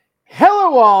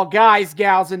Hello, all guys,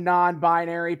 gals, and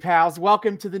non-binary pals.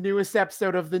 Welcome to the newest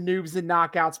episode of the Noobs and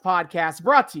Knockouts Podcast,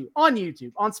 brought to you on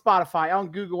YouTube, on Spotify, on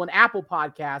Google, and Apple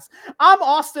Podcasts. I'm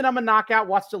Austin. I'm a knockout.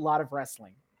 Watched a lot of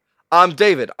wrestling. I'm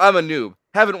David. I'm a noob.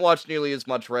 Haven't watched nearly as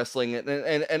much wrestling.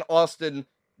 And Austin,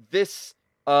 this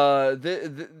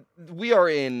we are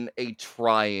in a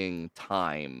trying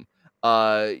time.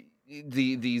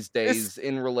 These days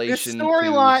in relation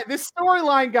this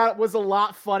storyline was a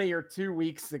lot funnier 2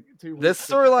 weeks ago. This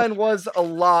storyline was a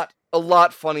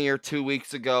lot funnier 2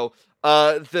 weeks ago.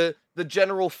 The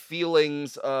general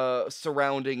feelings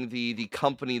surrounding the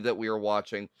company that we were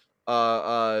watching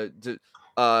were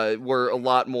a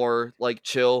lot more like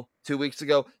chill 2 weeks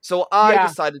ago. So I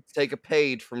decided to take a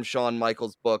page from Shawn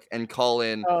Michaels' book and call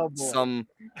in some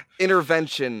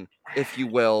intervention, if you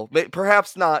will.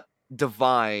 Perhaps not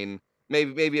divine,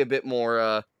 maybe a bit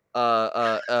more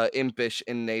impish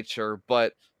in nature,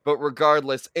 but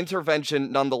regardless, intervention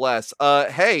nonetheless.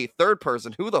 Hey, third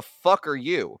person, who the fuck are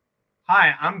you?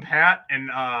 Hi, I'm Pat,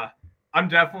 and I'm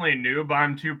definitely a noob, but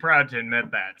I'm too proud to admit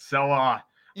that. So I'm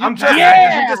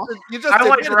Pat. You just I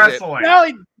like wrestling.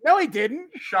 No, he didn't.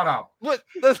 Shut up. What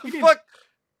the fuck?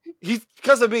 He's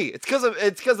because of me. It's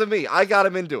because of me. I got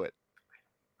him into it.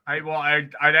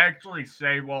 I'd actually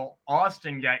say,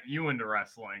 Austin got you into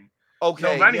wrestling. Okay.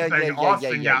 So if anything,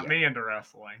 Austin got me into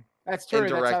wrestling. That's true.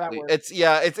 Indirectly. That's how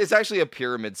that works. It's actually a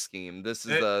pyramid scheme. This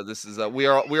is we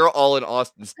are all in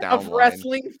Austin's downline. Of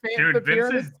wrestling Dude, the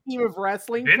pyramid scheme of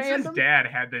wrestling Vince's fandom? dad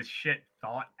had this shit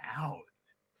thought out.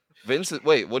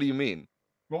 Wait, what do you mean?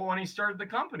 Well, when he started the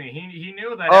company, he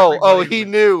knew that. He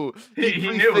knew. He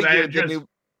knew that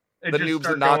the Noobs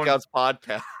and Knockouts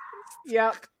podcast.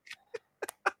 Yeah.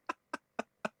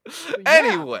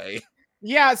 Anyway.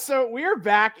 Yeah, so we're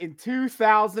back in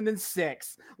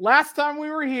 2006. Last time we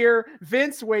were here,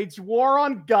 Vince waged war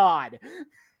on God.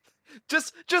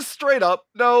 Just straight up.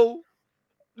 No.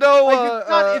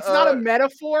 It's not a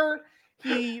metaphor.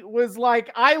 He was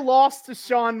like, I lost to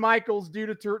Shawn Michaels due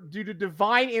to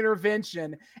divine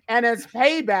intervention, and as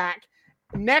payback,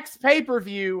 next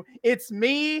pay-per-view, it's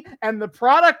me and the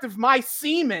product of my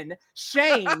semen,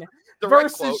 Shane,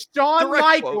 versus Shawn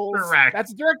Michaels.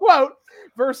 That's a direct quote.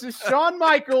 Versus Shawn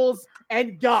Michaels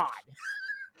and God.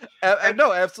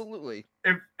 No, absolutely.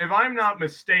 If I'm not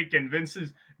mistaken, Vince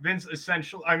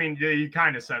essentially, I mean, you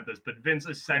kind of said this, but Vince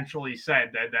essentially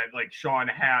said that like Shawn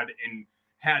had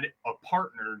a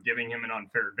partner giving him an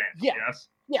unfair advantage. Yeah.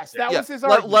 Yes, that was his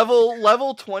argument.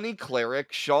 Level 20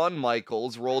 cleric Shawn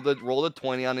Michaels rolled a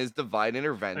 20 on his divine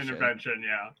intervention.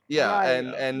 Yeah, right,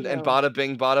 and bada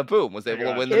bing, bada boom, was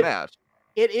able to win the match.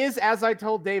 It is, as I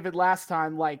told David last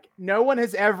time, like no one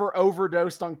has ever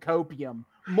overdosed on copium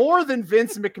more than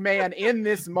Vince McMahon in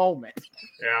this moment.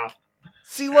 Yeah.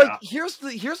 See, like here's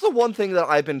the one thing that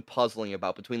I've been puzzling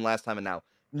about between last time and now.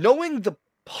 Knowing the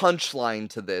punchline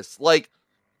to this, like,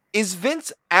 is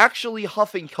Vince actually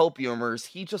huffing copium or is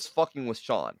he just fucking with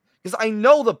Shawn? Because I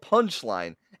know the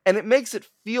punchline, and it makes it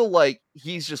feel like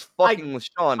he's just fucking with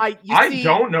Shawn. I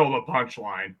don't know the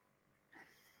punchline.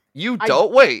 You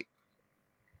don't? Wait.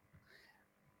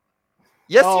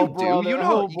 Yes, you do. Brother. You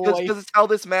know, because it's how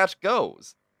this match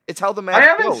goes. It's how the match goes.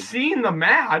 I haven't seen the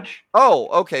match. Oh,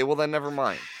 okay. Well, then never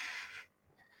mind.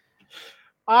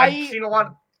 I've seen a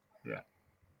lot. Yeah.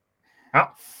 Huh?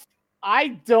 I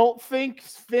don't think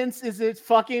Vince is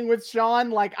fucking with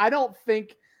Shawn. Like, I don't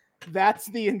think that's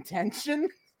the intention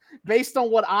based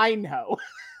on what I know.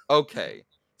 Okay.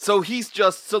 So he's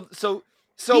just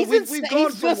we've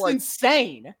gone from like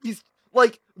insane. He's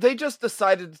like, they just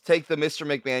decided to take the Mr.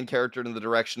 McMahon character in the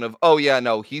direction of, oh yeah,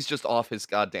 no, he's just off his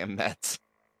goddamn meds.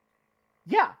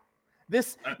 Yeah.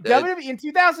 This WWE in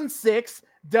 2006,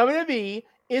 WWE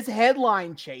is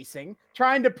headline chasing,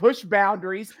 trying to push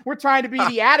boundaries. We're trying to be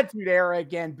the Attitude Era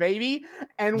again, baby.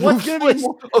 And what's going to be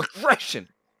more aggression?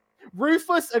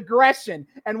 Ruthless aggression.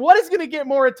 And what is going to get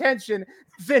more attention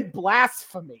than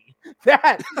blasphemy?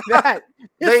 This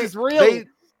is real.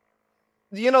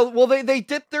 They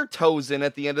dipped their toes in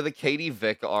at the end of the Katie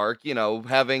Vick arc,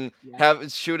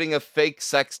 shooting a fake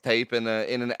sex tape in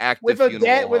an active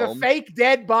funeral with home. A fake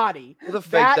dead body. With a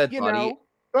fake dead body.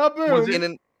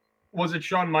 Was it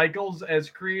Shawn Michaels as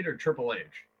Creed or Triple H?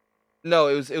 No,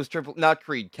 it was not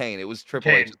Creed, Kane. It was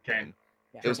Triple H. Kane.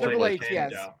 It was Triple H.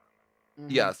 Yes. Yeah. Mm-hmm.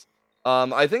 Yes.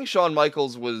 I think Shawn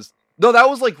Michaels was. No, that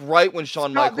was like right when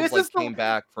Shawn Michaels came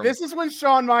back from. This is when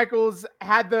Shawn Michaels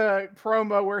had the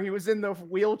promo where he was in the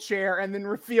wheelchair and then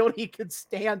revealed he could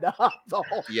stand up the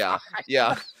whole time.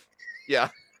 Yeah.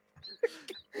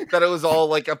 That it was all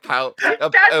like a pout.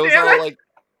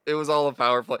 It was all a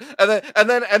power play. And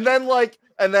then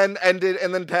and then ended,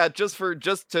 and then Pat, just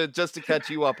to catch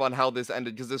you up on how this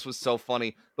ended, because this was so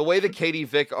funny. The way the Katie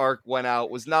Vick arc went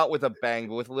out was not with a bang,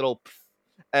 but with a little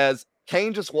as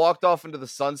Kane just walked off into the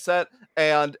sunset,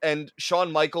 and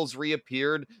Shawn Michaels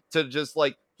reappeared to just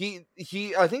like he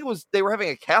I think it was they were having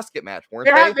a casket match, weren't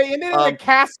they? They ended in a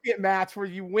casket match where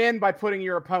you win by putting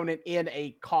your opponent in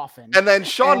a coffin. And then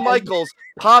Shawn Michaels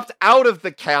popped out of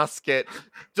the casket,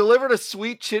 delivered a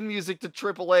sweet chin music to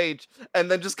Triple H, and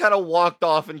then just kind of walked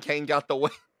off, and Kane got the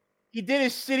win. He did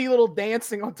his shitty little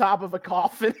dancing on top of a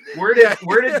coffin. Where did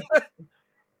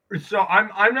So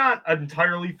I'm not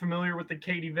entirely familiar with the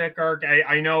Katie Vick arc.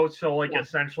 I know, so like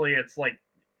essentially it's like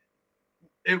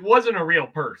it wasn't a real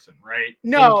person, right?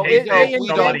 No, they invented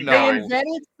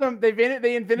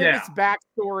this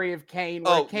backstory of Kane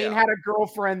where Kane had a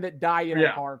girlfriend that died in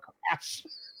a car crash.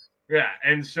 Yeah,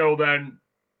 and so I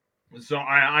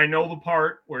know the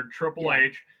part where Triple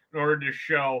H, in order to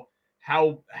show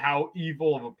how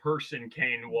evil of a person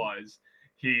Kane was,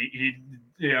 he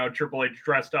Triple H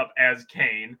dressed up as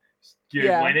Kane,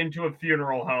 went into a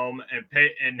funeral home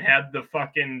and had the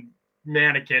fucking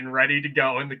mannequin ready to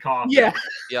go in the coffin. Yeah.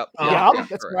 Yep.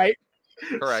 That's right.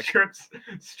 Correct.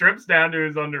 Strips down to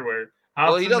his underwear.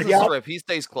 Well, he doesn't strip. He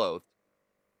stays clothed.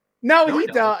 No, he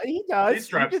does. He does. He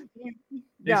strips.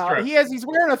 He's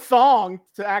wearing a thong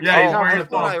to actually. Yeah, he's wearing a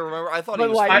thong. I remember. I thought but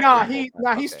he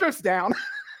was. he strips down.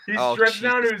 He strips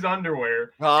down to his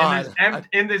underwear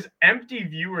in this empty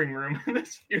viewing room in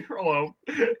this funeral home.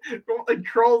 Like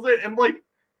curls it and like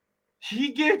he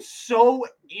gets so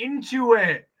into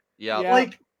it. Yeah.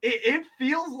 Like it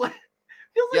feels like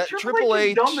Triple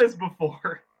H has done this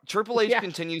before. Triple H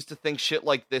continues to think shit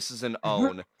like this is an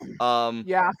own.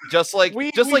 Just like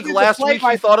last week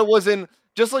he thought it was an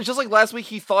just like last week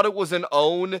he thought it was an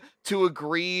own to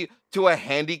agree to a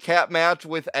handicap match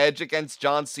with Edge against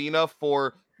John Cena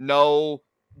for no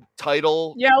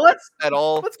title. At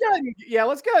all. Let's go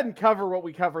ahead and cover what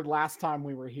we covered last time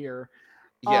we were here.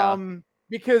 Yeah.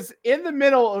 Because in the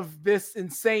middle of this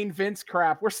insane Vince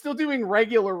crap, we're still doing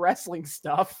regular wrestling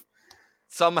stuff.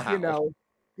 Somehow.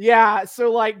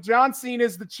 So like John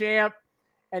Cena's the champ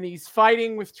and he's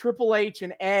fighting with Triple H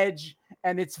and Edge,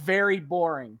 and it's very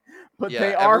boring. But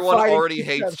they are everyone fighting already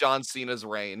hates John Cena's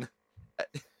reign.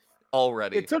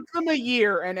 Already. It took them a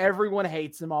year and everyone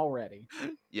hates him already.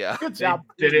 Yeah. Good job.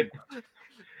 They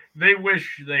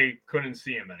wish they couldn't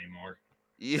see him anymore.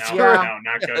 No,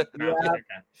 not good. No,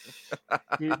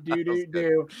 okay.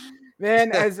 Do.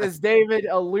 Then, as David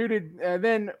alluded,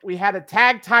 then we had a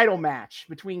tag title match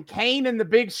between Kane and the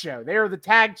Big Show. They are the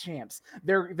tag champs.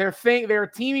 They're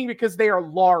teaming because they are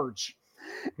large,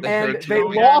 and they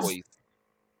lost.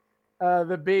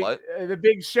 The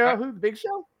Big Show. Who? The Big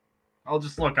Show? I'll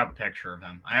just look up a picture of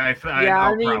him.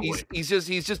 He's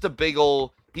just a big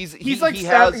old. He's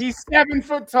 7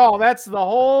 foot tall. That's the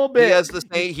whole bit. He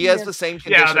has the same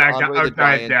condition Andre the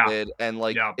Giant did, and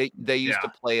they used to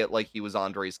play it like he was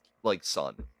Andre's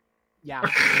son. Yeah.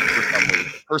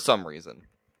 For some reason.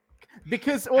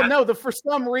 Because for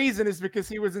some reason is because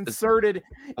he was inserted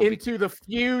into the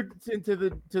feud, into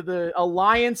the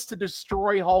alliance to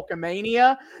destroy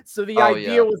Hulkamania. So the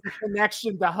idea was the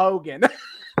connection to Hogan.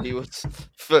 He was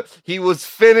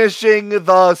finishing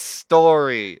the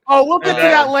story. Oh, we'll get to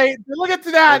that later. We'll get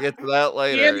to that. We'll get to that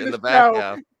later in the back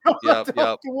half.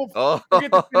 Yep. We'll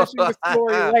get to finishing the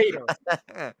story later.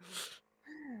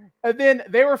 And then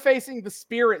they were facing the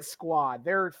Spirit Squad.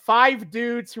 There are 5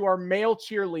 dudes who are male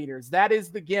cheerleaders. That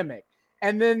is the gimmick.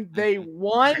 And then they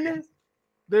won.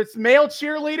 The male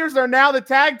cheerleaders are now the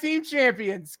tag team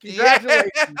champions.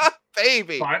 Congratulations. Yeah,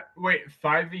 baby.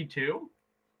 5v2?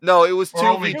 No, it was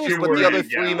 2v2, but the other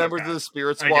 3 yeah, members of the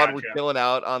Spirit Squad were chilling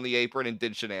out on the apron and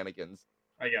did shenanigans.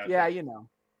 I got you. Yeah, you know.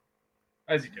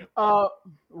 As you do.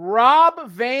 Rob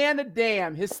Van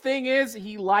Dam. His thing is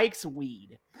he likes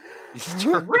weed.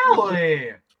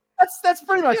 Really? That's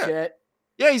pretty much it.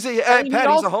 Yeah, he's a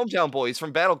hometown boy. He's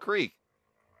from Battle Creek.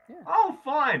 Yeah. Oh,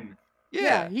 fun.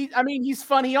 Yeah. He's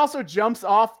fun. He also jumps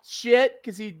off shit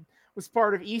because he was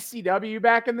part of ECW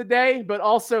back in the day, but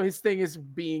also his thing is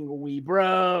being a wee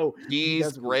bro.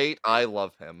 He's great. I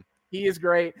love him. He is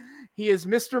great. He is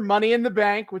Mr. Money in the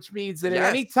Bank, which means that at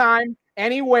any time,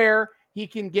 anywhere, he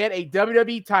can get a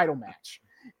WWE title match.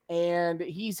 And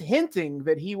he's hinting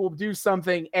that he will do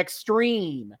something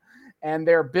extreme. And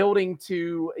they're building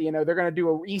to, they're going to do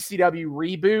a ECW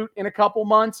reboot in a couple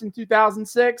months in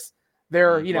 2006.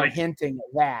 They're, hinting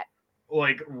at that.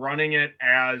 Like running it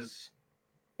as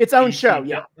its own show,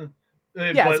 yeah.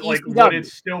 But like, would it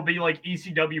still be like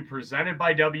ECW presented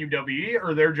by WWE,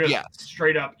 or they're just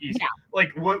straight up ECW? Yeah.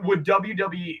 Like, would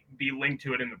WWE be linked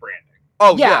to it in the branding?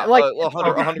 Oh yeah, like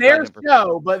 100%. their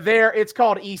show, but it's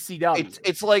called ECW.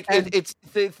 It's like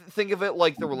think of it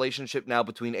like the relationship now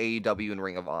between AEW and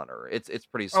Ring of Honor. It's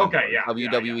pretty similar. Okay, yeah.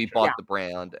 WWE bought the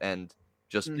brand and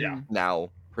just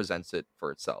now presents it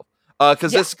for itself.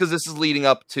 Because this is leading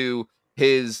up to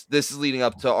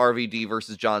RVD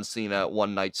versus John Cena at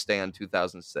One Night Stand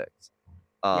 2006.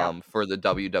 For the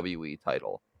WWE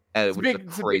title, and it was a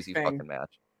crazy fucking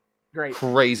match. Great,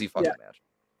 crazy fucking match.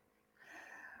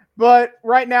 But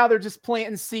right now they're just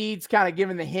planting seeds, kind of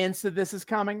giving the hints that this is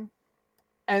coming.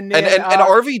 And then, and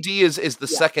RVD is the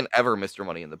second ever Mr.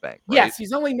 Money in the Bank. Right? Yes,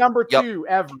 he's only number 2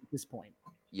 ever at this point.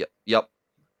 Yep.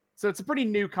 So it's a pretty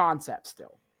new concept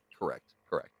still. Correct.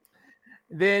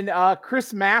 Then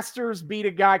Chris Masters beat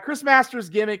a guy. Chris Masters'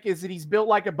 gimmick is that he's built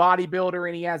like a bodybuilder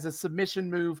and he has a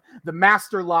submission move, the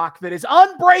Master Lock, that is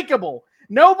unbreakable.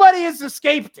 Nobody has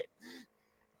escaped it.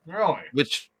 Really?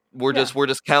 Which we're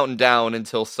just counting down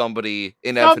until somebody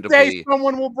inevitably someday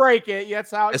someone will break it.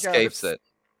 That's how it escapes goes.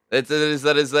 it.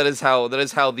 That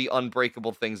is how the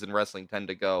unbreakable things in wrestling tend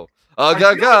to go.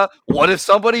 What if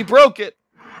somebody broke it?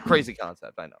 Crazy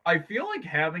concept, I know. I feel like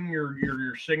having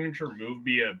your signature move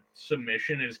be a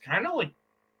submission is kind of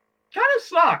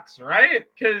sucks, right?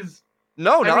 Because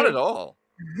not at all.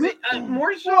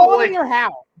 More so like your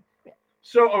how.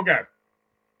 So okay.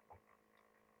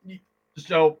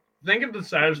 So think of the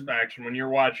satisfaction when you're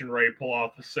watching Ray pull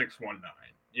off a 619.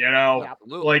 You know,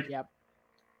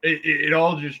 it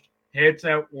all just hits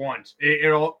at once.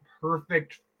 It all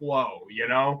perfect flow. You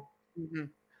know. Mm-hmm.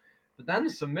 But then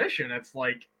the submission, it's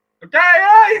like, okay,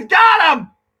 he's got him.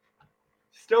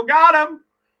 Still got him.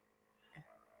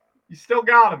 You still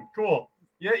got him. Cool.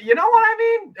 Yeah, you know what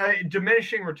I mean?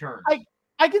 Diminishing returns.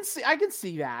 I can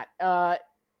see that.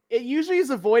 It usually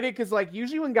is avoided because, like,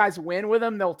 usually when guys win with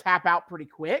them, they'll tap out pretty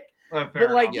quick.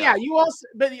 But like, you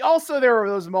also there are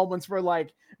those moments where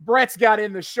like Brett's got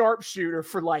in the sharpshooter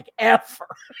for like ever,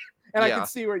 and I can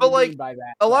see what you mean by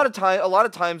that. A lot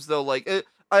of times though, like.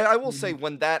 I will say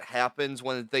when that happens,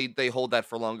 when they hold that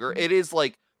for longer, it is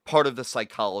like part of the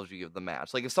psychology of the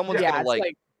match. Like if someone's gonna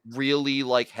really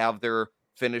like have their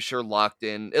finisher locked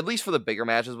in, at least for the bigger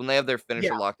matches, when they have their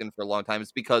finisher locked in for a long time,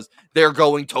 it's because they're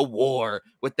going to war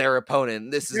with their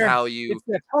opponent. This is how you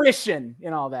it's attrition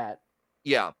and all that.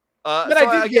 Yeah. But so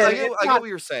I get what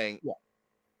you're saying. Yeah.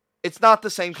 It's not the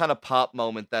same kind of pop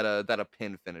moment that a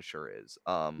pin finisher is.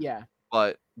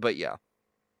 But yeah.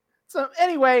 So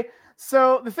anyway,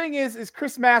 so the thing is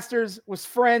Chris Masters was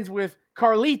friends with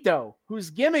Carlito, whose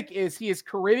gimmick is he is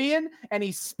Caribbean and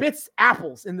he spits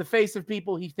apples in the face of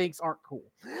people he thinks aren't cool.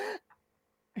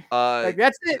 Like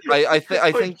that's it. I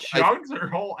think chunks or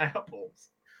whole apples.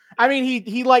 I mean,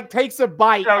 he like takes a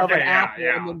bite of an apple.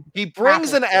 Yeah. And then he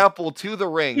brings an apple to the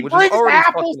ring, he which brings is already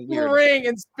apples fucking to weird. the ring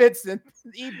and spits it.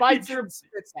 He bites it and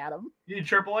spits at him. He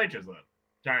Triple H's then,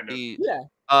 kind of.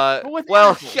 I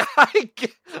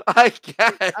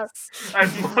guess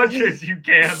as much as you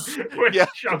can with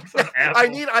chunks of apple.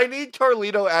 I need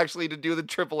Carlito actually to do the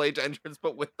Triple H entrance,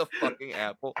 but with the fucking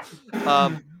apple.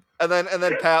 And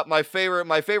then Pat, my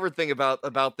favorite thing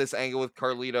about this angle with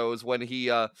Carlito is when he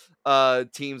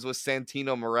teams with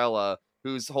Santino Marella,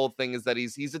 whose whole thing is that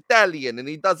he's Italian and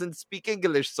he doesn't speak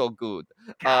English so good.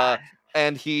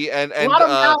 And a lot of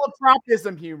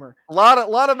malapropism humor. A lot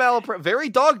of malaprop, very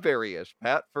Dogberry-ish,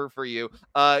 Pat, for you.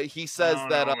 He says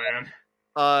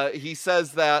he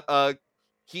says that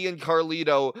he and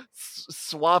Carlito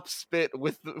swap spit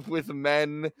with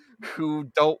men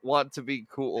who don't want to be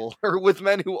cool, or with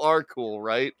men who are cool,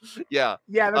 right? Yeah.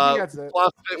 Yeah, that's it.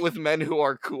 Swap spit with men who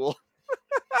are cool.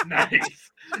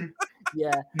 Nice.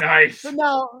 Yeah. Nice. So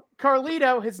now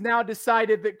Carlito has now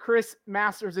decided that Chris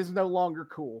Masters is no longer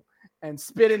cool and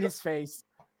spit in his face.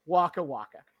 Waka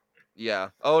waka. Yeah.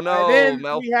 Oh no. Then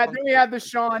we had the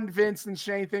Shawn, Vince, and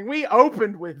Shane thing. We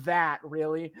opened with that,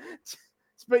 really.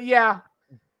 But yeah,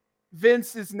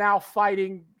 Vince is now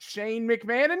fighting Shane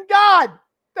McMahon and God.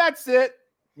 That's it.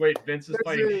 Wait, Vince is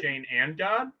fighting Shane and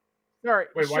God? Sorry.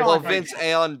 Wait, Shawn. Well, Vince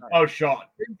and Shawn.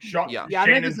 Yeah,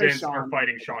 Shane and Vince are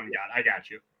fighting Shawn and God. I got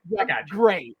you. Yeah, I got you.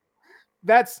 Great.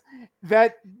 That's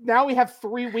that. Now we have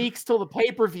 3 weeks till the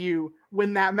pay-per-view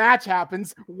when that match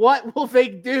happens. What will they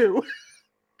do?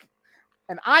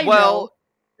 And I know,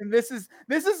 and this is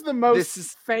the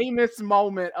most famous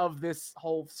moment of this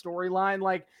whole storyline.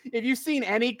 Like, if you've seen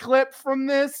any clip from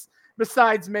this,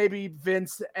 besides maybe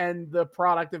Vince and the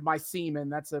product of my semen,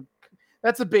 that's a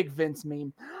big Vince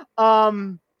meme.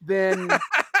 Then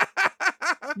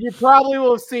you probably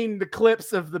will have seen the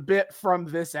clips of the bit from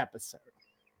this episode.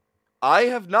 I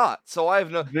have not, so I have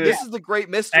no. This is the great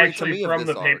mystery to me from of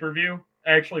the this pay-per-view.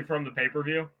 Actually, from the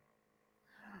pay-per-view.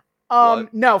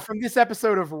 No, from this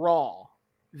episode of Raw.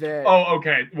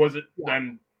 Okay. Was it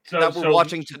then? So that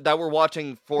we're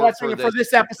watching for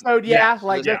this episode, yeah, yes,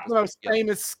 like that's the most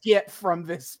famous skit from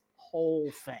this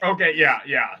whole thing. Okay, yeah.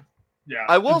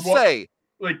 I will say,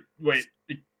 like, wait,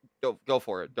 go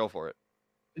for it,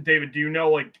 David. Do you know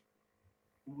like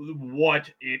what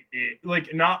it is?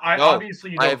 Like, not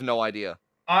obviously. I have no idea.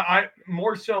 I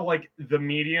more so like the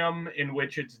medium in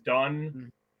which it's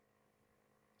done.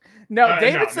 No,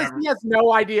 David says he has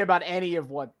no idea about any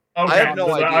of what. Okay, I have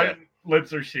no idea.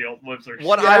 Lips are sealed.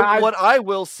 What I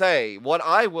will say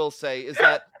is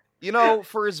that, you know,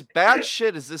 for as bad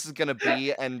shit as this is gonna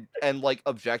be and like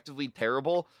objectively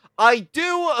terrible, I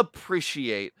do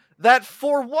appreciate that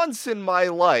for once in my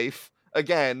life,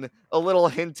 again, a little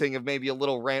hinting of maybe a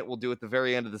little rant we'll do at the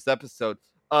very end of this episode,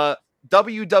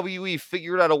 WWE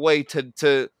figured out a way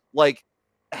to like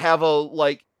have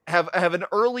an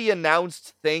early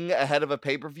announced thing ahead of a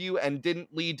pay-per-view and didn't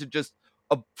lead to just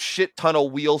a shit ton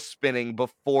of wheel spinning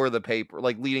before the paper,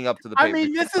 like leading up to the paper. I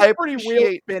mean, this is pretty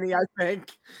wheel spinning, I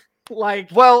think. Like,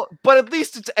 well, but at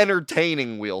least it's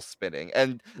entertaining wheel spinning,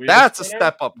 and that's a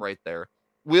step up right there.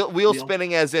 Wheel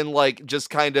spinning, as in like just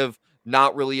kind of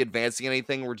not really advancing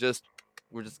anything. We're just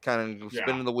kind of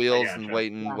spinning the wheels and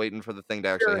waiting for the thing to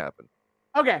actually happen.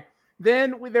 Okay.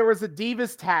 Then there was a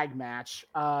Divas tag match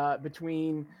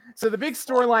between. So the big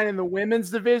storyline in the women's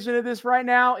division of this right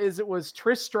now is it was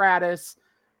Trish Stratus,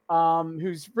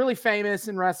 who's really famous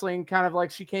in wrestling. Kind of like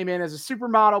she came in as a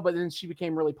supermodel, but then she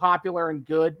became really popular and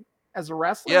good as a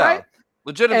wrestler. Yeah, right?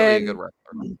 Legitimately a good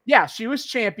wrestler. Yeah, she was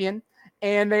champion,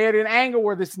 and they had an angle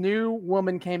where this new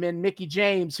woman came in, Mickie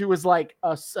James, who was like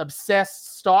a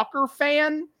obsessed stalker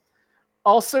fan.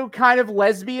 Also kind of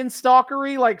lesbian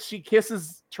stalkery, like she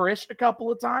kisses Trish a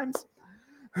couple of times.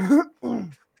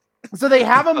 So they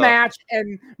have a match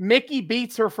and Mickie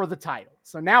beats her for the title.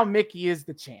 So now Mickie is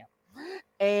the champ.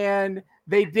 And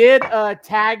they did a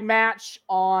tag match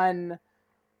on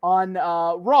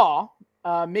Raw.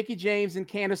 Mickie James and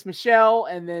Candice Michelle,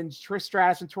 and then Trish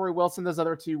Stratus and Tori Wilson. Those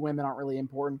other two women aren't really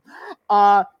important.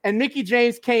 And Mickie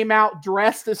James came out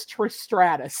dressed as Trish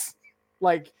Stratus.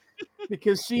 Like,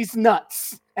 because she's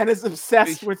nuts and is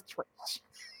obsessed with Trish.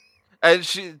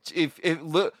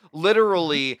 And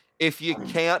literally, if you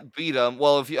can't beat them,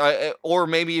 well, or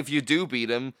maybe if you do beat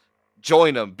them,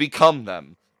 join them, become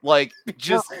them. Like,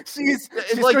 just she's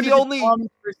like the only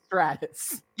Trish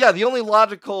Stratus. Yeah, the only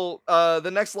logical, the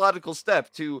next logical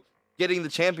step to getting the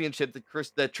championship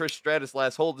that Trish Stratus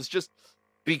last hold is just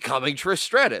becoming Trish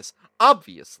Stratus.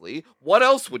 Obviously, what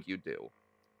else would you do?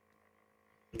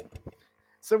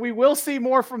 So we will see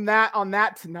more from that on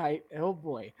that tonight. Oh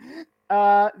boy.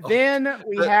 Then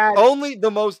we had only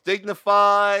the most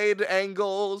dignified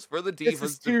angles for the Divas. This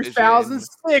is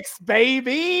 2006,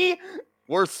 baby.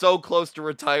 We're so close to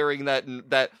retiring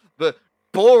that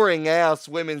boring ass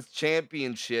women's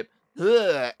championship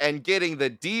and getting the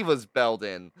Divas belt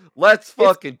in. Let's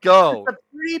fucking go. It's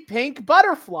a pretty pink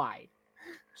butterfly.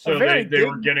 So they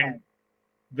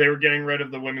were getting rid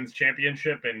of the women's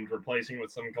championship and replacing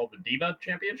with something called the Diva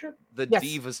Championship?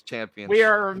 Divas Championship. We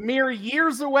are mere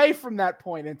years away from that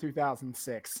point in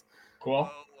 2006. Cool.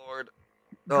 Oh, Lord.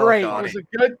 Great. It was a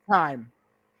good time.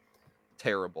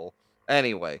 Terrible.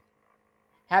 Anyway.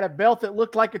 Had a belt that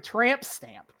looked like a tramp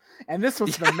stamp. And this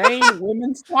was the main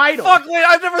women's title. Fuck, wait,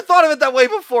 I've never thought of it that way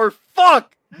before.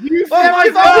 Fuck. Oh my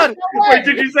God. Wait,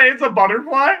 did you say it's a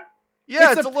butterfly?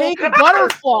 Yeah, it's a pink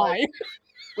butterfly.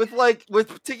 With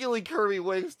particularly curvy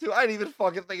wings too. I didn't even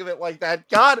fucking think of it like that.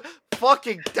 God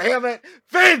fucking damn it,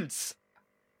 Vince!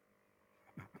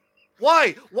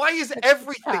 Why? Why is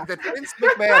everything that Vince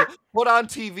McMahon put on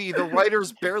TV the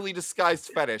writer's barely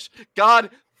disguised fetish?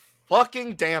 God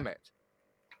fucking damn it!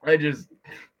 I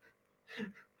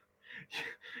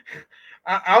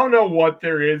don't know what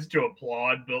there is to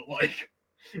applaud, but like.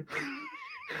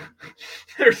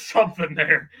 There's something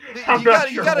there. I'm not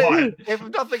sure what. If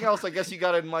nothing else, I guess you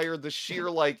gotta admire the sheer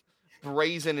like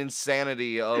brazen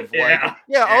insanity of like,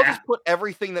 I'll just put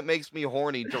everything that makes me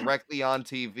horny directly on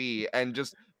TV and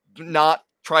just not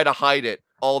try to hide it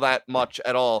all that much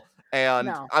at all.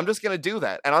 And I'm just gonna do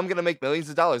that, and I'm gonna make millions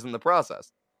of dollars in the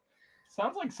process.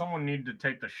 Sounds like someone needed to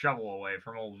take the shovel away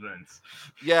from old Vince.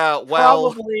 Yeah,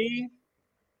 well, probably.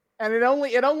 And it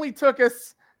only took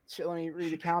us. Let me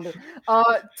read the calendar.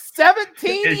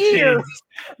 17 years,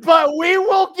 but we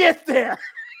will get there.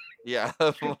 Yeah,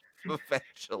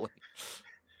 eventually.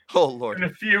 Oh, Lord.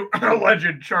 And a few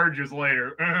alleged charges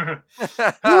later.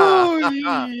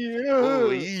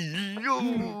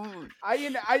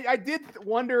 I did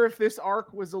wonder if this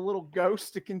arc was a little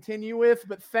ghost to continue with,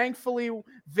 but thankfully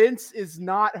Vince is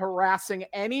not harassing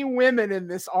any women in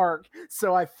this arc,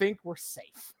 so I think we're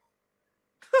safe.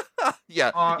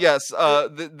 Yes.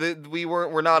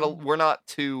 We're not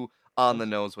too on the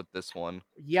nose with this one.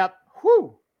 Yep.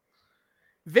 Whew.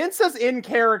 Vince has in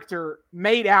character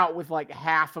made out with like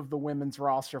half of the women's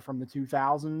roster from the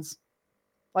 2000s.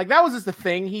 Like that was just the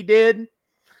thing he did.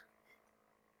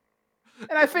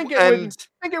 And I think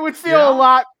it would feel a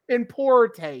lot in poor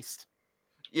taste.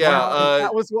 Yeah,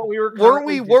 that was what we were.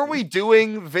 Weren't we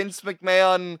doing Vince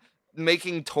McMahon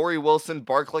making Tori Wilson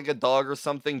bark like a dog or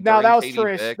something? No, that was Katie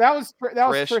Trish. Vick? That was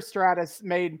Trish Stratus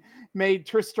made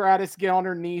Trish Stratus get on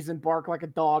her knees and bark like a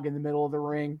dog in the middle of the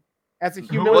ring as a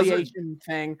humiliation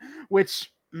thing.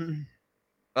 Which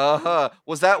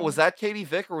was that Katie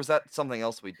Vick or was that something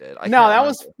else we did?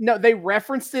 They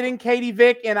referenced it in Katie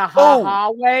Vick in a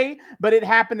ha way, but it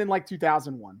happened in like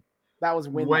 2001. That was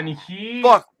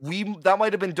that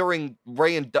might have been during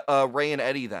Ray and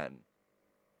Eddie then,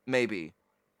 maybe.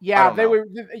 Yeah, they were.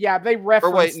 Yeah, they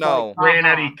referenced. Or wait, no, Ray and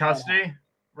Eddie custody.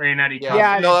 Ray and Eddie custody.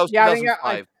 Yeah, no, that was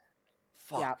 2005.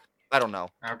 Fuck, yeah. I don't know.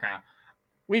 Okay,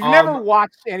 we've never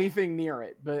watched anything near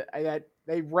it, but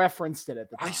they referenced it at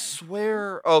the time. I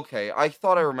swear. Okay, I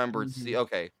thought I remembered. See,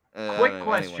 okay. Quick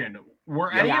question: anyway.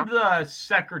 Were any of the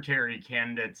secretary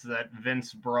candidates that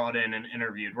Vince brought in and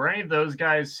interviewed? Were any of those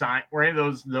guys signed? Were any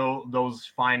of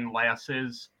those fine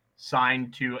lasses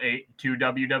signed to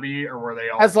WWE, or were they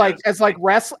all as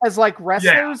wrestlers?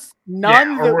 Yeah.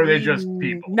 None. Or were they just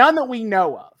people? None that we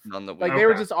know of. None that we they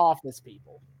were just office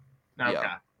people. Okay.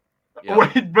 Yeah.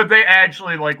 Wait, but they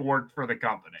actually worked for the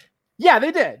company. Yeah,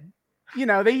 they did. You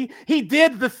know, he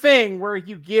did the thing where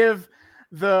you give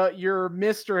your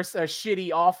mistress a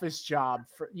shitty office job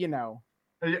for, you know.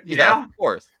 Yeah, of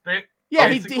course.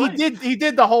 He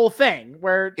did the whole thing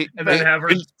where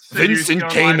Vincent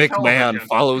K. McMahon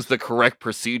follows the correct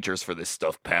procedures for this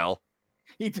stuff, pal.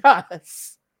 He does.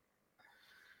 Let's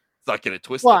not get it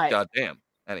twisted. Goddamn.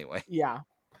 Anyway. Yeah.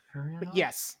 But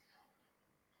yes.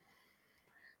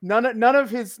 None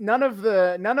of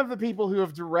the people who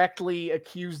have directly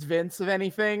accused Vince of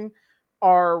anything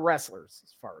are wrestlers,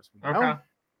 as far as we know. Okay.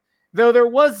 Though there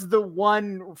was the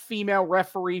one female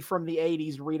referee from the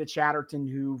 80s, Rita Chatterton,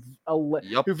 who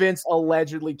Vince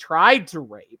allegedly tried to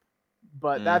rape.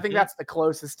 But I think that's the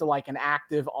closest to like an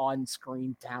active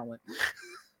on-screen talent.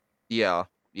 Yeah.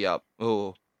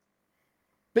 Oh.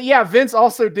 But yeah, Vince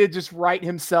also did just write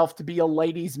himself to be a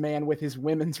ladies' man with his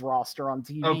women's roster on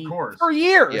TV for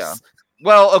years. Yeah.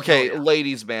 Well, okay,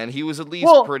 ladies' man. He was at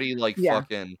least pretty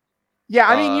fucking. Yeah,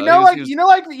 I mean, you know,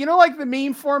 like the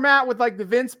meme format with like the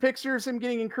Vince pictures, him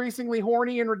getting increasingly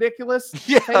horny and ridiculous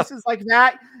faces like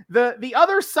that. The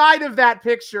other side of that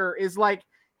picture is like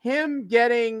him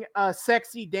getting a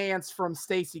sexy dance from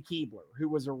Stacy Keibler, who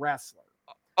was a wrestler.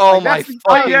 Oh my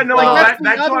fucking God.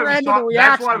 That's what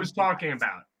I was talking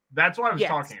about. That's what I was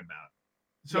talking about.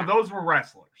 So those were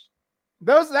wrestlers.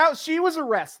 She was a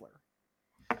wrestler.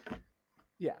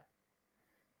 Yeah.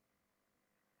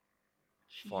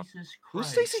 Fuck. Who's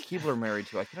Stacy Keibler married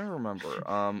to? I can't remember.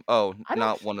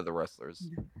 Not one of the wrestlers.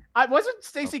 Wasn't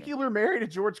Stacy Keibler married to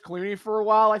George Clooney for a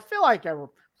while? I feel like that was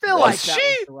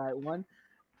the right one.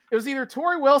 It was either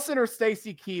Tori Wilson or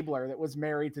Stacy Keibler that was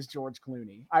married to George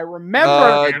Clooney. I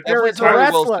remember there was a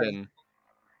wrestler. Wilson.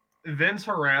 Vince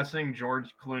harassing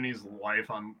George Clooney's wife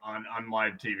on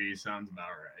live TV sounds about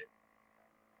right.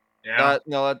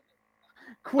 Yeah.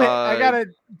 Quit.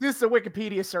 This is a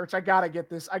Wikipedia search. I gotta get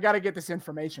this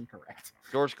information correct.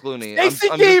 George Clooney. Stacy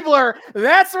Keibler.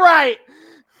 That's right.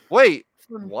 Wait,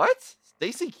 what?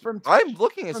 Stacy? I'm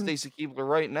looking at Stacy Keibler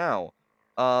right now.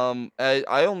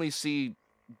 I only see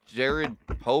Jared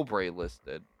Pobre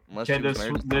listed.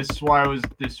 This is why I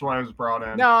was brought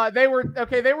in. No, they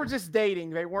were just dating.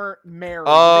 They weren't married.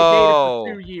 Oh.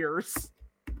 They dated for 2 years.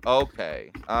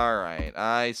 Okay. All right.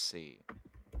 I see.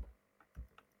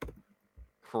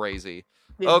 Crazy.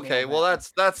 Okay, well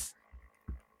that's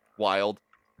wild.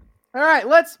 All right,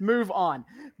 let's move on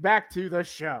back to the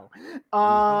show.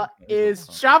 Is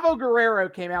Chavo Guerrero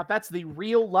came out? That's the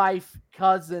real life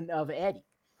cousin of Eddie.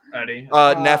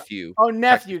 Nephew.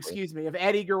 Nephew, excuse me, of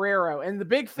Eddie Guerrero. And the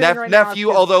big thing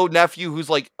nephew who's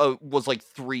like was like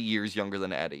 3 years younger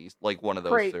than Eddie. Like one of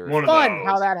those. Fun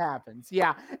how that happens.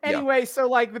 Yeah. Anyway, so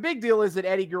like the big deal is that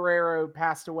Eddie Guerrero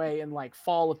passed away in like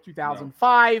fall of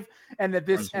 2005, and that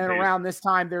around this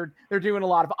time they're doing a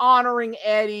lot of honoring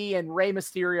Eddie, and Rey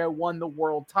Mysterio won the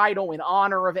world title in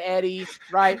honor of Eddie,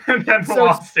 right? And then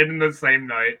lost it in the same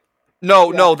night.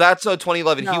 No, that's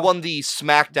 2011. No. He won the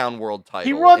SmackDown World title.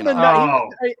 He won in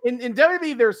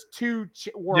WWE. There's two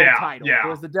world titles. Yeah.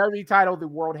 There's the WWE title, the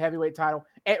World Heavyweight title.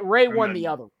 Ray won the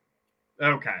other.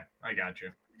 Okay, I got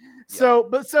you. So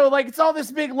like it's all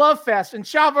this big love fest, and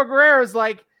Chavo Guerrero is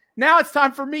like, now it's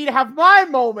time for me to have my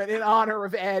moment in honor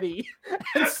of Eddie.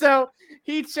 And so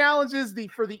he challenges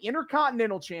for the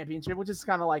Intercontinental Championship, which is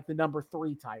kind of like the number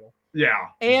 3 title. Yeah.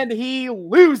 And he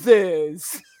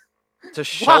loses to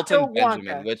Shelton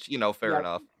Benjamin, which, fair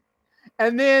enough.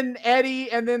 And then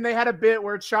they had a bit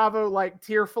where Chavo like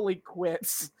tearfully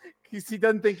quits because he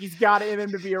doesn't think he's got it in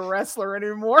him to be a wrestler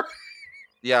anymore.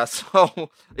 Yeah, so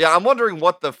I'm wondering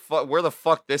where the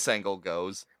fuck this angle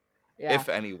goes, if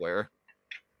anywhere.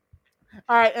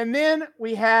 All right, and then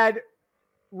we had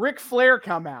Ric Flair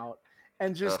come out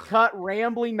and just cut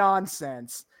rambling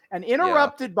nonsense and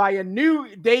interrupted by a new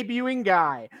debuting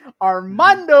guy,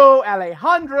 Armando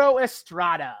Alejandro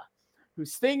Estrada,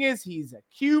 whose thing is he's a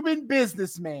Cuban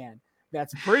businessman.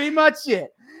 That's pretty much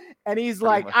it. And he's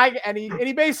like,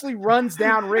 he basically runs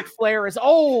down Ric Flair as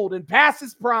old and past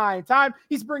his prime time.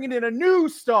 He's bringing in a new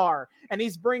star, and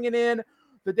he's bringing in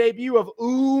the debut of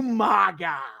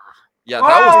Umaga. Yeah,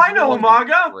 I know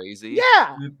Umaga. Crazy.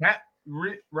 Yeah.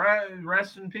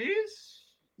 Rest in peace.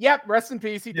 Yep, rest in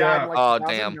peace. He died in like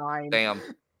 2009. Damn.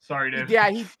 Sorry, dude.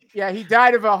 He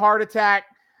died of a heart attack.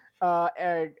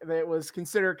 That was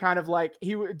considered kind of like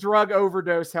drug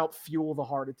overdose helped fuel the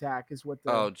heart attack is what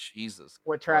Jesus,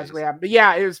 what tragically happened. But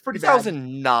yeah, it was pretty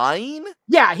 2009.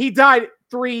 Yeah, he died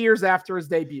 3 years after his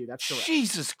debut. That's correct.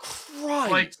 Jesus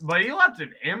Christ! But he left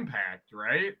an impact,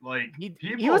 right? Like he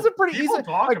was a pretty.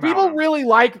 People really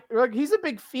like. He's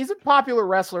a popular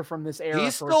wrestler from this era.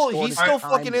 He's still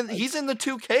fucking in. He's in the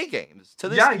 2K games to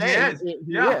this day.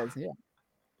 He is.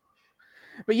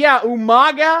 But yeah,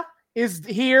 Umaga is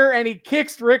here and he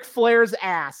kicks Ric Flair's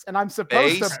ass, and I'm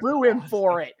supposed to boo him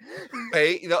for it.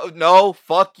 Hey, no,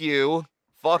 fuck you.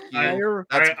 That's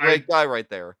a great guy right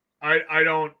there. I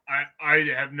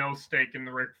have no stake in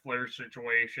the Ric Flair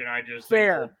situation. I just think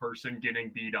a person getting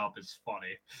beat up is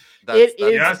funny.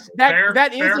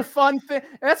 That is a fun thing.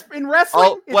 That's in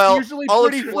wrestling. It's usually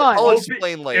pretty fun. I'll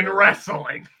explain later. In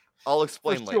wrestling, I'll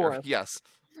explain later. Sure. Yes.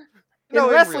 In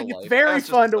wrestling, it's very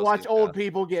fun to watch old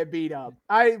people get beat up.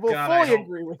 I will fully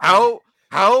agree with you.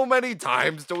 How many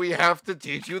times do we have to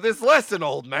teach you this lesson,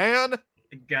 old man?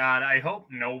 God, I hope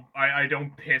I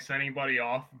don't piss anybody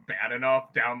off bad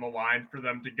enough down the line for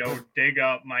them to go dig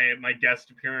up my guest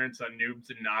appearance on Noobs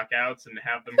and Knockouts and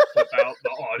have them clip out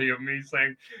the audio of me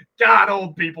saying, God,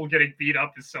 old people getting beat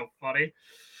up is so funny.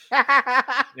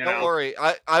 Don't worry,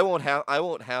 I won't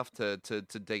have to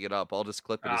dig it up. I'll just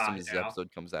clip it as soon as the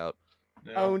episode comes out.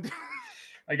 Yeah.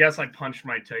 I guess I punched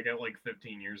my ticket like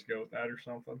 15 years ago with that or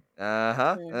something.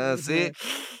 See?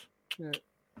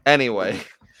 Anyway.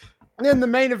 And then the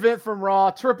main event from Raw,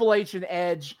 Triple H and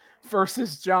Edge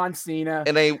versus John Cena.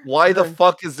 And why the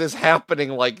fuck is this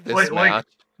happening like this match?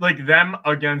 Like them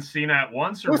against Cena at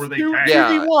once, or were they tagged?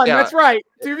 2v1, that's right.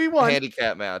 2v1.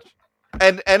 Handicap match.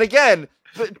 And again,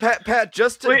 Pat,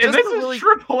 just to really...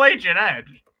 Triple H and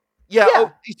Edge. Yeah.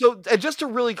 So just to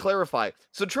really clarify,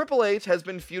 so Triple H has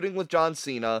been feuding with John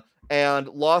Cena and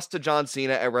lost to John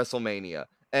Cena at WrestleMania.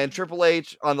 And Triple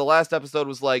H on the last episode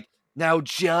was like, "Now,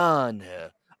 John,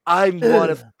 I'm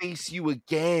gonna face you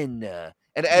again."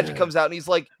 And Edge comes out and he's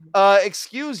like,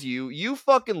 excuse you, you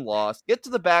fucking lost. Get to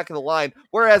the back of the line.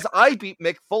 Whereas I beat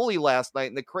Mick Foley last night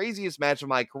in the craziest match of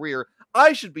my career.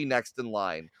 I should be next in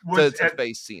line to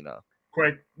face Cena.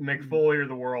 Quick, Mick Foley or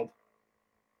the world?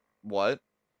 What?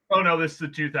 Oh, no, this is the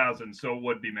 2000s, so it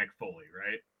would be Mick Foley,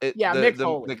 right? Mick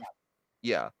Foley.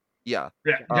 Yeah.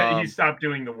 He stopped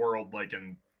doing the world like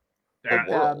in...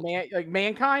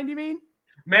 Mankind, you mean?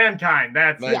 Mankind,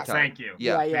 thank you.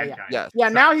 Yeah.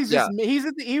 Now he was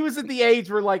at the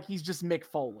age where like he's just Mick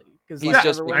Foley because he's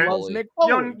just Mick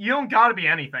Foley. You don't got to be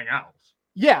anything else.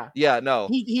 Yeah, no.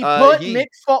 He put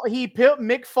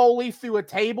Mick Foley through a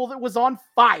table that was on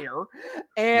fire,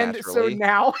 and naturally. So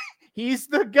now he's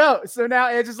the GOAT. So now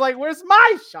Edge is like, "Where's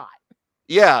my shot?"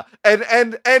 Yeah,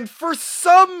 and for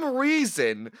some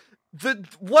reason, the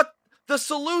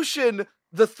solution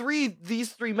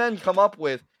these three men come up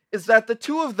with is that the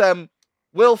two of them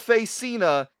will face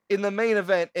Cena in the main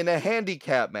event in a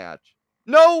handicap match.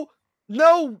 No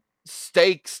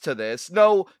stakes to this.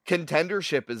 No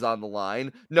contendership is on the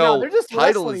line. No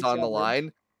title is on the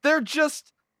line. They're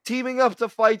just teaming up to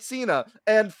fight Cena,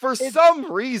 and for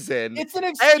some reason, it's an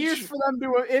excuse for them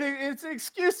to. It's an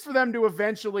excuse for them to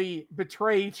eventually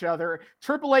betray each other.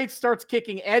 Triple H starts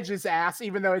kicking Edge's ass,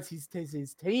 even though it's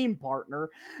his team partner,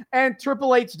 and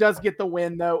Triple H does get the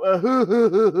win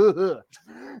though.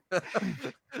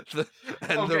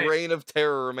 The reign of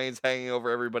terror remains hanging over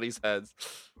everybody's heads.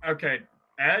 Okay,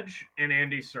 Edge and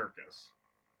Andy Serkis.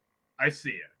 I see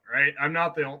it, right? I'm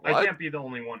not the only. I can't be the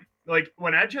only one. Like,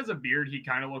 when Edge has a beard, he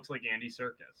kind of looks like Andy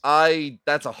Serkis.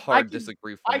 That's a hard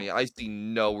disagree for me. I see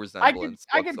no resemblance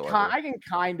whatsoever. I can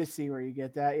kind of see where you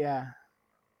get that, yeah.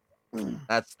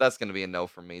 That's gonna be a no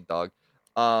from me, dog.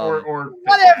 Or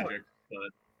whatever. Magic, but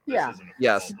yeah.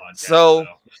 Yes. Podcast,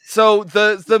 so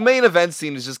the main event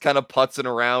scene is just kind of putzing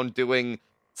around doing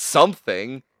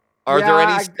something. Are there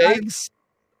any stakes?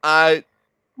 Like,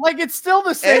 it's still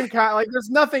the same kind. Like, there's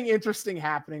nothing interesting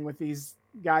happening with these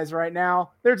guys right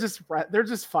now. They're just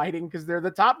fighting because they're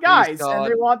the top guys and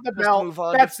they want the belt.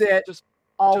 That's it.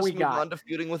 All we got. Move on to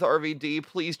feuding with RVD.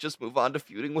 Please just move on to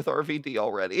feuding with RVD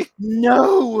already.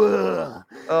 No.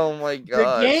 Oh my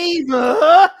god. The game.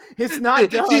 It's not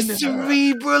done. The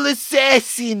cerebral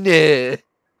assassin.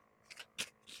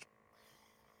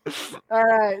 All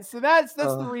right, so that's the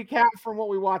recap from what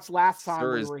we watched last time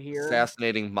we were here.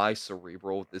 Assassinating my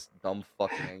cerebral with this dumb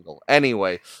fucking angle.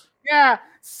 Anyway. Yeah,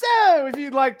 so if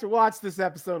you'd like to watch this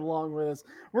episode along with us,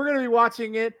 we're going to be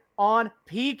watching it on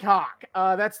Peacock.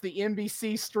 That's the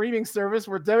NBC streaming service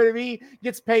where WWE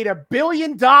gets paid $1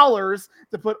 billion to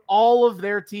put all of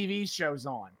their TV shows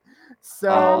on.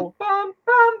 So,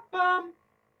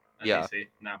 yeah,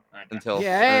 no, until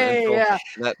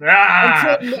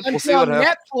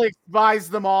Netflix buys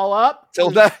them all up.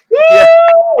 Till that,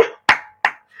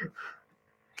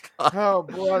 oh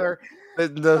brother.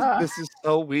 This is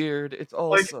so weird. It's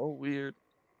all so weird.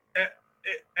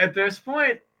 At this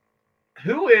point,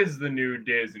 who is the new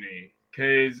Disney?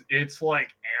 Because it's like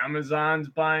Amazon's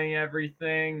buying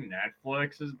everything,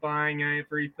 Netflix is buying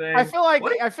everything. I feel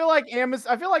like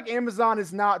Amazon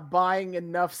is not buying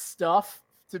enough stuff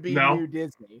to be new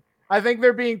Disney. I think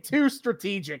they're being too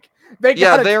strategic. They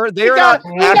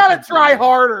gotta try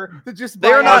harder to just.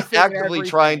 They're not actively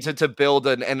trying to build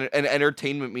an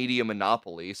entertainment media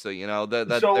monopoly. So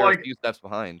they're a few steps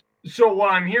behind. So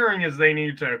what I'm hearing is they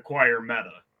need to acquire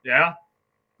Meta. Yeah.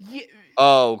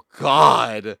 Oh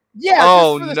God. Yeah.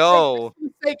 Oh no. For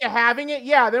the sake of having it,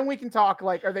 yeah. Then we can talk.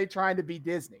 Like, are they trying to be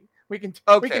Disney? We can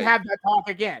have that talk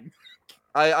again.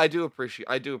 I do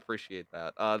appreciate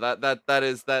that.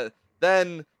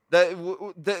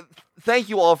 Thank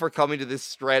you all for coming to this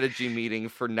strategy meeting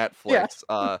for Netflix.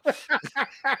 Yeah.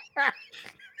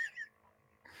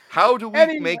 How do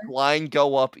we make line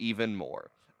go up even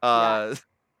more? Anywho,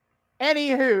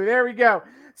 there we go.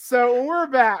 So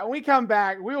when we come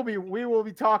back, we will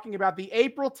be talking about the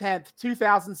April 10th,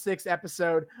 2006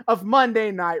 episode of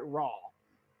Monday Night Raw.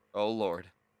 Oh Lord.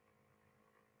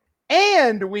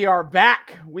 And we are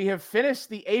back. We have finished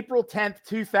the April 10th,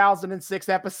 2006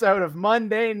 episode of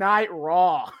Monday Night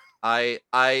Raw. I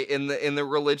in the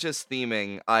religious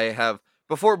theming, I have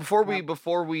before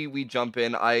we jump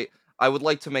in, I would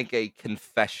like to make a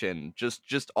confession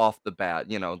just off the bat,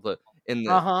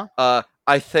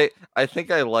 I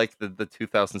think I like the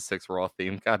 2006 Raw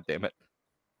theme. God damn it.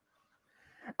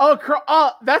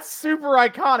 Oh, that's super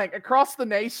iconic. Across the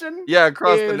Nation? Yeah,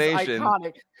 Across the Nation.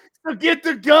 Iconic. So get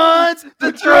the guns,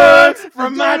 the drugs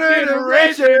from my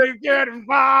generation and get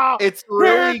involved. It's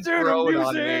really growing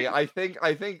on me. I think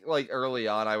like early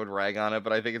on I would rag on it,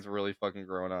 but I think it's really fucking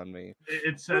growing on me.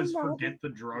 It says forget the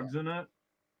drugs in it.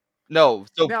 No,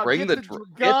 so bring the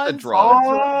drugs. Get the drugs.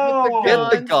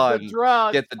 Get the guns.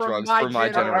 Get the drugs for my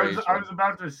generation. I was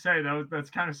about to say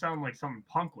that's kind of sounding like something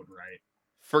Punk would write.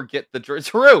 Forget the drugs.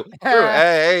 True.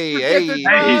 Hey,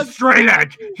 he's straight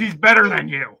edge. He's better than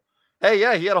you. Hey,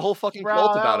 yeah, he had a whole fucking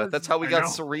cult about it. That's how we got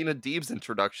Serena Deeb's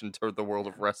introduction to the world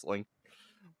of wrestling.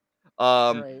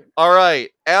 All right.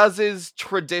 As is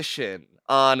tradition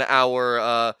on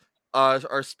our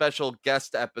special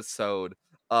guest episodes,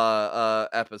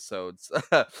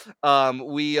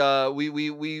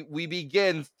 we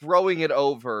begin throwing it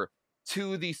over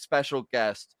to the special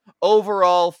guest.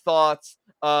 Overall thoughts,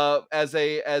 as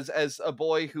a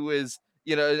boy who is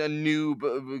a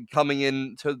noob coming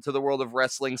into the world of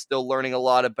wrestling, still learning a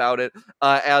lot about it,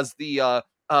 as the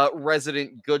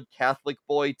resident good Catholic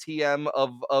boy TM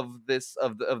of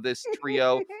this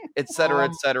trio, etc.,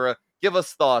 etc. Give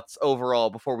us thoughts overall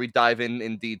before we dive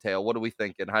in detail. What are we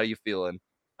thinking? How are you feeling?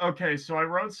 Okay, so I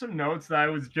wrote some notes that I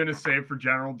was gonna save for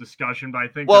general discussion, but I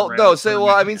think. Well, no. Say, well,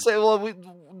 I mean, say, well,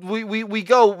 we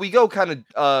go kind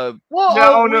of. Well,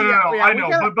 no. I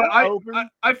know, but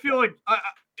I feel like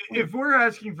if we're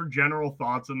asking for general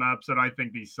thoughts on the episode, I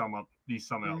think these sum it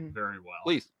up very well.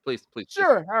 Please.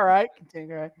 Sure. All right.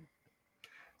 Continue.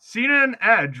 Cena and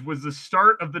Edge was the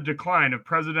start of the decline of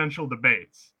presidential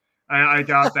debates. I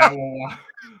got that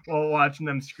while watching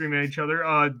them scream at each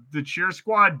other. The cheer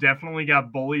squad definitely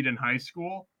got bullied in high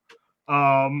school.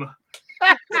 Umaga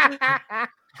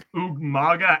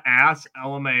ass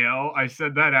LMAO. I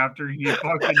said that after he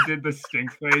fucking did the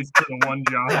stink face to the one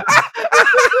job.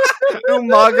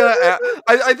 Umaga.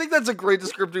 I think that's a great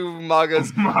description of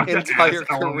Umaga's entire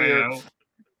career.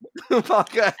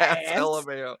 Umaga ass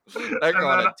LMAO.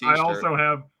 I also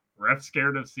have ref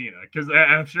scared of Cena because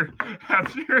after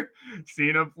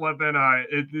Cena flipping,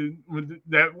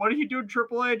 what did he do to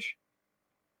Triple H?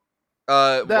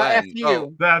 The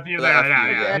FU. The FU.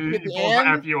 Yeah. He pulls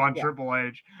the FU on Triple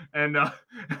H, and the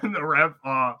ref,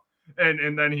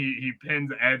 and then he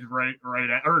pins Edge right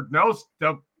at, or no,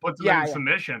 puts him in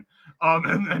submission.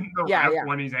 And then the ref,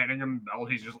 when he's handing him the belt,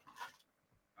 he's just,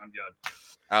 I'm good.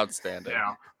 Outstanding.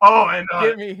 Yeah. Oh, and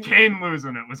Kane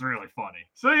losing it was really funny.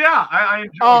 So yeah, I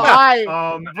enjoyed it.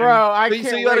 I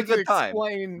can't wait to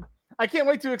explain. I can't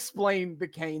wait to explain the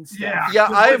Kane stuff. Yeah,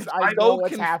 I'm so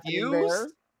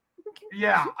confused.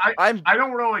 Yeah, I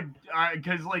don't really,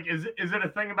 because like, is it a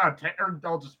thing about or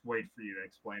I'll just wait for you to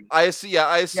explain it. I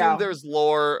assume there's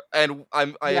lore, and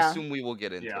I assume we will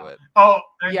get into it. Oh,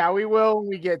 we will when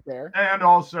we get there. And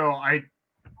also, I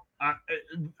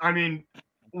mean,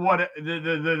 what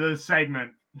the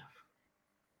segment.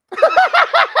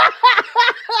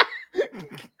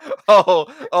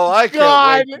 I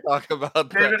can't wait to talk about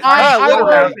that.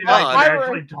 I'm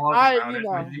actually talk about it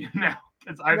with you now.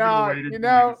 I've been waiting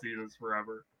to see this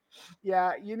forever.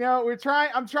 Yeah, we're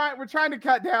trying to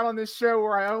cut down on this show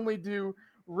where I only do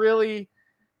really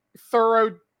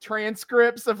thorough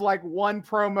transcripts of like one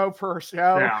promo per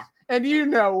show. Yeah. And you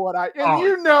know what I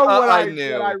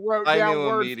wrote down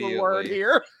word for word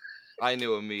here. I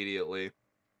knew immediately.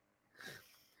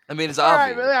 I mean, it's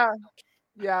obvious. Right,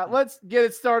 yeah, let's get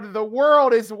it started. The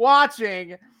world is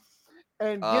watching.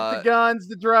 And get the guns,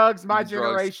 the drugs, my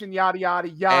generation, yada, yada,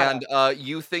 yada. And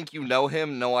you think you know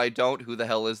him? No, I don't. Who the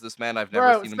hell is this man? I've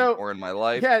never seen him before in my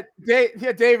life. Yeah,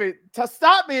 David,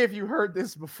 stop me if you heard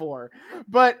this before.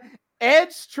 But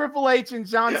Edge, Triple H, and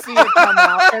John Cena come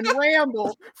out and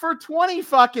ramble for 20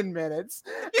 fucking minutes,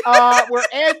 where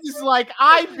Edge is like,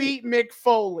 I beat Mick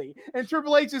Foley. And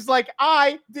Triple H is like,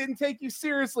 I didn't take you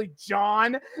seriously,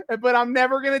 John, but I'm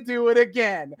never going to do it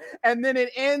again. And then it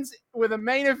ends with a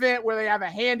main event where they have a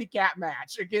handicap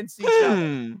match against each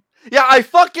other. Yeah,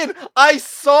 I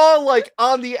saw like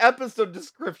on the episode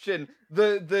description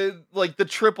the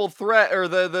triple threat or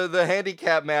the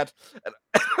handicap match. And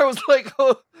I was like,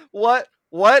 oh, what?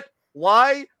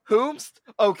 Why? Whomst?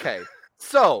 Okay.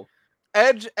 So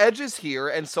Edge is here,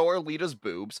 and so are Lita's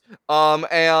boobs. You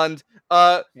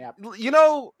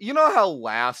know how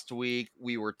last week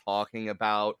we were talking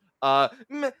about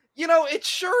it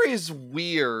sure is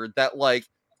weird that like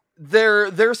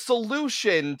their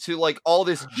solution to like all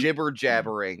this jibber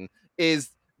jabbering is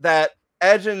that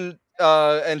Edge and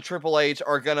Triple H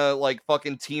are gonna like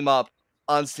fucking team up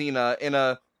on Cena in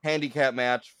a handicap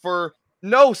match for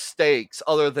no stakes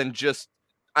other than just,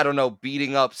 I don't know,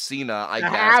 beating up Cena, I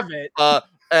guess. Have it.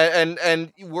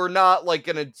 And we're not like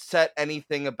gonna set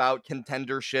anything about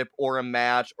contendership or a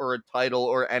match or a title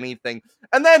or anything.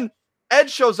 And then Edge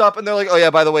shows up and they're like, oh yeah,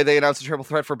 by the way, they announced a triple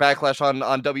threat for Backlash on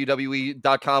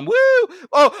WWE.com. Woo!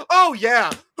 Oh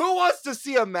yeah. Who wants to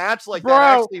see a match like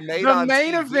that actually made on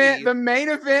TV? The main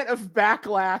event of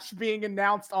Backlash being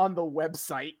announced on the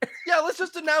website. Yeah, let's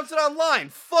just announce it online.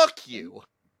 Fuck you.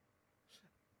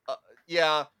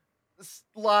 Yeah.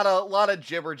 Lot of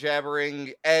jibber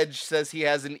jabbering. Edge says he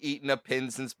hasn't eaten a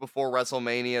pin since before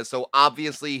WrestleMania, so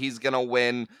obviously he's gonna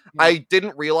win. Yeah. I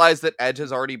didn't realize that Edge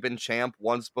has already been champ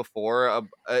once before.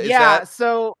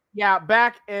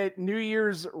 Back at New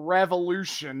Year's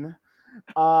Revolution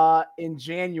in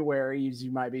January, as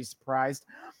you might be surprised,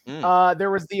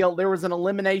 there was an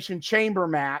elimination chamber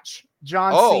match.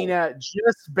 John Cena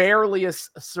just barely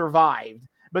survived,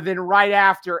 but then right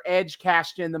after, Edge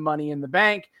cashed in the Money in the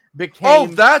Bank.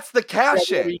 That's the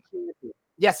cash in.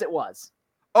 Yes, it was.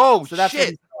 So that's shit. what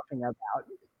he's talking about.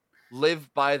 Live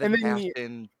by the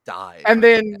captain, die. And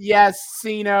then,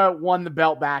 Cena won the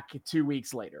belt back 2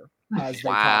 weeks later, as they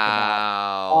talked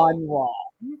about on Raw.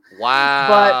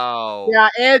 Wow. But yeah,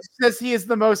 Edge says he is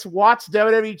the most watched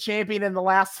WWE champion in the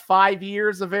last 5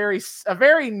 years. A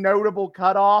very notable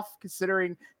cutoff,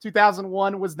 considering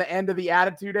 2001 was the end of the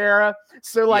Attitude Era.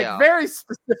 So very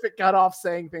specific cutoff,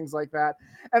 saying things like that.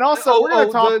 And also, we're going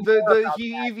to talk about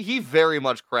he very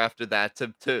much crafted that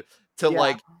to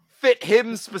like fit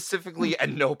him specifically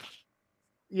and nobody.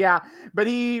 Yeah, but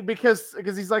because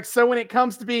he's like, so when it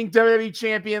comes to being WWE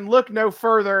champion, look no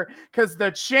further, because the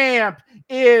champ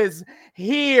is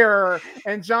here.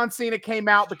 And John Cena came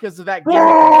out because of that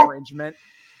gimmick infringement.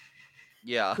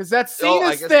 Yeah, because that's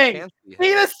Cena's thing.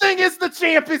 Cena's thing is the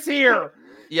champ is here.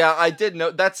 Yeah, I did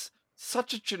know. That's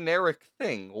such a generic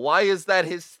thing. Why is that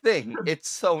his thing? It's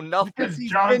so nothing. Because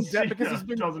John Cena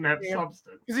doesn't have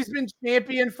substance. Because he's been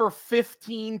champion for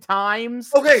 15 times.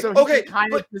 Okay, so he can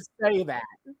kind of just say that.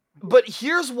 But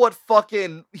here's what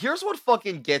fucking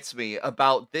gets me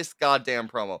about this goddamn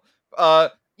promo.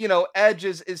 Edge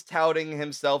is touting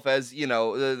himself as,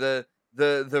 the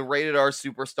rated R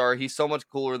superstar. He's so much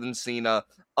cooler than Cena.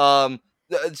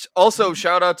 Also,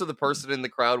 shout out to the person in the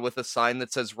crowd with a sign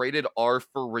that says rated R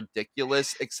for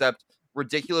ridiculous, except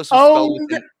ridiculous was spelled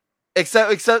with an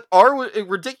except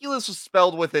ridiculous was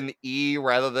spelled with an E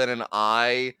rather than an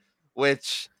I,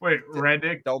 which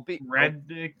don't be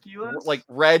ridiculous. Like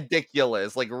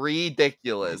ridiculous.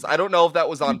 I don't know if that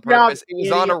was on purpose. It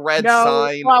was on a red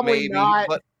sign, maybe, not.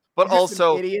 but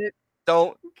also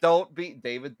don't be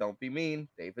David. Don't be mean,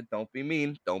 David. Don't be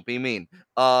mean. Don't be mean.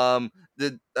 So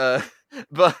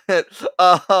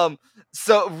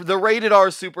the rated R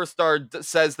superstar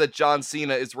says that John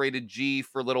Cena is rated G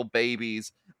for little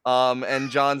babies.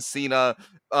 And John Cena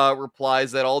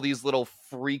replies that all these little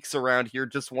freaks around here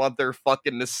just want their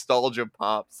fucking nostalgia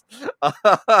pops.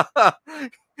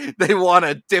 They want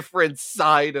a different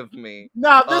side of me.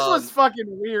 No, this was fucking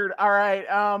weird. All right.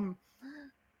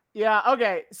 Yeah,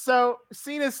 okay. So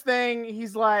Cena's thing,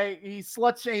 he's like, he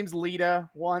slut shames Lita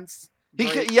once.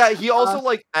 He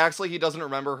also acts like he doesn't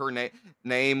remember her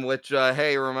name, which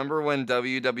hey, remember when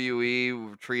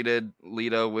WWE treated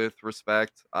Lita with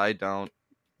respect? I don't.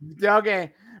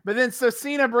 Okay. But then so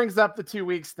Cena brings up the 2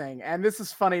 weeks thing, and this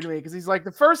is funny to me because he's like,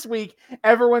 the first week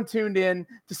everyone tuned in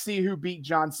to see who beat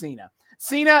John Cena.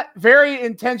 Cena very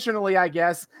intentionally, I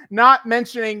guess, not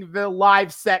mentioning the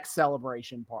live sex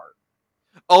celebration part.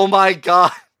 Oh my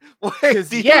god. Wait,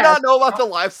 do you not know about the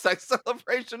live sex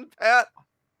celebration, Pat?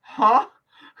 Huh?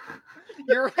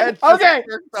 Your head just okay.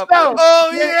 So,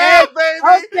 yeah, baby.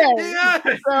 Okay. Yeah.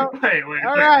 So,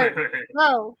 all right.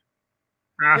 No.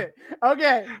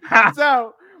 Okay.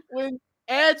 So when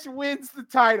Edge wins the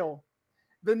title,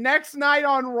 the next night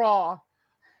on Raw,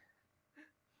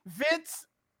 Vince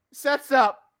sets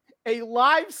up a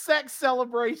live sex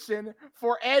celebration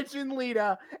for Edge and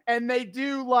Lita, and they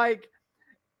do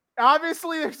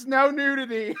obviously there's no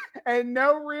nudity and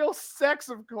no real sex,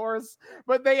 of course,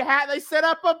 but they set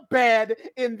up a bed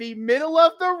in the middle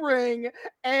of the ring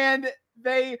and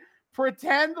they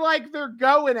pretend like they're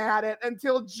going at it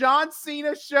until John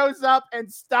Cena shows up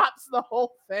and stops the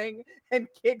whole thing and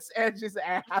kicks Edge's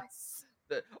ass.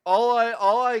 The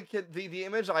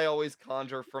image I always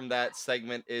conjure from that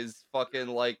segment is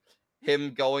fucking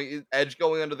Edge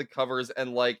going under the covers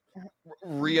and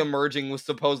re-emerging with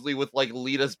supposedly with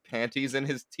Lita's panties in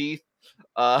his teeth.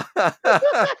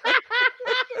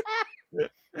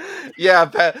 Yeah,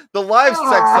 Pat, the live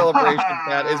sex celebration,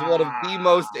 Pat, is one of the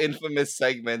most infamous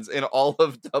segments in all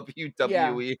of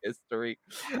WWE history.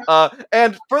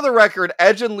 And for the record,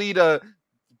 Edge and Lita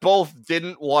both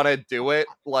didn't want to do it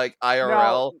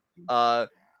IRL. No.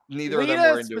 Neither Lita of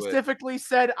them were into it. Specifically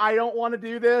said, I don't want to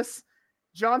do this.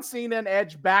 John Cena and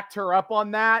Edge backed her up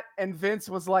on that, and Vince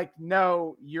was like,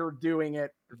 no, you're doing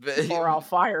it, or I'll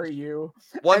fire you.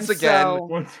 Once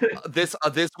again, this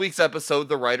week's episode,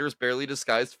 the writers barely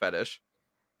disguised fetish.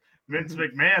 Vince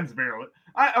McMahon's barely.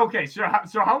 Okay, so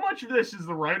how much of this is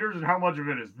the writers and how much of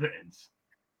it is Vince?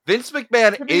 Vince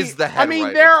McMahon is the head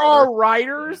writer. There are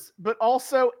writers, but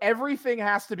also everything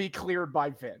has to be cleared by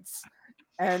Vince.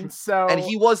 And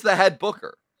he was the head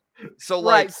booker. So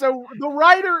so the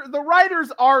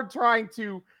writers are trying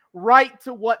to write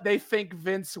to what they think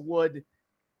Vince would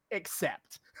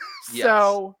accept. Yes.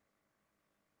 So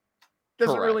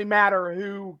doesn't really matter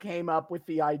who came up with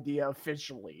the idea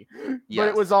officially, but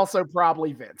it was also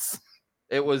probably Vince.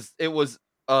 It was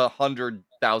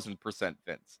 100,000%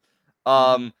 Vince.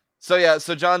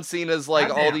 So John Cena's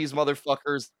all these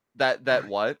motherfuckers that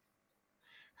what?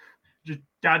 Just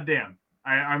goddamn.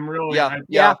 I'm really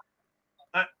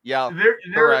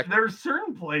there's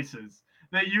certain places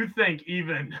that you think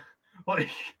even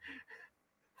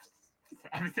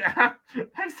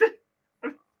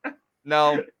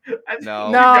No.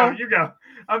 You go.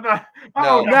 I'm not.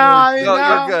 No,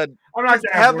 you're good. I'm not.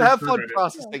 Just have fun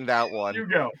processing that one. You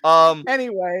go.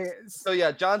 Anyway. So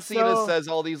yeah, John Cena says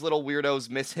all these little weirdos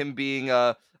miss him being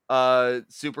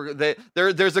super.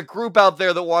 There's a group out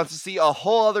there that wants to see a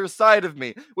whole other side of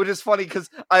me, which is funny because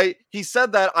he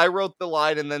said that, I wrote the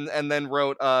line and then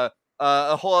wrote a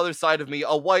whole other side of me,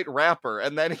 a white rapper,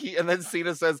 and then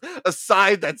Cena says a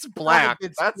side that's black.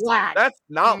 That's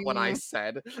not what I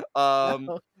said.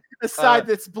 A side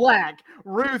that's black,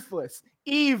 ruthless,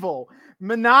 evil,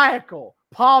 maniacal,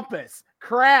 pompous,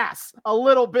 crass, a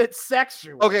little bit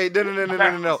sexual. Okay,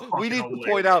 no. We need to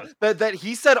point out that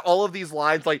he said all of these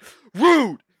lines like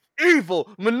rude, evil,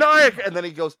 maniacal, and then he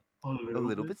goes a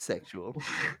little bit sexual.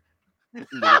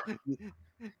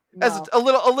 As a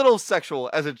little sexual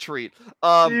as a treat.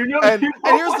 And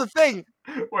here's the thing.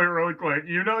 Wait, really quick.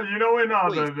 You know in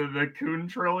the Coon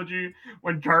trilogy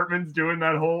when Cartman's doing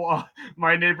that whole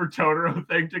My Neighbor Totoro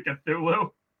thing to Cthulhu?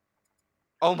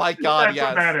 Oh my god, That's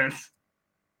what that is.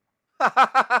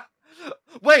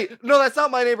 Wait, no, that's not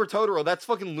My Neighbor Totoro. That's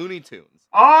fucking Looney Tunes.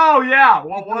 Oh yeah,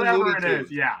 well whatever it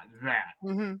is, yeah, that.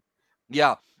 Mm-hmm.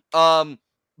 Yeah.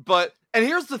 But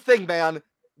here's the thing, man.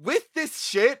 With this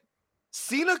shit,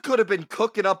 Cena could have been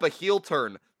cooking up a heel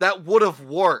turn that would have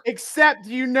worked. Except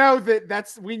we know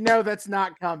that's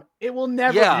not coming. It will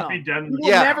never come. He will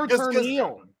never turn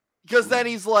heel. Because then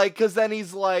he's like,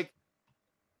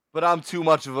 but I'm too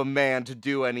much of a man to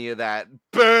do any of that.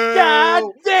 Boo! God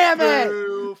damn it!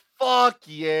 Boo! Fuck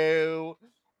you.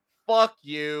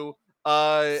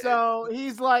 So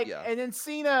he's like, and then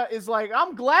Cena is like,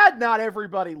 I'm glad not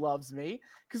everybody loves me.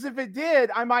 Because if it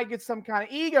did, I might get some kind of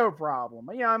ego problem.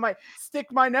 You know, I might stick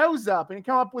my nose up and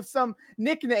come up with some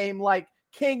nickname like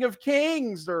King of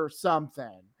Kings or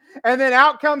something. And then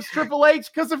out comes Triple H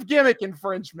because of gimmick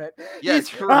infringement. Yeah,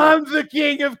 I'm the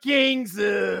King of Kings.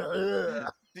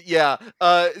 Yeah.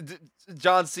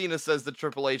 John Cena says that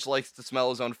Triple H likes to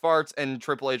smell his own farts, and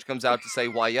Triple H comes out to say,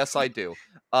 "Why, yes, I do."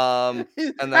 And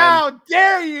then, how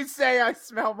dare you say I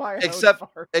smell my own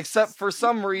farts? Except for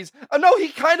some reason, no, he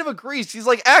kind of agrees. He's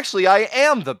like, "Actually, I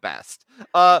am the best."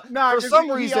 For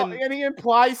some reason, and he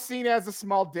implies Cena has a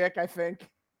small dick. I think.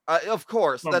 Of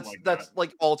course, Something that's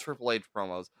like all Triple H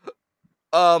promos.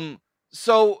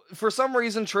 So for some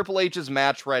reason, Triple H is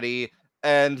match ready.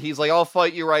 And he's like, I'll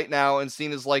fight you right now. And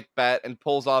Cena's like, bet, and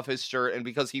pulls off his shirt. And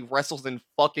because he wrestles in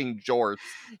fucking jorts,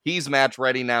 he's match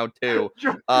ready now, too.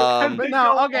 But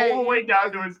no, okay. All the way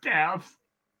down to his calves.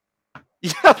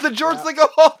 Yeah, the jorts that go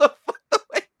all the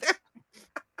way down.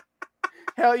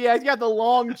 Hell yeah, he's got the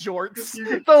long jorts.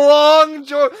 The long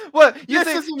jorts. What? You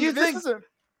think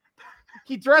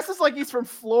he dresses like he's from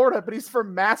Florida, but he's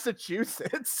from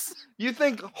Massachusetts. You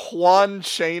think Juan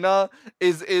Cena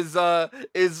is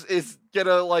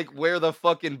gonna like wear the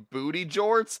fucking booty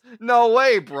jorts? No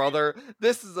way, brother.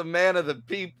 This is a man of the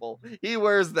people. He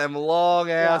wears them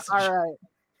long ass. Yeah, all right.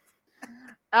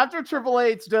 After Triple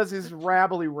H does his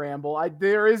rabbly ramble,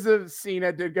 there is a scene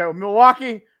that did go,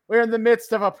 Milwaukee, we're in the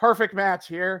midst of a perfect match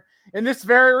here. In this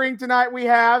very ring tonight, we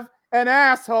have an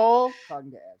asshole,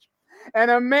 talking to Edge,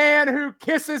 and a man who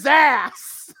kisses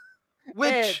ass.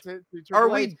 Which are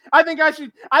we? I think I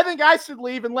should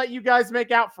leave and let you guys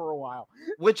make out for a while.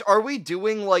 Which are we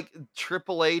doing, like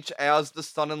Triple H as the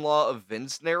son-in-law of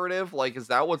Vince narrative? Like, is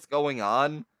that what's going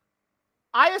on?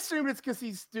 I assume it's because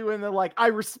he's doing the like I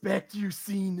respect you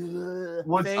Cena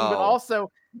thing, but also,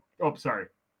 sorry.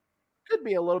 Could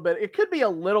be a little bit. It could be a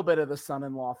little bit of the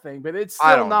son-in-law thing, but it's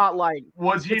still not like.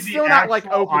 Was he the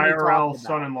actual IRL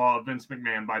son-in-law of Vince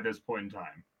McMahon by this point in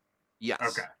time? Yes.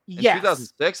 Okay. In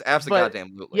 2006,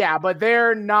 absolutely. Yeah, but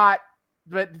they're not.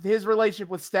 But his relationship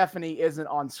with Stephanie isn't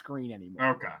on screen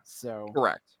anymore. Okay. So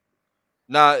correct.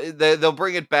 No, they'll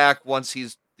bring it back once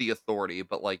he's the authority.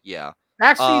 But like, yeah.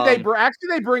 Actually,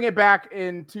 they bring it back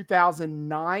in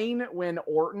 2009 when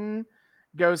Orton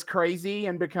goes crazy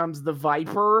and becomes the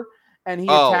Viper. And he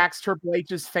attacks Triple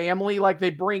H's family. Like,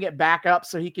 they bring it back up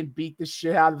so he can beat the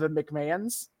shit out of the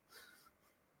McMahons.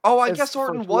 Oh, I guess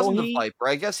Orton wasn't the Viper.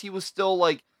 I guess he was still,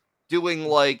 like, doing,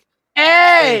 like,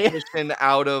 transition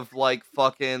out of, like,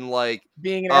 fucking, like...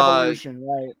 being an evolution,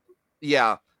 right.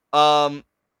 Yeah.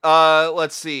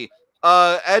 Let's see.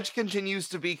 Edge continues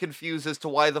to be confused as to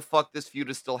why the fuck this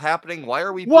feud is still happening. Why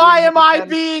are we... Why am I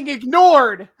being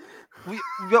ignored?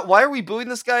 Why are we booing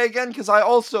this guy again? Because I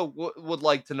also would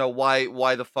like to know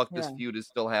why the fuck this feud is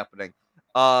still happening.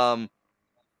 Also,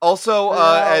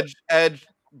 Edge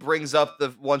brings up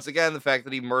once again the fact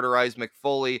that he murderized Mick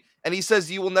Foley, and he says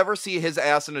you will never see his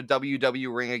ass in a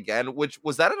WWE ring again. Which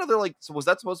was that another was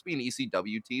that supposed to be an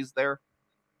ECW tease there?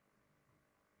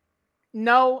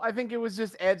 No, I think it was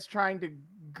just Edge trying to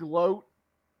gloat.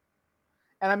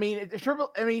 And I mean,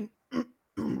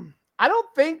 I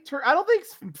don't think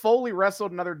Foley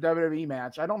wrestled another WWE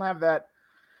match. I don't have that.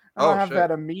 I don't have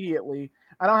that immediately.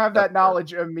 I don't have that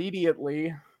knowledge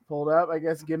immediately pulled up. I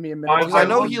guess give me a minute. Because I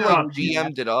know he like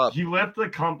GM'd it up. He left the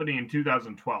company in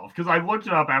 2012 because I looked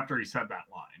it up after he said that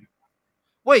line.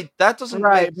 Wait, that doesn't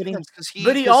make sense because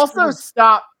he also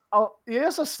stopped. Oh, he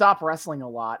also stopped wrestling a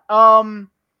lot.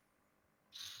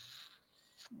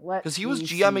 Because he was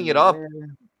GMing it up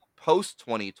post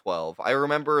 2012. I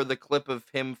remember the clip of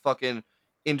him fucking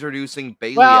introducing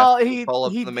Bayley. Well, he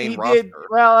the main roster. Did.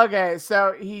 Well, okay,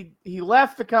 so he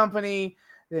left the company.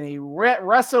 Then he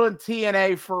wrestled in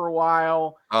TNA for a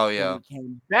while. Oh yeah. He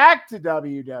came back to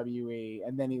WWE,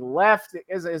 and then he left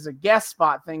as a guest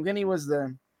spot thing. Then he was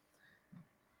the.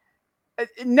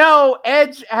 No,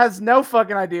 Edge has no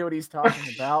fucking idea what he's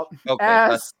talking about.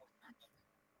 Okay.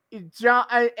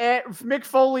 Mick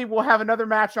Foley will have another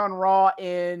match on Raw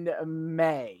in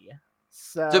May.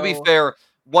 So to be fair,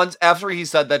 once after he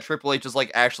said that, Triple H is like,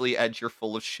 actually, Edge, you're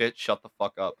full of shit. Shut the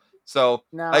fuck up. So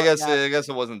I guess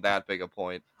it wasn't that big a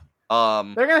point.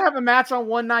 They're gonna have a match on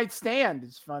One Night Stand.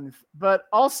 It's fun, but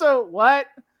also what?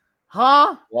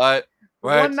 Huh? What?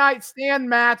 One Night Stand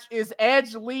match is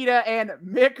Edge, Lita, and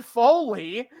Mick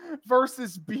Foley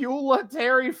versus Beulah,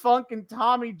 Terry Funk, and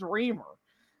Tommy Dreamer.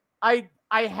 I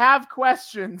have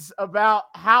questions about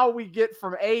how we get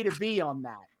from A to B on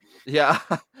that. Yeah,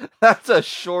 that's a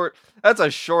short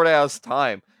ass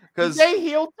time. Because they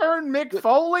heel turn Mick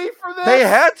Foley for this? They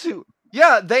had to.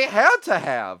 Yeah, they had to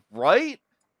have, right?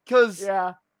 Because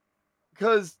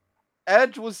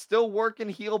Edge was still working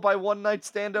heel by One Night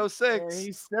Stand 06. Yeah,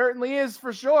 he certainly is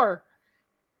for sure.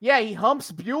 Yeah, he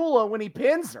humps Beulah when he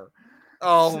pins her.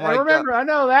 Oh my God. I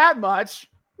know that much.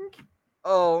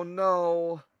 Oh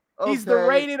no. Okay. He's the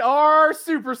rated R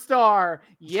superstar.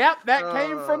 Yep, that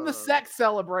came from the sex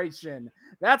celebration.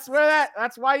 That's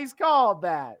why he's called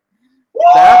that.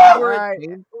 That's where it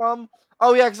came from.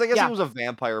 Oh yeah, because I guess he was a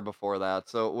vampire before that,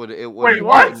 so it would. Wait,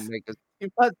 what? He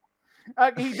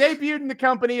debuted in the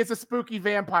company as a spooky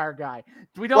vampire guy.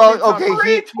 He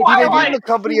debuted in the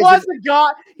company.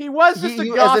 He was just a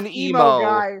goth as an emo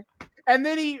guy, and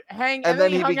then he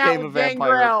hung out with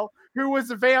Gangrel, who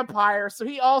was a vampire. So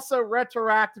he also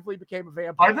retroactively became a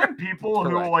vampire. Are there people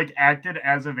who like acted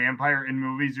as a vampire in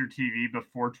movies or TV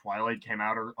before Twilight came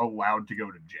out are allowed to go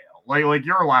to jail? Like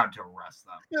you're allowed to arrest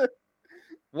them.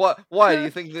 What? Why do you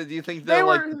think they're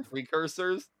like the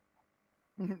precursors?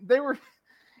 They were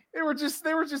just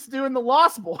doing the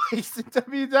Lost Boys in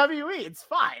WWE. It's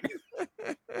fine.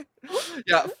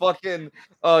 Yeah, fucking.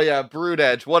 Oh yeah, Brood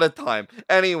Edge. What a time.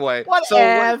 Anyway,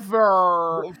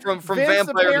 whatever. So from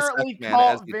Vampire to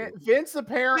Sex-Man, Vince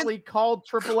apparently called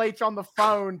Triple H on the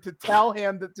phone to tell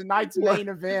him that tonight's main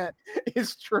event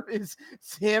is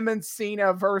him and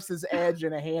Cena versus Edge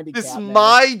in a handicap. This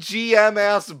my GM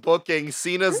ass booking.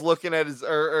 Cena's looking at his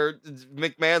or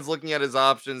McMahon's looking at his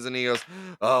options, and he goes,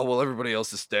 "Oh well, everybody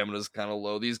else's stamina's kind of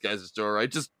low. These guys are still all right.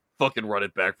 Just fucking run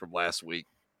it back from last week."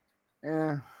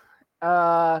 Yeah.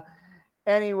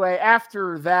 Anyway,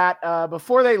 after that,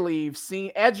 before they leave,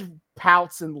 Edge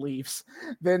pouts and leaves.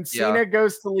 Then Cena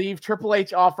goes to leave. Triple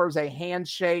H offers a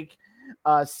handshake.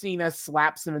 Cena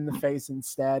slaps him in the face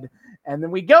instead. And then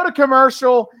we go to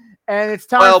commercial, and it's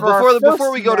time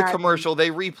before we go to commercial, they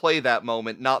replay that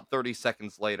moment, not 30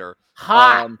 seconds later.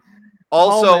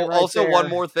 Also, one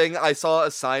more thing. I saw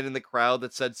a sign in the crowd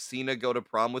that said, "Cena, go to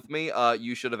prom with me."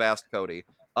 You should have asked Cody.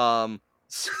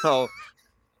 So,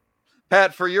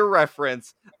 Pat, for your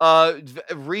reference,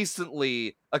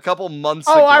 recently, a couple months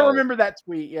ago. Oh, I remember that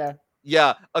tweet, yeah.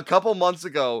 Yeah, a couple months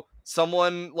ago,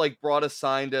 someone, like, brought a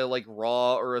sign to, like,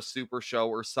 Raw or a Super Show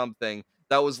or something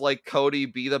that was like, "Cody,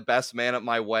 be the best man at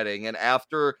my wedding." And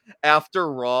after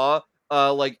Raw,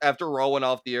 after Raw went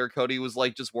off the air, Cody was,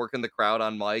 like, just working the crowd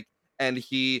on mic, and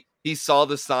he saw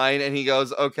the sign, and he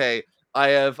goes, "Okay, I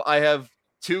have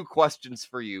 2 questions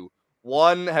for you.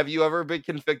 1, have you ever been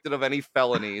convicted of any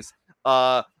felonies?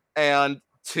 And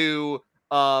 2,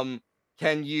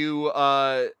 can you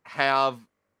have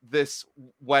this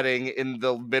wedding in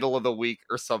the middle of the week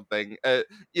or something?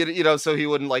 So he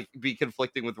wouldn't like be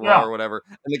conflicting with Raw or whatever."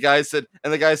 And the guy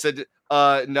said,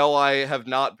 "No, I have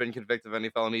not been convicted of any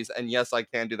felonies, and yes, I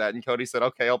can do that." And Cody said,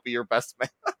 "Okay, I'll be your best man."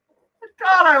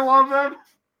 God, I love him.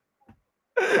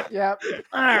 Yep.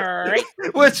 All right.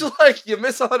 Which, like, you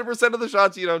miss 100% of the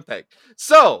shots you don't take.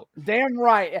 So, damn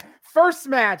right. First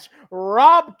match: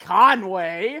 Rob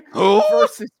Conway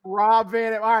versus Rob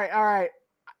Van. All right.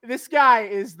 This guy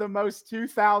is the most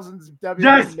 2000s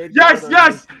WWE.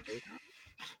 Yes.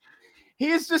 He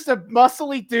is just a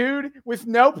muscly dude with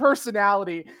no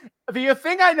personality. The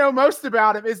thing I know most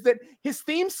about him is that his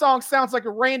theme song sounds like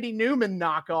a Randy Newman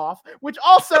knockoff, which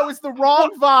also is the wrong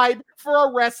vibe for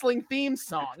a wrestling theme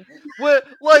song. Look,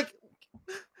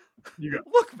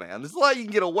 man, there's a lot you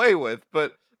can get away with,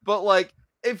 but like,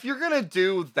 if you're gonna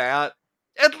do that,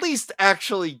 at least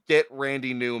actually get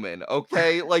Randy Newman,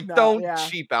 okay? Like, don't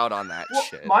cheap out on that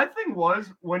shit. My thing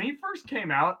was, when he first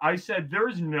came out, I said,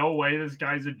 there's no way this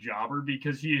guy's a jobber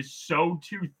because he is so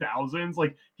 2000s.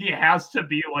 Like, he has to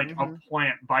be, like, a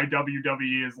plant by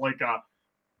WWE as, like, a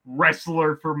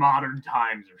wrestler for modern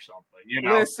times or something, you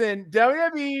know? Listen,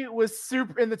 WWE was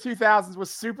in the 2000s was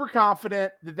super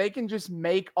confident that they can just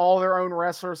make all their own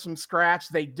wrestlers from scratch.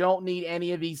 They don't need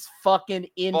any of these fucking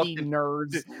indie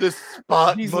nerds. The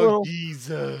spot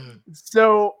monkeys.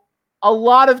 So a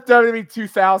lot of WWE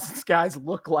 2000s guys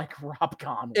look like Rob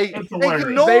Conway.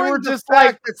 They were just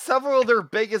like that several of their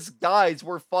biggest guys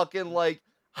were fucking like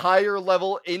higher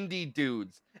level indie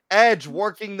dudes. Edge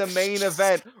working the main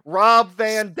event. Rob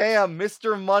Van Dam,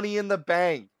 Mr. Money in the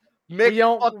Bank.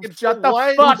 Mick fucking shut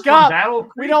the fuck up.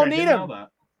 We don't need him.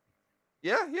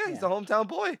 Yeah, he's the hometown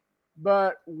boy.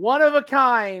 But one of a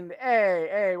kind.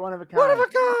 Hey, one of a kind. One of a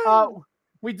kind.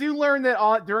 We do learn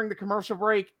that during the commercial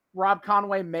break, Rob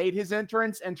Conway made his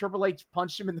entrance and Triple H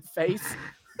punched him in the face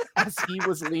as he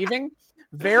was leaving.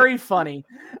 Very funny.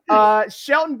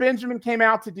 Shelton Benjamin came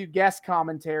out to do guest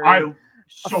commentary.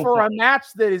 For a match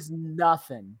that is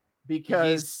nothing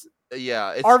because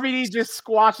RVD just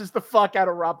squashes the fuck out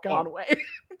of Rob Conway.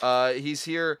 He's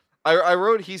here. I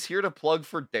wrote he's here to plug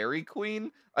for Dairy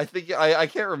Queen. I think I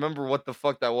can't remember what the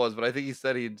fuck that was, but I think he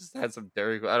said he just had some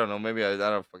Dairy Queen. I don't know. Maybe I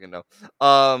don't fucking know.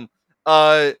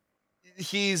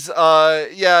 He's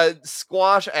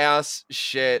squash ass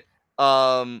shit.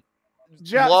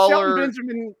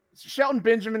 Shelton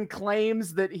Benjamin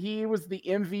claims that he was the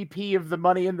MVP of the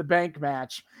Money in the Bank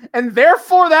match, and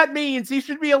therefore that means he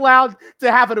should be allowed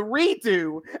to have a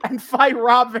redo and fight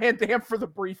Rob Van Dam for the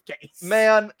briefcase.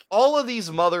 Man, all of these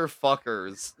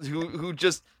motherfuckers who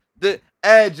just the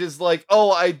Edge is like,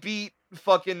 oh, I beat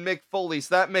fucking Mick Foley,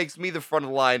 so that makes me the front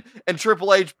of the line, and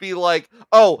Triple H be like,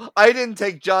 oh, I didn't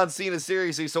take John Cena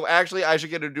seriously, so actually I should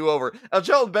get a do-over. And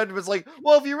Shelton Benjamin's like,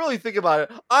 well, if you really think about it,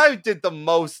 I had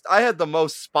the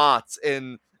most spots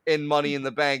in Money in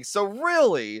the Bank, so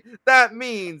really, that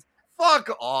means fuck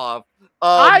off.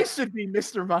 I should be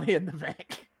Mr. Money in the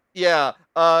Bank. Yeah,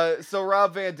 so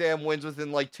Rob Van Dam wins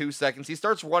within like 2 seconds. He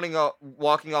starts walking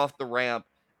off the ramp,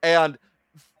 and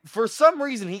for some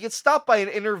reason, he gets stopped by an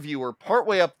interviewer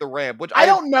partway up the ramp, which I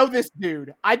don't know this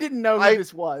dude. I didn't know who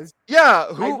this was.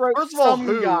 Yeah, first of all,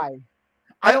 who? Guy.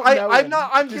 I'm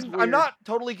not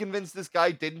totally convinced this guy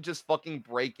didn't just fucking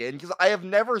break in, because I have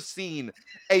never seen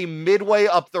a midway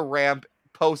up the ramp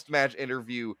post-match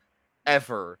interview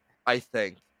ever, I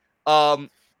think. And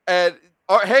hey,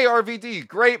 RVD,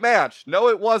 great match. No,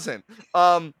 it wasn't.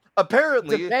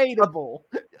 Apparently debatable.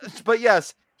 But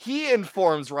yes, he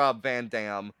informs Rob Van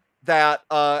Dam that,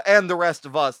 and the rest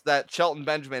of us, that Shelton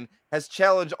Benjamin has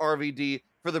challenged RVD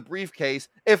for the briefcase.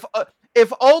 If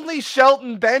only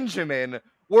Shelton Benjamin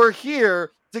were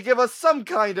here to give us some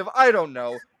kind of, I don't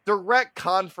know, direct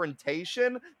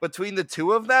confrontation between the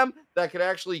two of them that could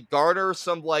actually garner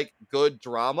some, like, good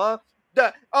drama.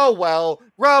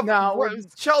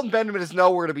 Shelton Benjamin is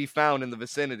nowhere to be found in the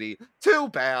vicinity. Too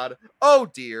bad. Oh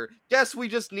dear. Guess we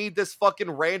just need this fucking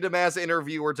random ass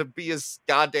interviewer to be his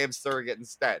goddamn surrogate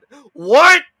instead.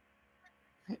 What?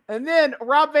 And then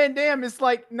Rob Van Dam is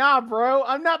like, nah, bro,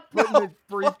 I'm not putting the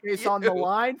briefcase on the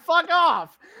line. Fuck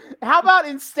off. How about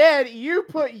instead you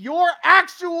put your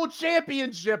actual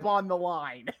championship on the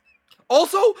line?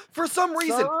 Also, for some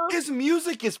reason, his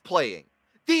music is playing.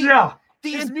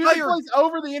 His music plays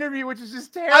over the interview, which is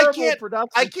just terrible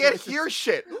production. I can't hear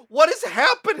shit. What is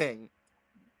happening?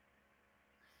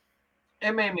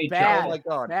 It made me bad. Oh my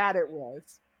god, bad it was.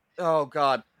 Oh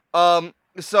god. RVD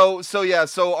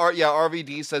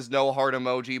says no heart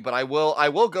emoji, but I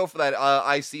will go for that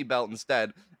IC belt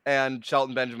instead. And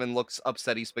Shelton Benjamin looks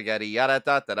upsetty spaghetti.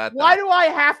 Why do I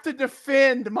have to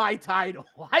defend my title?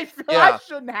 I feel I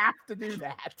shouldn't have to do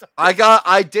that.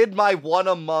 I did my one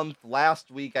a month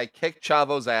last week. I kicked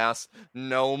Chavo's ass.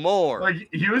 No more. Like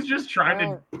he was just trying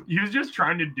to do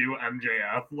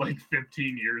MJF like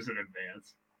 15 years in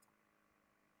advance.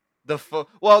 If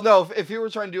he were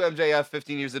trying to do MJF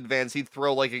 15 years in advance, he'd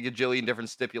throw like a gajillion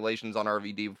different stipulations on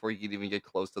RVD before he could even get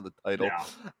close to the title. Yeah.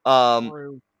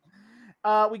 True.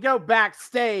 We go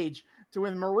backstage to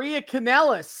with Maria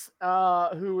Kanellis,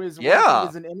 who is working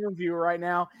as an interviewer right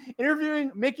now,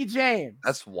 interviewing Mickie James.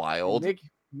 That's wild.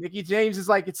 Mickie James is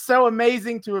like, it's so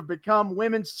amazing to have become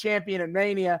women's champion in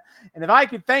Mania. And if I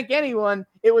could thank anyone,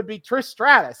 it would be Trish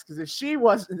Stratus. Because if she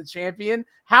wasn't the champion,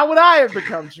 how would I have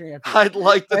become champion? I'd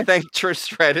like to thank Trish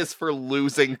Stratus for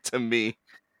losing to me.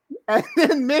 And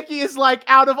then Mickie is like,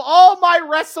 out of all my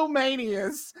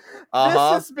WrestleManias, this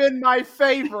has been my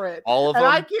favorite. All of them.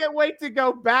 And I can't wait to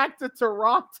go back to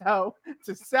Toronto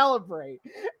to celebrate.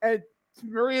 And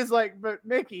Maria's like, but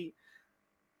Mickie,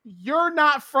 you're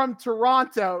not from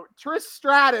Toronto. Trish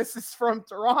Stratus is from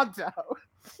Toronto.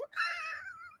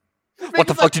 What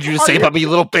the fuck did you just say about me, you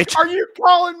little bitch? Are you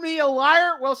calling me a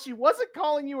liar? Well, she wasn't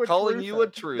calling you a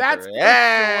truther. That's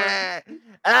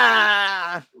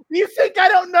You think I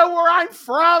don't know where I'm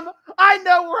from? I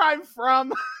know where I'm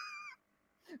from.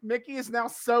 Mickie is now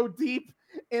so deep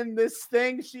in this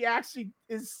thing, she actually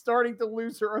is starting to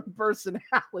lose her own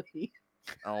personality.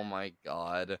 Oh my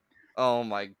god. Oh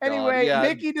my god. Anyway,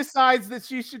 Mickie decides that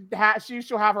she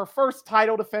shall have her first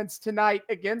title defense tonight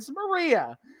against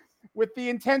Maria, with the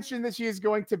intention that she is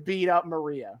going to beat up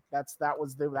Maria. That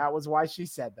was why she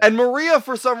said that. And Maria,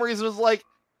 for some reason, was like,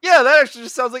 yeah, that actually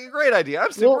just sounds like a great idea.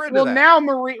 I'm super into that. Well, now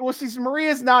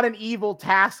Maria's not an evil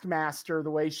taskmaster the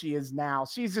way she is now.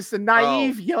 She's just a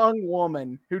naive young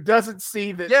woman who doesn't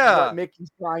see that what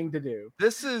Mickey's trying to do.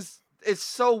 It's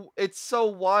so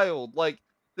wild. Like,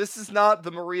 this is not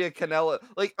the Maria Kanellis.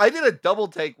 Like, I did a double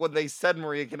take when they said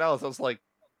Maria Kanellis. I was like,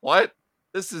 what?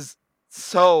 This is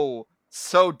so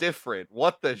different.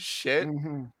 What the shit?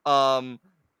 Mm-hmm.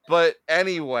 But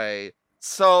anyway,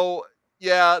 so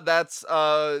yeah, that's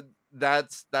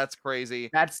crazy.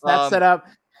 That's set up.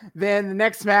 Then the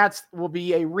next match will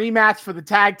be a rematch for the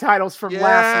tag titles from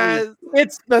last week.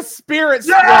 It's the Spirit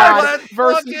Squad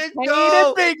versus Kane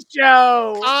and Big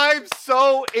Show. I'm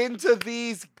so into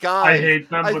these guys. I hate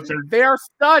them, but they're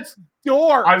such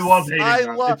dorks. I love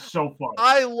hating them. It's so fun.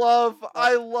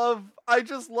 I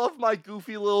just love my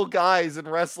goofy little guys in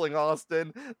wrestling,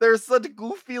 Austin. They're such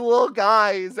goofy little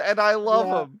guys, and I love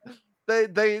them.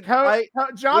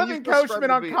 Jonathan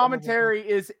Coachman on commentary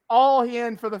is all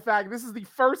in for the fact this is the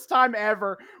first time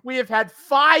ever we have had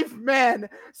 5 men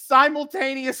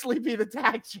simultaneously be the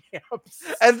tag champs.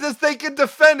 And they can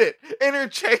defend it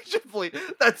interchangeably.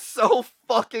 That's so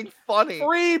fucking funny.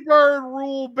 Freebird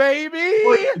rule, baby.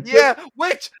 Yeah,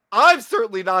 which I'm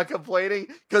certainly not complaining,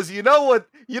 because you know what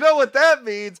that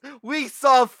means? We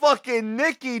saw fucking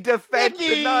Nikki defend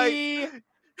tonight.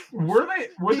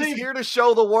 He's here to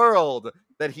show the world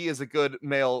that he is a good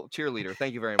male cheerleader.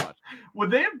 Thank you very much. Would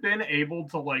they have been able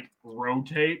to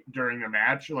rotate during the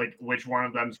match, which one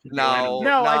of them's No,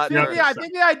 I think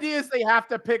the idea is they have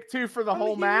to pick 2 for the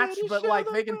whole match, but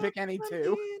they can pick any 2.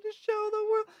 To show the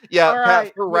world. Yeah,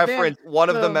 Pat, for reference, one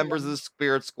of the members of the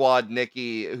Spirit Squad,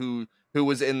 Nikki, who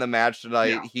was in the match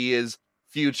tonight, he is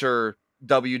future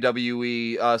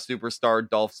WWE superstar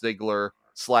Dolph Ziggler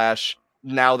 /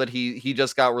 now that he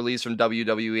just got released from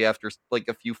WWE after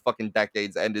a few fucking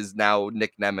decades and is now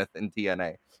Nick Nemeth in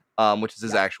TNA, which is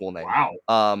his actual name.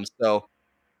 Wow. So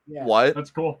what? That's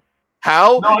cool.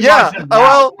 How? No, yeah.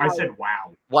 I said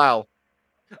wow. Wow.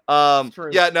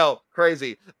 Yeah, no,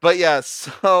 crazy. But yeah,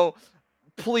 so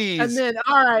please. And then,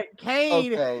 all right,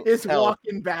 Kane is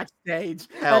walking backstage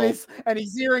and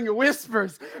he's hearing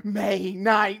whispers. May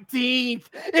 19th,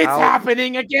 it's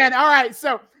happening again. All right,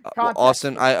 so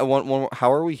Austin, I want one more.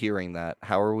 How are we hearing that?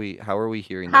 How are we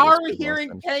hearing? How are we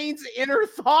hearing Kane's inner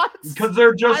thoughts? Because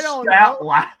they're just that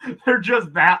loud. They're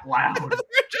just that loud.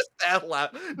 They're just that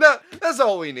loud. No, that's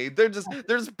all we need. They're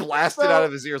just blasted out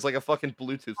of his ears like a fucking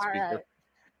Bluetooth speaker.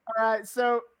 All right.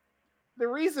 So the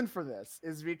reason for this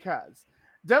is because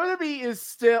WWE is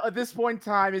still, at this point in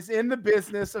time, is in the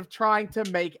business of trying to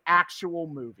make actual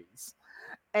movies.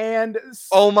 And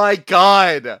oh my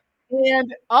god.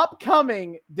 And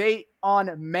upcoming date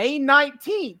on May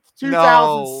 19th,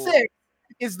 2006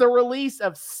 is the release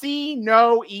of See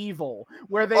No Evil,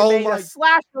 where they made a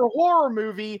slasher horror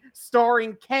movie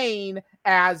starring Kane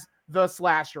as the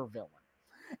slasher villain.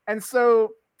 And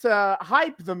so to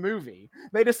hype the movie,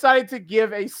 they decided to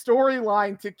give a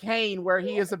storyline to Kane where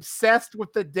he is obsessed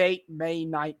with the date May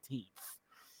 19th.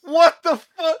 What the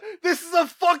fuck? This is a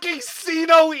fucking See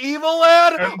No Evil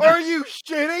ad? Are you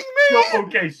shitting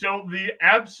me? So the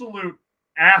absolute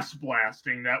ass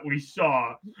blasting that we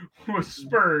saw was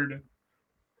spurred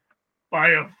by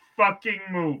a fucking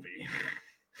movie.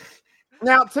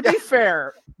 Now, to be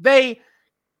fair, they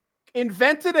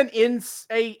invented an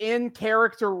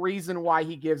in-character reason why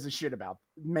he gives a shit about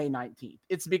May 19th.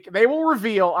 It's because they will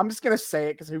reveal, I'm just going to say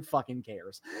it because who fucking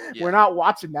cares? Yeah. We're not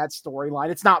watching that storyline.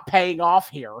 It's not paying off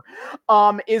here.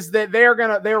 Is that they're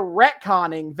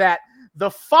retconning that the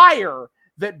fire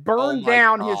that burned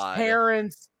down his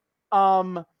parents'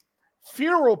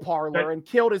 funeral parlor and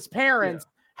killed his parents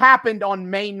happened on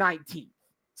May 19th.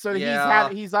 So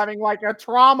he's having like a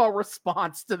trauma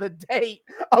response to the date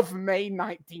of May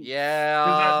 19th.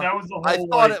 Yeah, that was the whole. I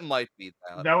thought it might be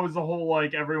that. That was the whole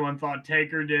like everyone thought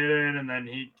Taker did it, and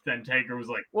then Taker was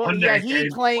like, well, yeah, he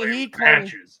claimed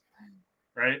matches,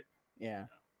 right? Yeah.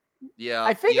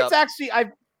 I think it's actually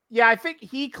I think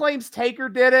he claims Taker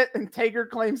did it, and Taker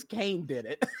claims Kane did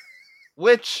it.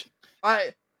 Which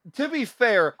to be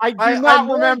fair, I don't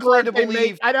remember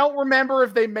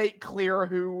if they make clear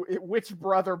which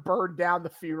brother burned down the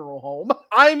funeral home.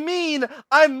 I mean,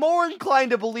 I'm more inclined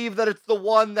to believe that it's the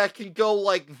one that can go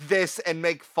like this and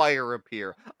make fire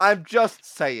appear. I'm just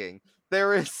saying.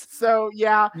 There is memes.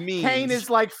 Kane is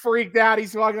like freaked out.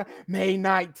 He's walking May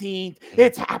 19th.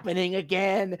 It's happening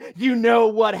again. You know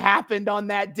what happened on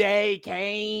that day,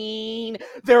 Kane.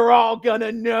 They're all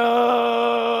gonna know.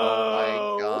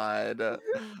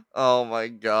 Oh my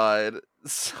god.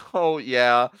 So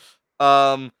yeah.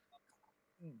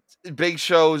 Big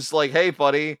Show's like, hey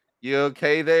buddy, you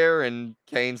okay there? And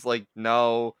Kane's like,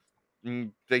 no.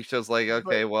 And Big Show's like,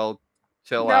 okay, well,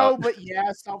 chill out. No, but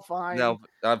yes, I'm fine. No,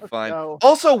 I'm fine. Go.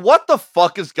 Also, what the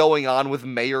fuck is going on with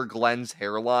Mayor Glenn's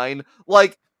hairline?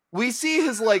 Like, we see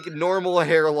his, like, normal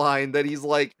hairline that he's,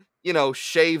 like,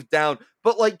 shaved down.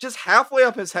 But, like, just halfway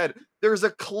up his head, there's a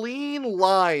clean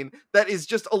line that is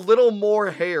just a little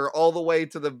more hair all the way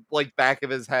to the, like, back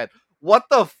of his head. What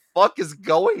the fuck is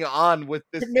going on with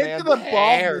this man's hair?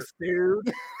 Baldness,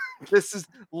 dude. This is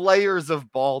layers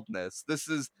of baldness. This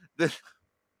is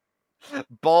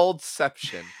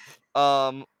baldception.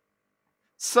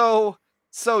 So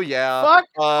yeah.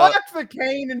 Fuck the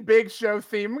Kane and Big Show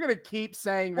theme. I'm gonna keep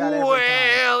saying that.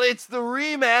 It's the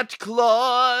rematch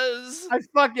clause. I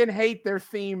fucking hate their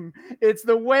theme. It's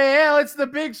the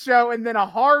Big Show, and then a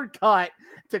hard cut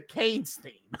to Kane's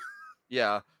theme.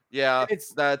 Yeah.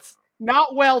 That's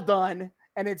not well done,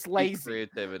 and it's lazy.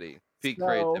 Peak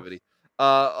creativity.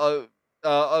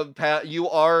 Pat, you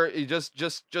are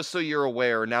just so you're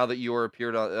aware, now that you are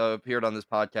appeared on this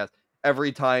podcast,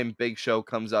 every time Big Show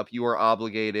comes up, you are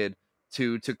obligated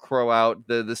to crow out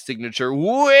the signature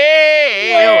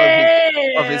wail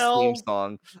of his theme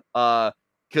song,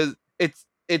 because it's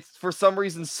for some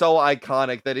reason so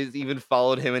iconic that it's even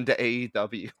followed him into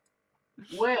AEW.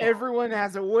 Well, everyone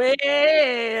has a whale.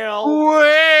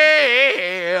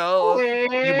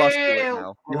 You must do it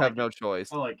now. You have no choice.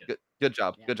 I like it. Good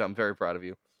job. Yeah. Good job. I'm very proud of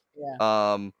you.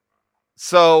 Yeah.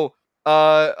 So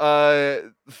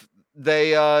they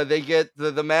get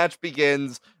the match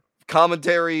begins.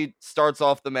 Commentary starts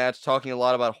off the match talking a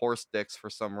lot about horse dicks for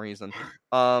some reason.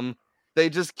 They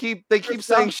keep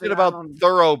saying shit about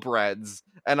thoroughbreds.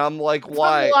 And I'm like,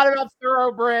 why? A lot about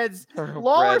thoroughbreds.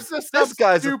 Lawler says this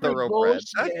guy's a stupid thoroughbred.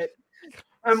 bullshit.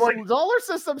 I'm like, Lawler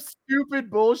says some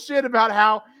stupid bullshit about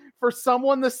how for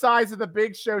someone the size of the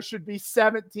Big Show should be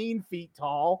 17 feet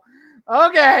tall.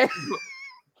 Okay.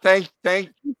 Thank.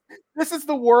 This is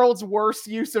the world's worst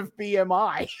use of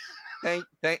BMI.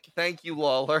 Thank you,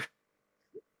 Lawler.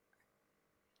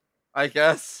 I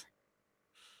guess.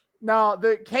 No,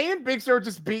 the Kane and Big Show are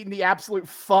just beating the absolute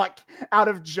fuck out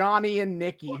of Johnny and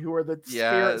Nikki, who are the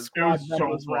Spirit Squad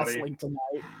members wrestling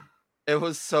tonight. It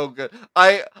was so good.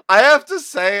 I have to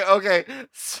say, okay,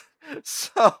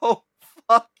 so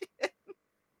fucking.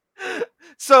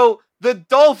 So the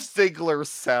Dolph Ziggler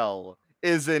cell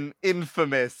is an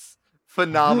infamous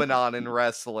phenomenon in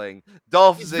wrestling.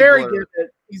 He's very good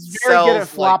at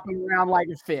flopping around like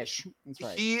a fish. That's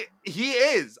right. He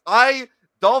is.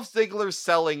 Dolph Ziggler's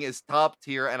selling is top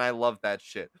tier, and I love that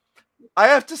shit. I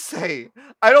have to say,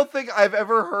 I don't think I've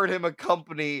ever heard him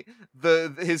accompany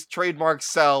his trademark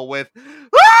sell with.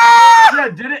 Yeah,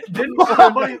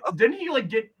 didn't he like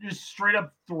get just straight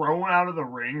up thrown out of the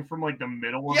ring from like the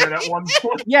middle of it at one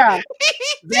point? Yeah,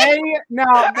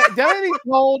 WWE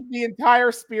told the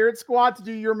entire Spirit Squad to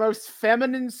do your most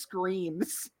feminine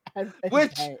screams.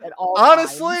 Which, at all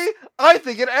honestly, times. I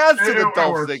think it adds to the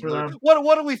Dolph Ziggler.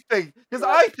 What do we think? Because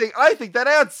I think that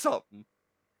adds something.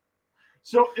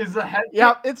 So is the head?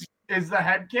 Yeah, is the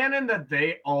headcanon that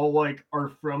they all like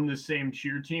are from the same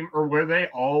cheer team, or were they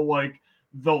all like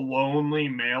the lonely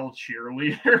male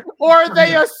cheerleader? Or are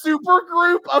they a super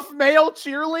group of male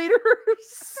cheerleaders?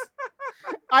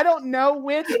 I don't know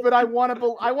which, but I want to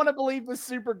believe the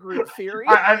super group theory.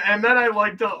 And then I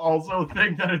like to also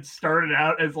think that it started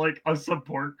out as like a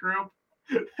support group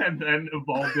and then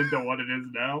evolved into what it is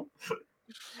now.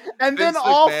 And then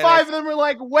all five of them were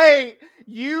like, wait,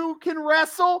 you can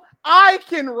wrestle? I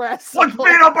can wrestle. Let's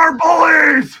beat up our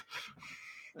bullies!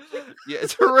 Yeah,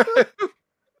 it's true.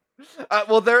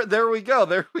 Well, there we go.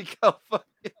 There we go.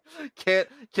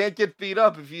 Can't get beat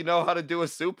up if you know how to do a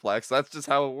suplex. That's just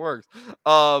how it works.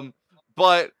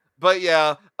 But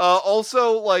yeah.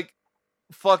 Also, like,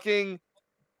 fucking.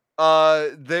 I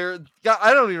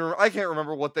can't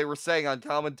remember what they were saying on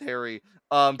commentary.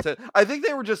 I think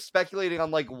they were just speculating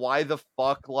on like why the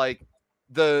fuck like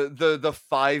the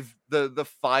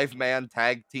 5-man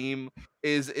tag team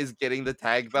is getting the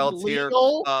tag belts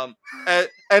Legal? here.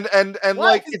 And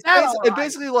like it's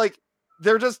basically like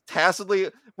they're just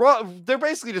tacitly they're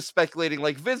basically just speculating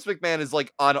like Vince McMahon is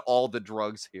like on all the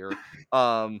drugs here.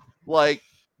 Like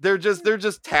they're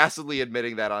just tacitly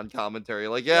admitting that on commentary.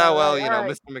 Like,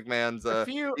 Mr. McMahon's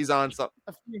he's on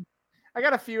something. I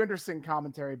got a few interesting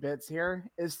commentary bits here.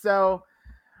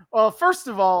 Well, first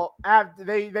of all,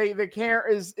 the care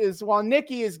is while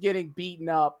Nikki is getting beaten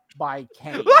up by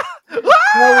Kane,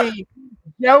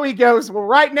 Joey goes, well,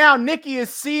 right now Nikki is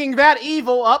seeing that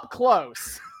evil up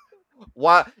close.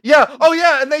 Why? Yeah. Oh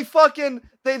yeah. And they fucking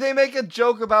they make a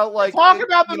joke about like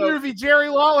about the movie. Jerry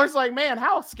Lawler's like, man,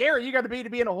 how scary you got to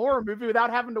be in a horror movie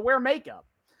without having to wear makeup.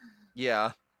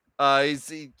 Yeah.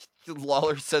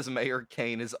 Lawler says Mayor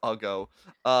Kane is Uggo.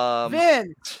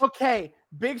 Then, okay,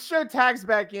 Big Show tags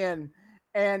back in,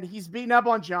 and he's beating up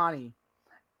on Johnny.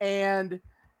 And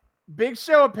Big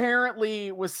Show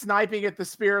apparently was sniping at the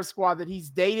Spirit Squad that he's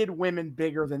dated women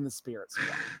bigger than the Spirit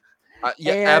Squad.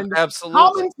 Absolutely.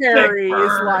 Commentary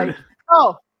is like,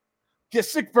 oh, get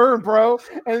sick burn, bro.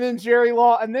 And then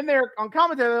and then they're on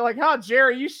commentary, they're like, oh,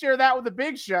 Jerry, you share that with the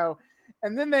Big Show.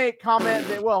 And then they comment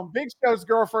that, well, Big Show's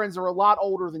girlfriends are a lot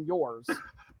older than yours.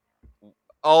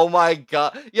 Oh my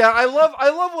god. Yeah, I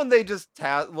love when they just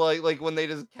like when they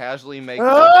just casually make the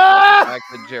fact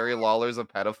that Jerry Lawler's a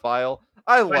pedophile.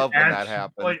 I love when that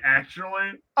happens. Like,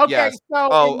 actually? Okay, yes.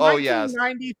 So yes.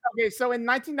 Okay, so in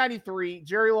 1993,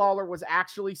 Jerry Lawler was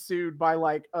actually sued by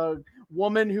like a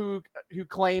woman who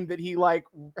claimed that he like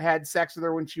had sex with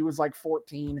her when she was like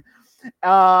 14.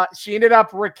 She ended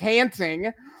up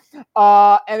recanting,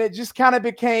 and it just kind of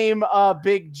became a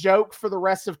big joke for the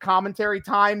rest of commentary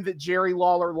time that Jerry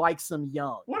Lawler likes them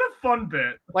young. What a fun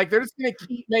bit! Like they're just gonna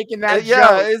keep making that.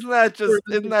 Yeah, isn't that just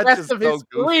so goofy?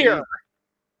 Career.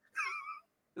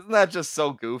 Isn't that just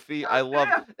so goofy? I love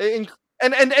it.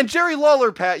 And Jerry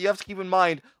Lawler, Pat, you have to keep in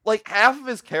mind, like half of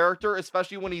his character,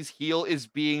 especially when he's heel, is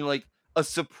being like a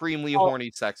supremely horny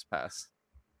sex pest.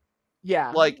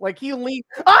 Yeah, like he leaned.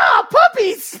 Ah,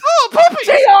 puppies! Oh, puppies!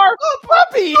 JR! Oh,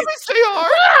 puppies! Puppies, JR!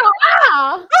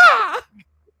 Ah!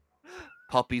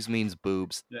 Puppies means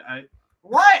boobs.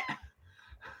 What?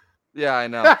 Yeah, I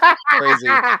know. Crazy.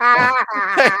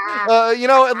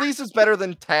 At least it's better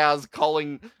than Taz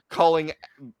calling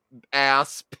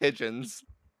ass pigeons.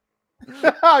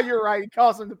 Oh, you're right. He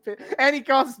calls them and he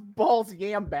calls balls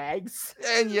yam bags.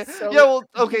 And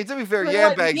okay. To be fair,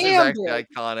 yam bags is actually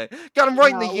iconic. Got him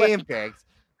right in the yam bags.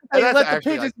 Hey, let the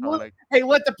pigeons loose. Hey,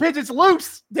 let the pigeons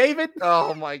loose, David.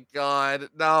 Oh my god,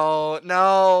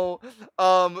 no.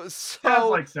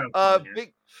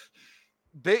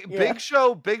 Big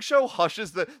Show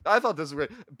hushes I thought this was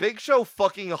great. Big Show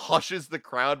fucking hushes the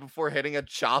crowd before hitting a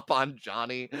chop on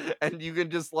Johnny, and you can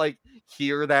just like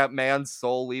hear that man's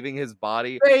soul leaving his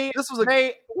body. They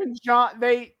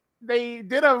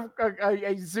did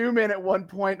a zoom in at one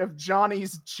point of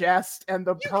Johnny's chest and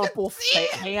the purple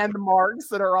hand marks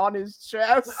that are on his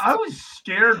chest. I was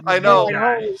scared. I know.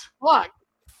 Holy fuck.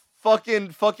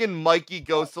 Fucking Mikey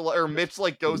goes to or Mitch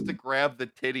like goes to grab the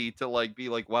titty to like be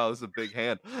like, wow, this is a big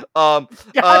hand.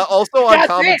 Also on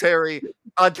commentary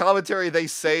they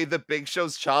say the Big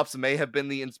Show's chops may have been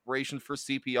the inspiration for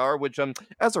CPR, which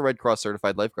as a Red Cross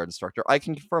certified lifeguard instructor, I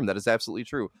can confirm that is absolutely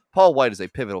true. Paul White is a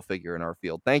pivotal figure in our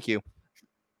field. Thank you.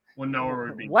 Wouldn't know where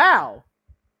we'd be. Wow.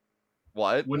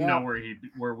 What? Wouldn't know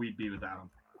where we'd be without him.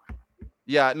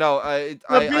 Yeah, no, the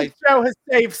Big Show has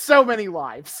saved so many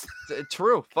lives.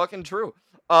 True, fucking true.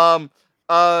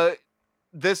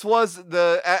 This was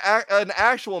an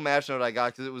actual match note I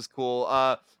got because it was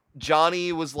cool.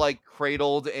 Johnny was like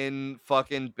cradled in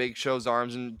fucking Big Show's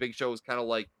arms, and Big Show was kind of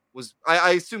like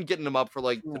I assume getting him up for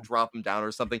like to drop him down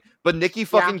or something. But Nikki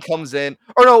fucking comes in,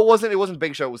 or no, it wasn't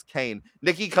Big Show, it was Kane.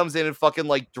 Nikki comes in and fucking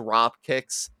like drop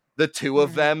kicks the two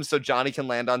of them so Johnny can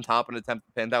land on top and attempt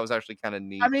the pin. That was actually kind of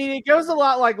neat. I mean, it goes a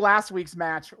lot like last week's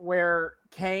match where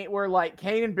Kane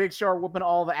and Big Show are whooping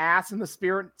all the ass and the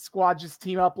Spirit Squad just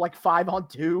team up like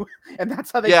 5-on-2, and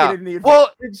that's how they get in the advantage.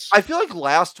 Well, I feel like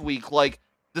last week, like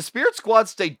The Spirit Squad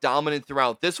stayed dominant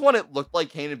throughout. This one, it looked like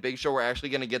Kane and Big Show were actually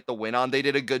going to get the win on. They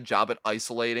did a good job at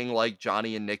isolating like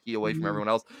Johnny and Nikki away from everyone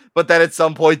else. But then at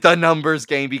some point, the numbers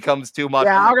game becomes too much.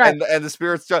 Yeah, okay. And the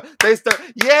Spirit Squad, they start,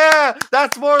 yeah,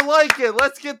 that's more like it.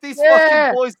 Let's get these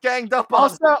fucking boys ganged up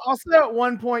on. Also, at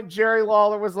one point, Jerry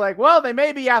Lawler was like, well, they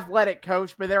may be athletic,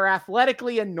 coach, but they're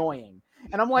athletically annoying.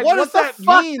 And I'm like, what does that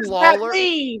mean, Lawler?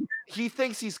 He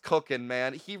thinks he's cooking,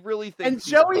 man. He really thinks.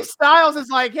 And Joey Styles is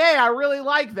like, hey, I really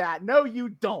like that. No, you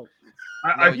don't.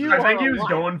 I think he was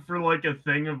going for like a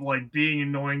thing of like being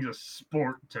annoying is a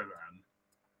sport to them,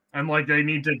 and like they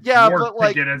need to work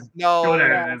to get as good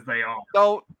at it as they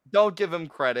are. Don't give him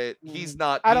credit. He's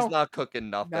not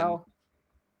cooking nothing. No.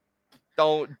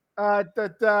 Don't.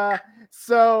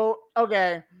 So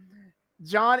okay.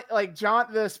 John,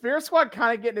 the Spirit Squad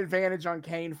kind of get an advantage on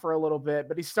Kane for a little bit,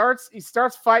 but he starts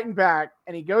fighting back,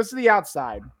 and he goes to the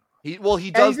outside. He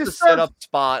does the sit-up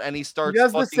spot, and he starts. He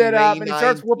does the sit-up, and he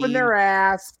starts whooping their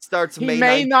ass. Starts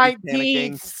May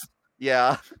 19th.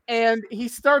 Yeah, and he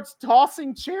starts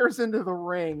tossing chairs into the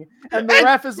ring, and the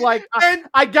ref is like,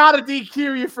 I gotta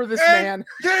DQ you for this, man.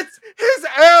 Gets his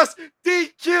ass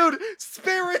DQ'd.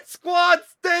 Spirit Squad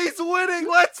stays winning.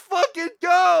 Let's fucking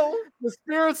go. The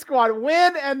Spirit Squad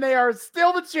win, and they are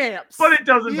still the champs. But it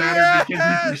doesn't matter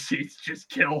because he proceeds to just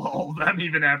kill all of them,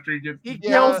 even after he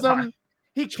kills them.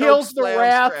 He kills the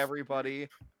ref. For everybody.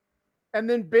 And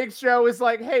then Big Show is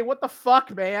like, hey, what the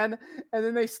fuck, man? And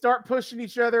then they start pushing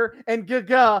each other, and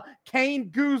Kane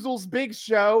goozles Big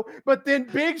Show, but then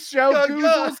Big Show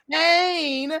goozles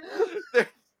Kane.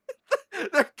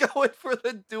 They're going for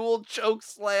the dual choke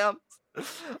slams.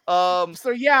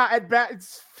 So yeah,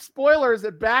 spoilers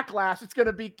at Backlash, it's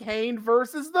gonna be Kane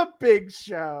versus the Big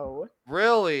Show.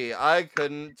 Really? I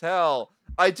couldn't tell.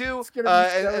 I do.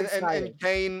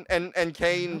 And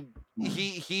Kane.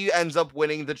 He ends up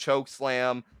winning the choke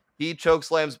slam. He choke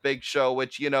slams Big Show,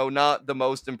 which, not the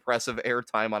most impressive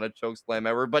airtime on a choke slam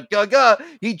ever, but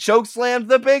he choke slammed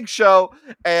the Big Show,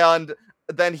 and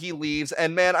then he leaves.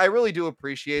 And man, I really do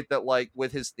appreciate that, like,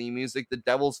 with his theme music, the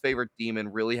Devil's Favorite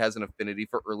Demon really has an affinity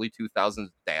for early 2000s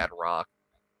dad rock.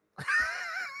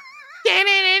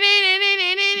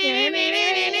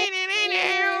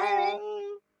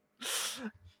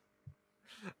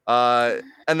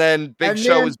 And then Big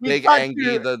Show is big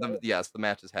angry. The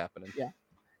match is happening. Yeah,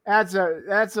 that's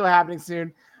what's happening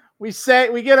soon. We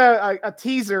get a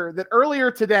teaser that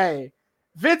earlier today,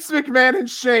 Vince McMahon and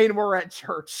Shane were at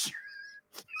church.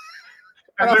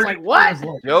 And I was like, what?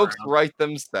 Jokes write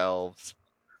themselves.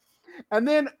 And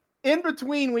then in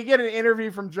between, we get an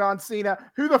interview from John Cena.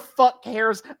 Who the fuck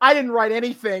cares? I didn't write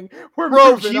anything. He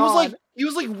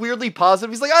was like weirdly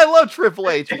positive. He's like, I love Triple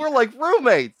H. We're like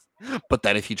roommates. But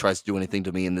then if he tries to do anything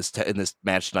to me in this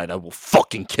match tonight, I will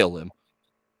fucking kill him.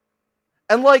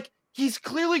 And like, he's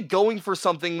clearly going for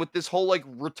something with this whole like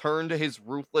return to his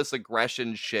ruthless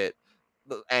aggression shit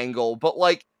angle. But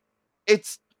like,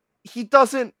 he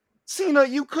doesn't. Cena,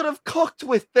 you could have cooked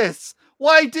with this.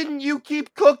 Why didn't you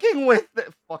keep cooking with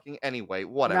it? Fucking anyway,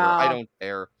 whatever. No.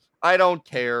 I don't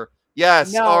care.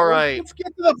 Yes, all right. Let's get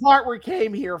to the part we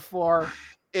came here for.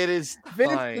 It is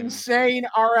Vince and Shane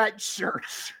are at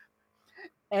church.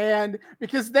 And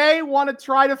because they want to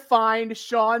try to find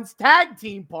Shawn's tag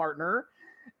team partner.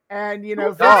 And,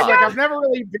 Vince's like, I've never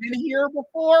really been here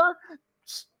before.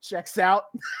 Checks out.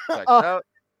 But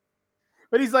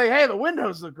he's like, hey, the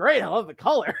windows look great. I love the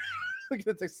color. Look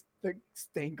at the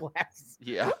stained glass.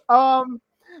 Yeah.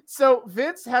 So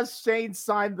Vince has Shane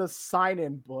sign the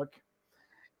sign-in book.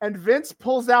 And Vince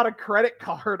pulls out a credit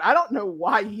card. I don't know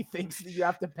why he thinks that you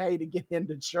have to pay to get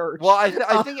into church. Well,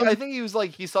 I think he was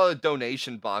like, he saw a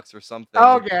donation box or something.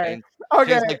 Okay.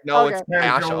 He's like, no, it's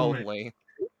cash only.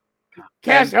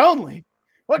 Cash only?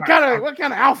 What kind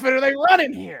of outfit are they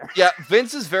running here? Yeah,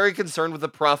 Vince is very concerned with the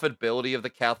profitability of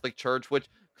the Catholic Church, which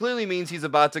clearly means he's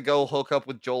about to go hook up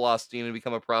with Joel Osteen and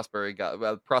become a prosperity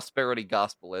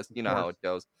gospelist. You know how it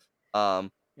goes.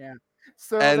 Yeah.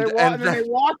 So they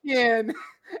walk in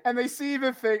and they see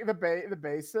the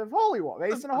base of holy water,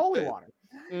 basin of holy water.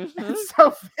 Mm-hmm. And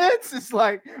so Vince is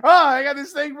like, "Oh, I got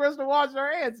this thing for us to wash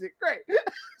our hands in. Great."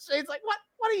 Shane's like, "What?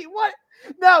 What?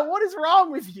 No, what is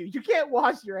wrong with you? You can't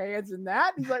wash your hands in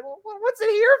that." And he's like, "Well, what's it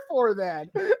here for then?"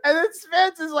 And then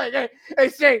Vince is like, "Hey,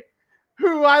 Shane, who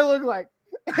do I look like?"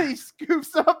 And he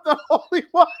scoops up the holy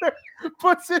water,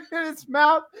 puts it in his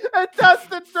mouth, and does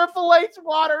the Triple H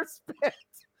water spit.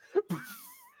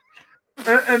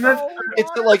 And then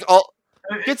it's like all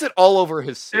gets it all over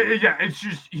his suit. Yeah, it's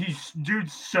just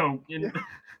dude's soaked.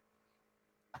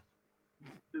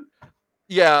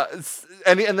 Yeah,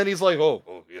 and then he's like,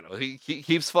 he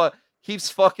keeps keeps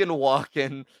fucking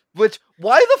walking. Which,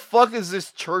 why the fuck is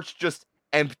this church just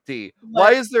empty?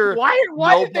 Why is there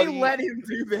why did they let him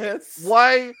do this?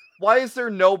 Why is there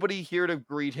nobody here to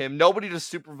greet him? Nobody to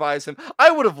supervise him?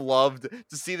 I would have loved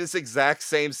to see this exact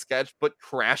same sketch, but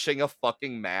crashing a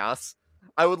fucking mass.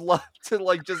 I would love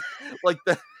to just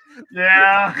the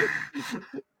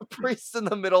priest in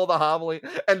the middle of the homily,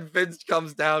 and Vince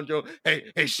comes down, go,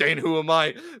 hey Shane, who am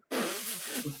I?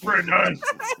 Pretty nice.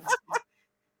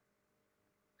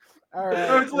 All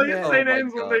right. It's like St.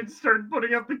 Anne's when they started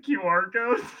putting up the QR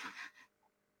codes.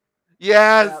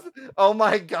 Yes. Yep. Oh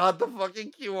my god, the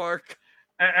fucking QR code.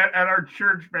 At our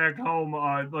church back home,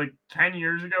 10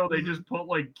 years ago, they just put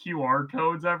QR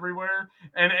codes everywhere,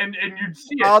 and you'd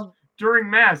see it during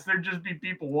mass. There'd just be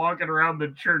people walking around the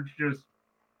church just.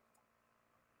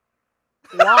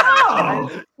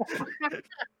 Why?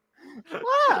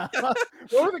 What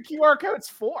were the QR codes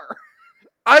for?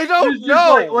 I don't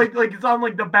know. Like it's on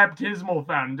the baptismal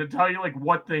fountain to tell you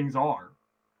what things are.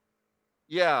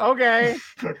 Yeah. Okay.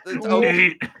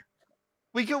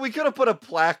 We could have put a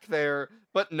plaque there,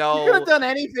 but no. You could have done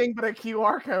anything but a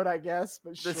QR code, I guess.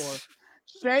 But sure.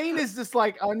 Shane is just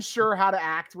unsure how to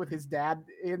act with his dad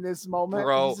in this moment.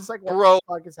 Bro, he's just what the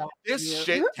fuck is happening? This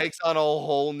shit takes on a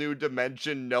whole new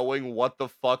dimension knowing what the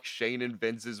fuck Shane and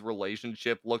Vince's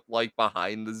relationship looked like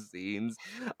behind the scenes.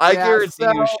 I guarantee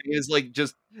you Shane is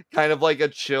just kind of a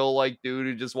chill dude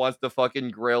who just wants to fucking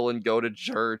grill and go to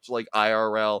church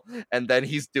IRL, and then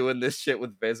he's doing this shit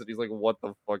with Vince and he's like, what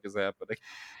the fuck is happening?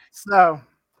 So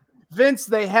Vince,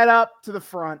 they head up to the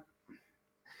front.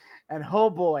 And oh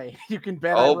boy, you can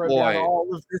bet I wrote down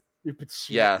all of this stupid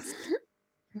shit. Yes.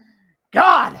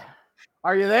 God,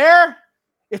 are you there?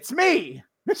 It's me,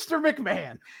 Mr.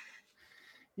 McMahon.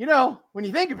 When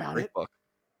you think about it,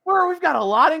 we've got a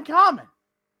lot in common.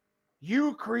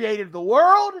 You created the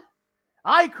world.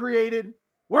 I created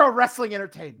World Wrestling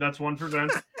Entertainment. That's one for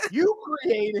Vince. You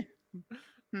created.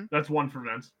 That's one for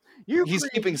Vince. He's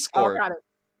keeping score.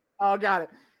 Got it.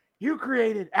 You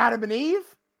created Adam and Eve.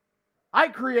 I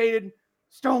created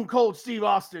Stone Cold Steve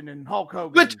Austin and Hulk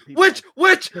Hogan. Which?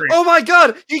 Oh my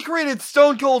god! He created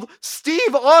Stone Cold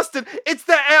Steve Austin. It's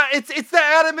the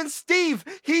Adam and Steve.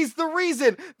 He's the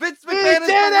reason. Vince McMahon is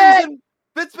the reason.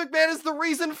 Vince McMahon is the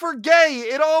reason for gay.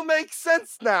 It all makes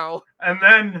sense now.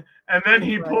 And then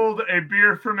he pulled a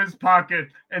beer from his pocket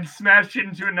and smashed it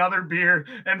into another beer,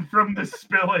 and from the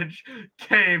spillage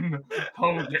came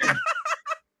Hogan.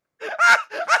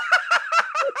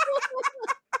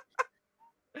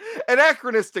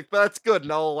 Anachronistic, but that's good,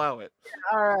 and I'll allow it.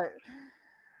 All right.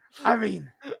 I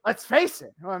mean, let's face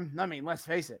it. On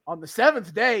the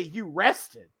seventh day, you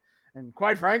rested. And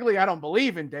quite frankly, I don't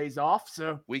believe in days off.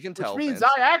 So we can tell. Which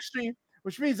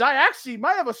means I actually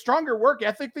might have a stronger work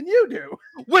ethic than you do.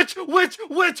 Which?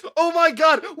 Oh my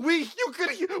god! When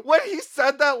he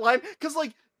said that line, because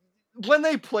when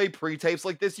they play pre-tapes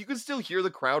like this, you can still hear the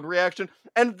crowd reaction,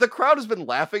 and the crowd has been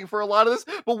laughing for a lot of this,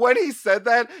 but when he said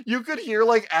that, you could hear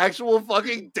actual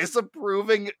fucking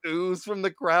disapproving ooze from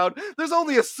the crowd. There's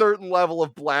only a certain level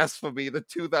of blasphemy the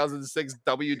 2006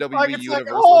 WWE universe.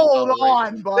 Hold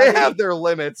on, buddy. They have their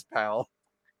limits, pal.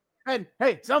 And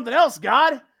hey, something else,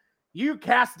 God. You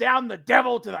cast down the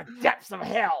devil to the depths of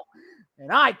hell,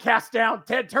 and I cast down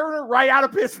Ted Turner right out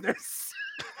of business.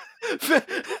 Vince the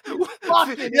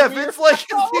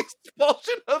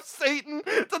expulsion of Satan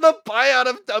to the buyout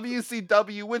of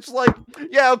WCW, which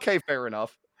okay, fair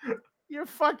enough. You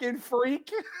fucking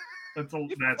freak. That's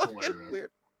hilarious. Weird.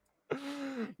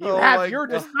 You have your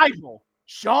disciple,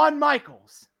 Shawn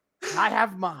Michaels. I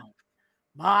have mine,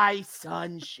 my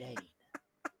son Shane.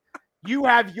 You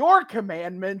have your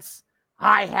commandments.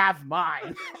 I have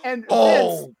mine. And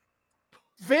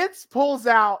Vince pulls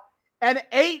out an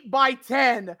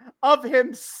 8x10 of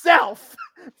himself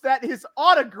that is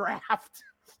autographed.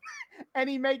 And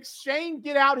he makes Shane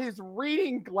get out his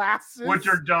reading glasses. Which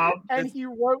are dubbed. And he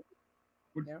wrote.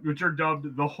 Which are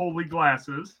dubbed the Holy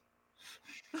Glasses.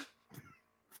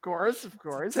 Of course.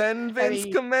 10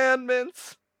 Vince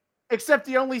commandments. Except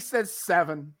he only says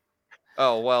 7.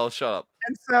 Oh, well, shut up.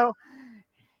 And so,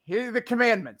 here are the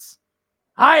commandments.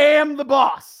 I am the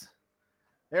boss.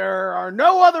 There are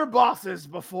no other bosses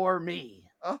before me.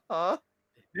 Uh-huh.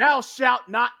 Thou shalt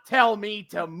not tell me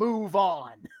to move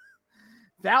on.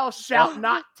 Thou shalt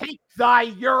not take thy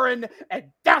urine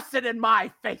and douse it in my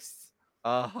face.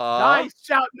 Uh-huh. Thou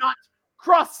shalt not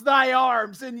cross thy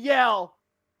arms and yell,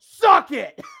 suck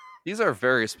it. These are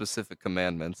very specific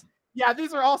commandments. Yeah,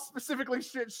 these are all specifically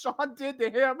shit Shawn did to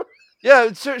him. Yeah,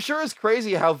 it sure is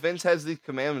crazy how Vince has these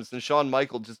commandments and Shawn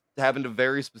Michaels just having to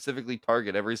very specifically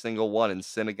target every single one and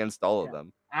sin against all of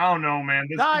them. I don't know, man.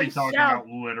 This could be talking about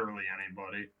literally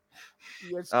anybody.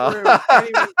 It's true.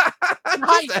 Anyway,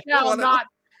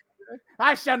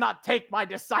 I shall not take my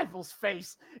disciple's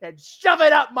face and shove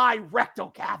it up my rectal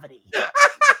cavity.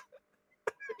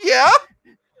 Yeah?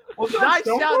 I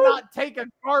shall not take a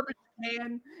garbage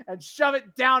can and shove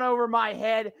it down over my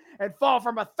head and fall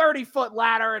from a 30-foot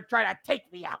ladder and try to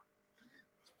take me out.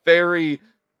 Very,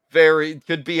 very,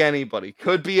 could be anybody.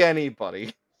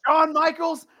 Shawn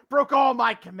Michaels broke all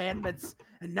my commandments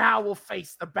and now will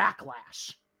face the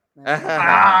backlash.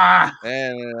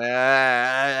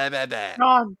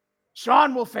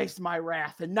 Shawn will face my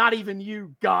wrath, and not even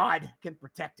you, God, can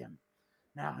protect him.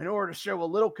 Now, in order to show a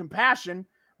little compassion,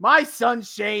 my son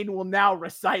Shane will now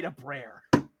recite a prayer.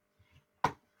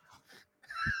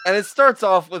 And it starts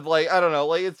off with, like, I don't know,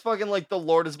 like, it's fucking like the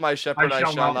Lord is my shepherd, I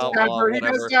shall not want,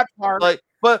 whatever. Like,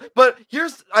 but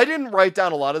here's, I didn't write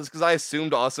down a lot of this because I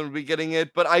assumed Austin would be getting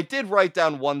it, but I did write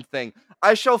down one thing.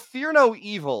 I shall fear no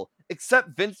evil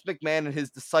except Vince McMahon and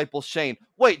his disciple Shane.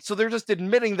 Wait, so they're just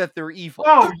admitting that they're evil?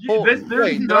 Oh, there's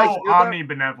no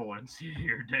omnibenevolence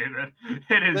here, David.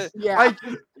 It is. Yeah.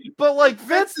 But like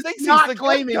Vince thinks not he's the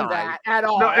claiming good guy. that at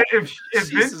all. No, if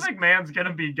Vince McMahon's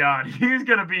gonna be God, he's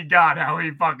gonna be God how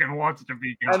he fucking wants to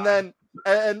be God. And then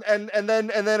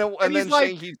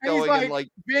Shane keeps going like, and like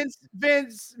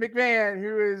Vince McMahon,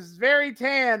 who is very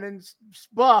tan and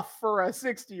buff for a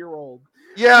 60-year-old.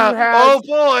 Yeah. Oh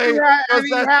boy.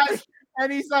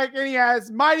 And he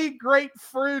has mighty great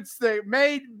fruits that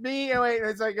made me. Wait,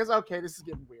 it's okay. This is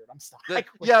getting weird. I'm sorry.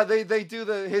 They do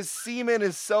his semen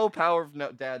is so powerful.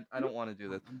 No, Dad, I don't want to do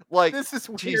this. Like, this is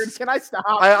weird. Jesus. Can I stop?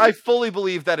 I fully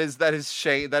believe that is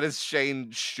Shane. That is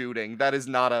Shane shooting. That is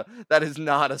not a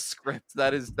script.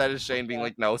 That is Shane being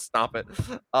like, no, stop it.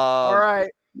 All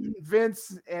right.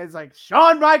 Vince is like,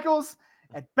 Shawn Michaels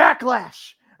at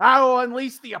Backlash, I will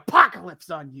unleash the apocalypse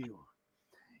on you.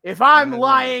 If I'm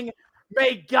lying,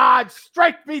 may God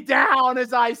strike me down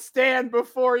as I stand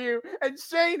before you. And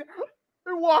Shane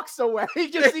walks away. He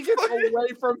gets away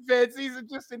from Vince. He's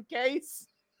just in case.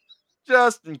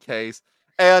 Just in case.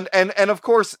 And of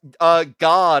course,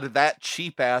 God, that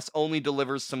cheap ass, only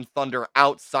delivers some thunder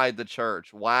outside the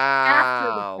church. Wow.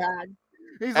 After the fact.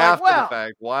 He's After like, well, the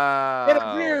fact. Wow. It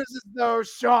appears as though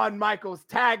Shawn Michaels'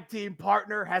 tag team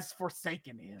partner has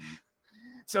forsaken him.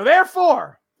 So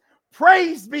therefore,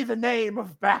 praise be the name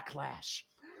of Backlash.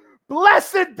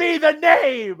 Blessed be the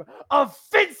name of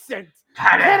Vincent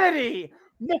Kennedy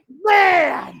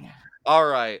McMahon. All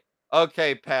right.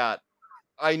 Okay, Pat.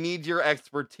 I need your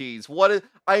expertise.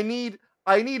 I need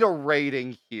a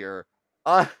rating here.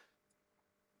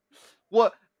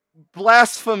 What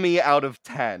blasphemy out of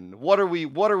 10? What are we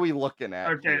looking at?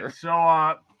 Okay, here? so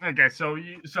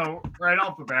right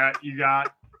off the bat, you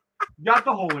got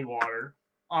the holy water.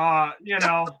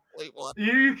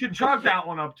 You can chalk that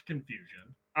one up to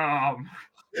confusion.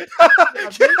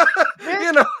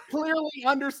 Vince clearly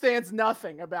understands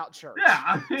nothing about church. Yeah,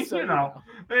 I mean, so,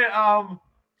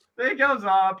 it goes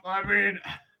up. I mean,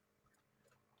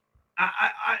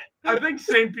 I think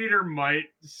St. Peter might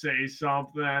say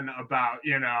something about,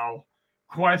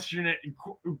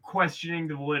 questioning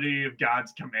the validity of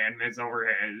God's commandments over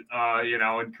his,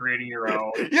 and creating your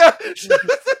own. Yeah,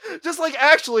 just like,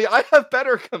 actually, I have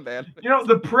better commandments.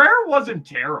 The prayer wasn't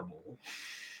terrible.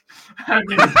 I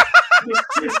mean,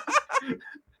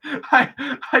 I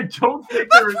don't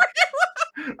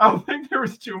think there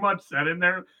was too much said in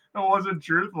there that wasn't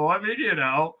truthful. I mean,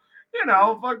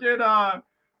 fucking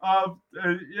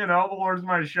the Lord's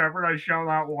my shepherd, I shall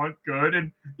not want good.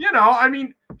 And I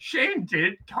mean, Shane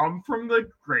did come from the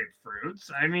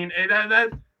grapefruits. I mean,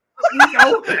 that we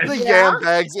know this. The yam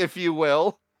bags, if you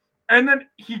will. And then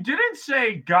he didn't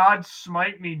say, God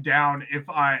smite me down if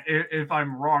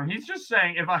I'm wrong. He's just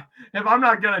saying if I'm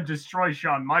not gonna destroy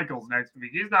Shawn Michaels next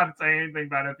week. He's not saying anything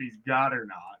about if he's God or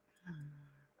not.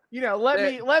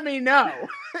 Let me know.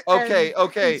 Okay.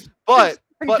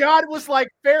 But God was like,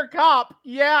 fair cop.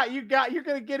 Yeah, you're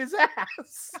gonna get his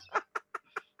ass.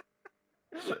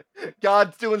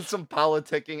 God's doing some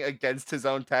politicking against his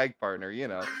own tag partner,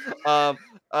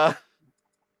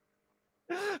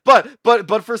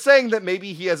 But for saying that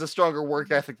maybe he has a stronger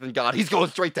work ethic than God, he's going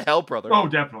straight to hell, brother. Oh,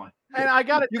 definitely. And I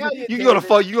gotta tell you, you're gonna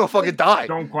fucking die.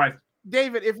 Don't question,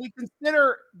 David. If we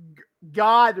consider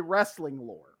God wrestling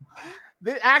lore,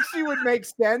 that actually would make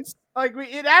sense.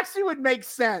 It actually would make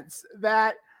sense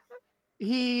that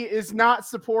he is not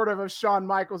supportive of Shawn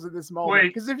Michaels at this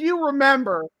moment. Because if you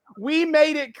remember, we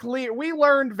made it clear. We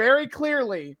learned very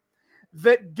clearly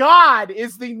that God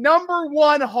is the number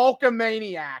one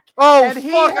Hulkamaniac. Oh, and he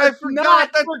has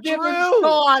not forgiven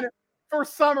Shawn for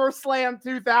SummerSlam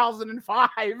 2005.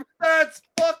 That's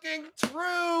fucking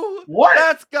true. What?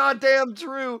 That's goddamn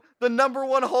true. The number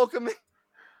one Hulkamania.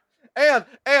 And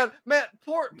man,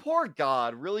 poor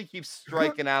God really keeps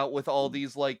striking out with all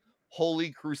these like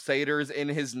holy crusaders in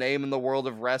his name in the world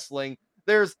of wrestling.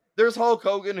 There's Hulk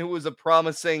Hogan, who was a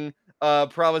promising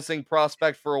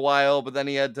prospect for a while, but then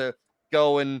he had to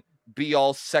go and be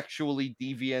all sexually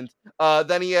deviant.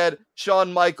 Then he had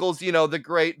Shawn Michaels, the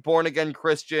great born again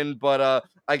Christian, but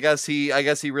I guess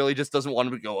he really just doesn't want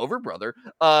him to go over, brother.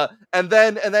 And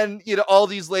then all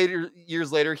these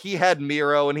years later, he had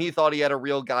Miro, and he thought he had a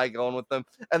real guy going with him.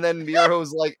 And then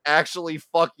Miro's like, actually,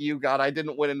 fuck you, God, I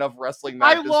didn't win enough wrestling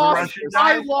matches.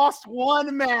 I lost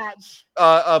one match.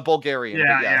 Bulgarian.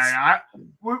 Yeah, yes. yeah.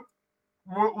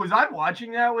 Was I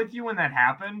watching that with you when that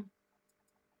happened?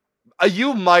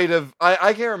 You might have.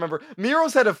 I can't remember.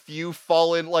 Miro's had a few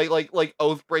fallen like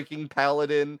oath breaking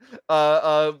paladin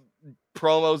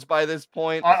promos by this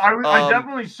point. I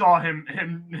definitely saw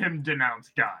him denounce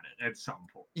God at some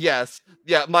point. Yes,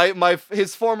 yeah.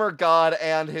 His former god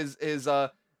and his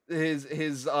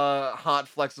hot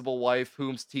flexible wife,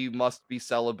 whom he must be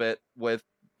celibate with,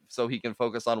 so he can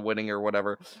focus on winning or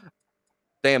whatever.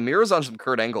 Damn, Miro's on some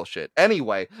Kurt Angle shit.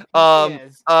 Anyway, so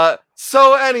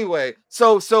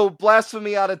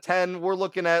blasphemy out of 10. We're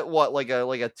looking at what, like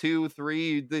a 2,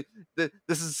 3. This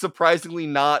is surprisingly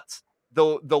not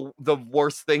the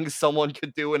worst thing someone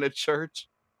could do in a church.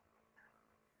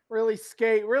 Really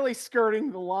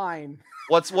skirting the line.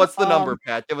 What's the number,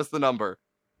 Pat? Give us the number.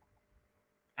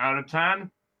 Out of 10.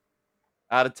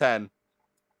 Out of 10.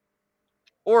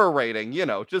 Or a rating,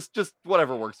 just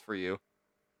whatever works for you.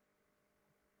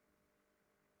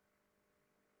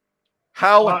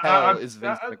 How hell is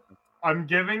Vince McMahon? I'm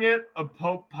giving it a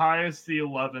Pope Pius the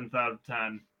 11th out of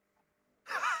 10.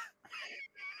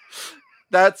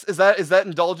 Is that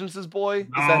Indulgence's boy?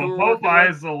 No, is that who Pope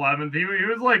Pius the 11th. He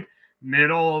was like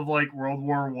middle of like World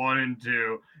War I and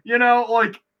II.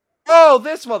 Like, oh,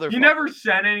 this motherfucker. He never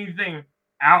said anything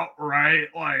outright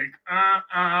like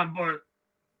but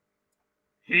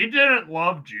he didn't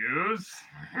love Jews.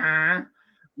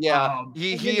 Yeah,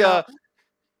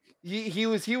 he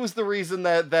was the reason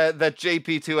that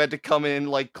JP2 had to come in and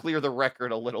like clear the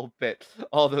record a little bit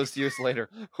all those years later.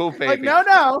 Oh baby. Like,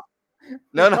 no.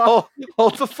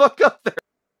 Hold the fuck up there.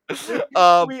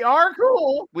 We are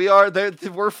cool. We are there.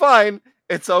 We're fine.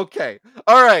 It's okay.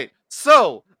 All right.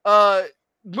 So,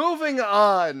 moving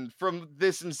on from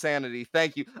this insanity.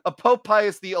 Thank you. A Pope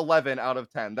Pius the 11 out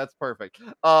of 10. That's perfect.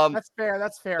 That's fair.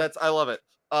 I love it.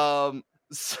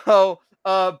 So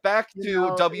back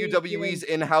to WWE's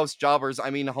in-house jobbers.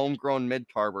 I mean, homegrown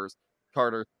mid-carbers.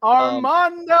 Carter.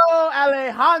 Armando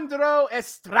Alejandro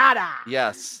Estrada.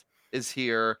 Yes, is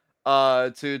here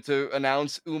to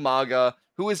announce Umaga,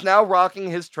 who is now rocking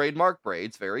his trademark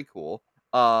braids. Very cool.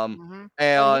 And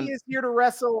he is here to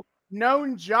wrestle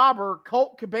known jobber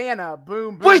Colt Cabana.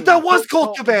 Boom, boom. Wait, that was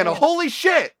Colt Cabana. Holy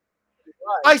shit.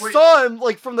 I saw him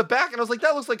like from the back and I was like,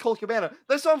 that looks like Colt Cabana.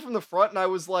 Then I saw him from the front and I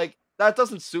was like, that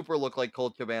doesn't super look like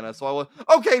Colt Cabana. So I was,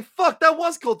 okay, fuck, that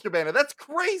was Colt Cabana. That's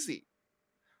crazy.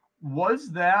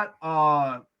 Was that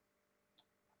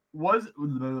was that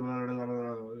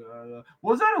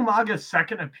Umaga's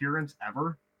second appearance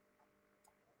ever?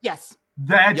 Yes.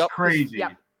 That's crazy.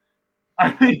 Yep.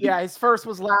 I mean, yeah, his first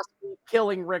was last week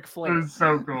killing Ric Flair. It's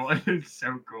so cool. It's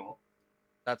so cool.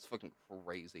 That's fucking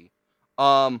crazy.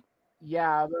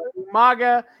 Yeah, the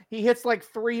Umaga, he hits like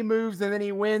 3 moves and then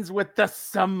he wins with the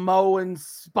Samoan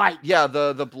spike. Yeah,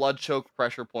 the blood choke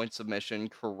pressure point submission,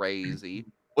 crazy.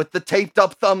 With the taped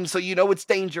up thumb, so you know it's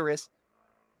dangerous.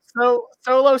 So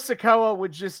Solo Sikoa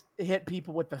would just hit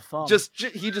people with the thumb.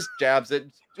 He just jabs it.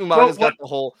 Umaga's got the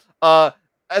whole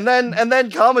and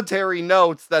then commentary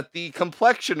notes that the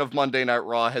complexion of Monday Night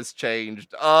Raw has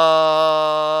changed. Don't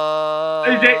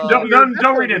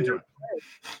read into it.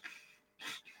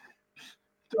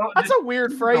 That's a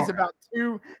weird phrase about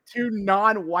two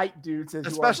non-white dudes,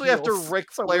 especially after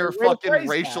Ric Flair fucking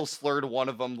racial slurred one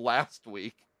of them last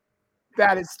week.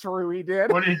 That is true, he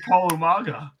did. What did he call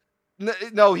Umaga?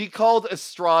 No, he called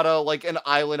Estrada like an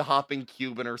island hopping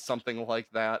Cuban or something like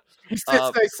that. He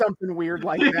did say something weird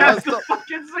like that. He has a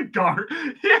fucking cigar.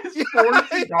 He has 4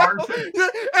 cigars.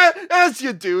 As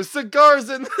you do, cigars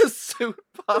in the suit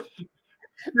box.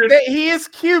 He is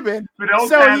Cuban,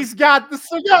 he's got the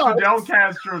cigar. Fidel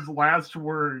Castro's last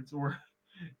words were,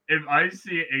 "If I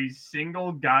see a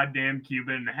single goddamn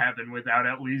Cuban in heaven without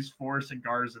at least 4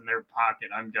 cigars in their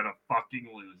pocket, I'm gonna fucking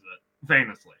lose it."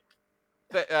 Famously.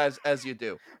 As you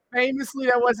do. Famously,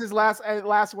 that was his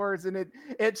last words, and it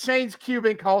changed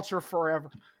Cuban culture forever.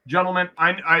 Gentlemen,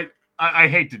 I I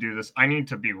hate to do this. I need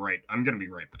to be right. I'm gonna be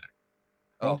right back.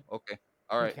 Oh, okay.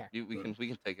 All right. Okay. We can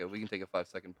take it. We can take a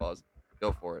 5-second pause.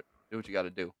 Go for it. Do what you got to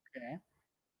do. Okay.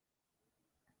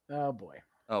 Oh boy.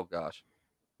 Oh gosh.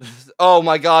 Oh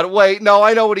my God. Wait. No,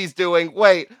 I know what he's doing.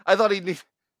 Wait. I thought he'd.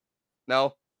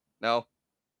 No. No.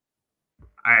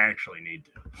 I actually need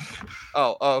to.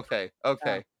 Oh. Okay.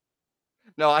 Okay.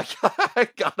 No, I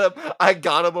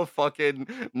got him a fucking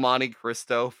Monte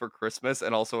Cristo for Christmas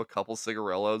and also a couple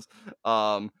cigarillos.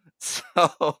 So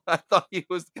I thought he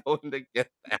was going to get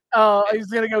that. Oh, he's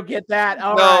gonna go get that.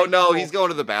 No, Cool. he's going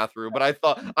to the bathroom. But I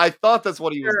thought that's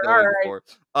what he was going for.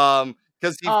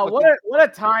 Because he. What a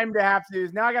time to have to do.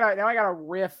 Now I gotta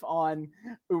riff on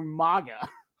Umaga.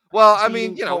 Well, I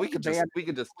mean, we could just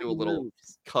do a little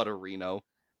Cutarino.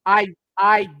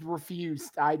 I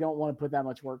refused. I don't want to put that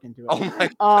much work into it. Oh my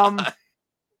God.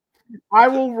 I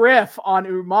will riff on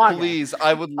Umaga. Please,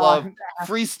 I would love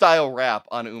freestyle rap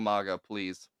on Umaga,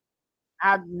 please.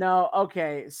 No,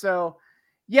 okay. So,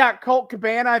 yeah, Colt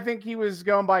Cabana, I think he was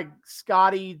going by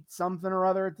Scotty something or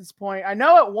other at this point. I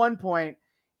know at one point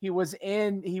he was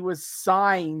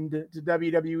signed to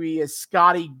WWE as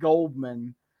Scotty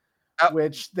Goldman,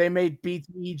 which they made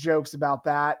BTE jokes about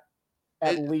that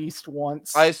at least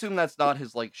once. I assume that's not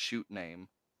his shoot name.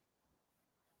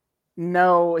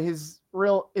 No, his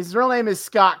real name is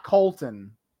Scott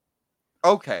Colton.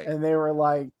 Okay. And they were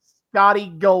like Scotty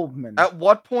Goldman. At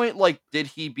what point did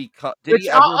he become which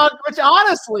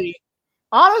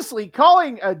honestly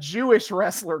calling a Jewish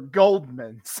wrestler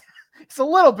Goldman, it's a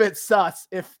little bit sus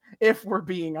if we're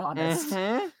being honest.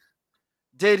 Mm-hmm.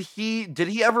 Did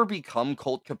he ever become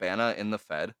Colt Cabana in the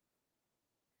Fed?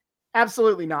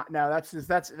 Absolutely not. No,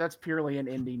 that's purely an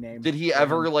indie name. Did he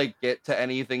ever get to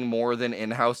anything more than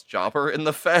in-house jobber in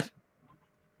the Fed?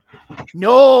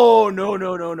 No.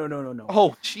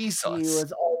 Oh,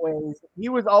 Jesus. He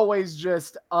was always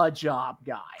just a job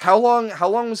guy. How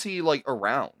long was he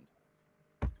around?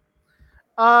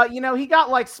 He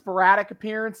got sporadic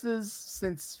appearances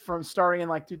from starting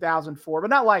in 2004, but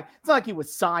it's not like he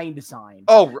was signed.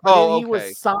 Oh, he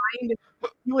okay.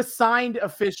 He was signed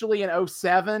officially in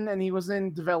 2007, and he was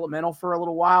in developmental for a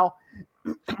little while,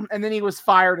 and then he was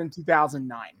fired in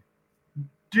 2009.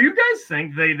 Do you guys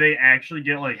think they actually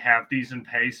get half decent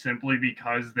pay simply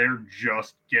because they're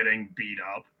just getting beat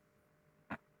up?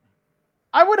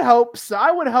 I would hope so.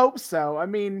 I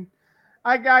mean,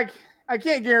 I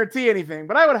can't guarantee anything,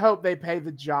 but I would hope they pay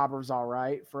the jobbers all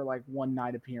right for one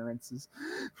night appearances.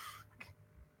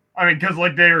 I mean, because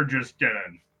they are just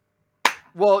getting.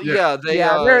 Well, yeah,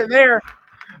 they're.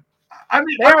 I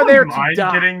mean, they are there to mind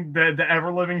die. Getting the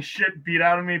ever living shit beat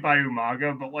out of me by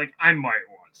Umaga, but I might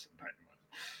want some pay.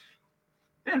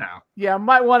 Yeah,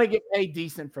 might want to get paid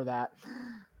decent for that.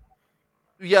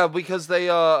 Yeah, because they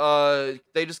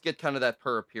just get kind of that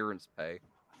per appearance pay.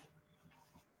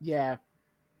 Yeah.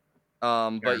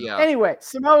 But yeah. Anyway,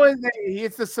 Samoan, he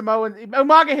hits the Samoan.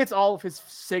 Umaga hits all of his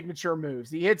signature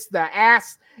moves. He hits the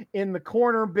ass in the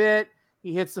corner bit.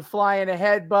 He hits the flying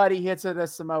headbutt. He hits a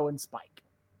Samoan spike.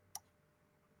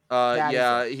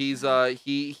 Yeah, he's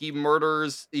he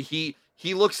murders. He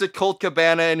looks at Colt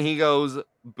Cabana and he goes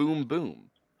boom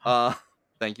boom.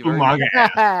 Thank you very much.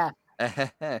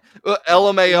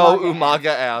 LMAO Umaga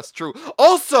ass. True.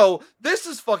 Also, this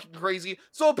is fucking crazy.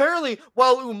 So apparently,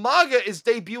 while Umaga is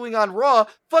debuting on Raw,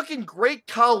 fucking Great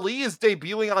Khali is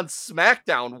debuting on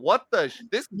SmackDown. What the?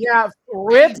 Yeah,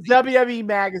 ripped WWE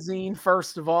magazine.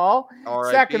 First of all,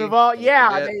 second of all,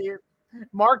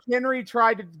 Mark Henry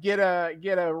tried to get a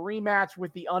rematch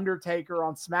with The Undertaker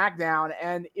on SmackDown,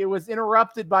 and it was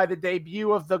interrupted by the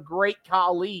debut of the Great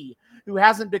Khali, who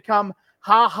hasn't become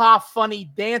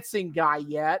funny dancing guy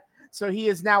yet. So he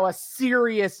is now a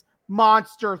serious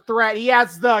monster threat. He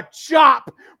has the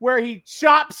chop where he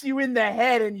chops you in the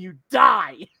head and you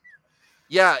die.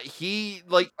 Yeah, he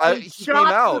came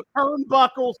out. The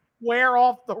turnbuckle square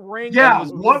off the ring. Yeah,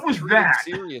 what was that?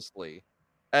 Seriously.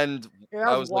 And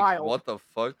I was wild. What the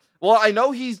fuck? Well, I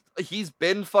know he's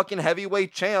been fucking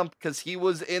heavyweight champ because he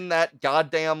was in that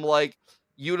goddamn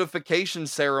unification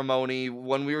ceremony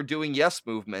when we were doing Yes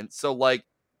Movement. So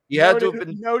he had to have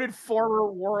been noted former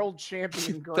world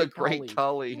champion the Great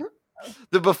Khali.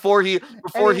 Before he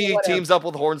teams up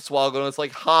with Hornswoggle, and it's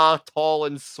ha, tall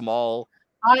and small.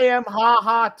 I am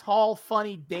tall,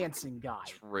 funny dancing guy.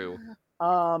 True.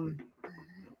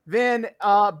 Then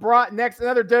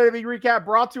another WWE recap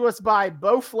brought to us by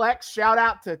Bowflex. Shout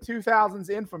out to 2000's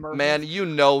Infomercial. Man,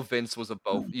 Vince is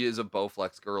a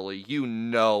Bowflex girly. You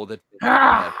know that Vince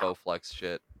that Bowflex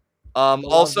shit.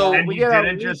 Also, and we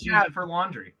didn't just use it for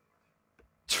laundry.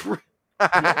 True.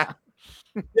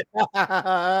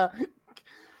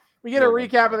 We get a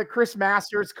recap of the Chris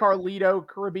Masters, Carlito,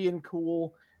 Caribbean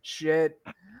Cool shit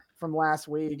from last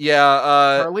week.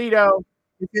 Yeah, Carlito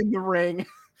is in the ring.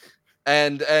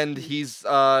 And he's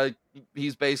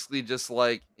basically just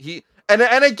like and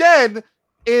again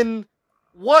in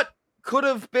what could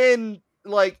have been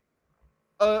like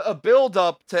a build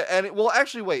up to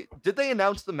actually wait, did they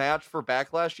announce the match for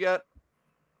Backlash yet?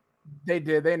 They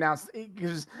did. They announced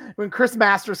because when Chris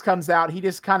Masters comes out, he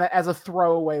just kind of as a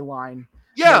throwaway line.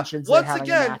 Yeah, once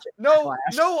again, no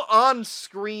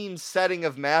on-screen setting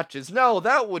of matches. No,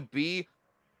 that would be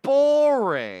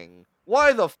boring.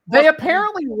 Why the fuck? They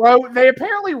apparently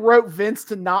wrote Vince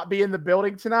to not be in the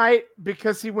building tonight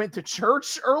because he went to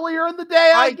church earlier in the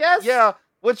day, I guess. Yeah,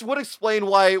 which would explain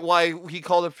why he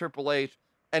called up Triple H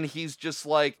and he's just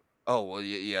like, oh well,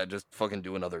 yeah, just fucking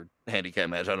do another handicap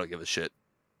match. I don't give a shit.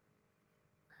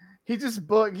 He just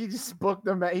booked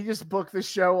the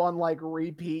show on like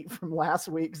repeat from last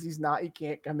week because he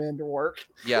can't come into work.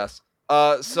 Yes.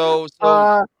 So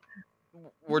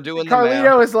we're doing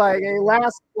Carlito is like, hey,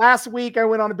 last week I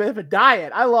went on a bit of a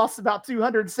diet. I lost about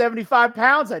 275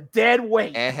 pounds of dead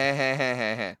weight.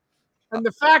 And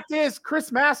the fact is,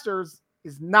 Chris Masters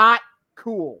is not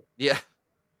cool. Yeah.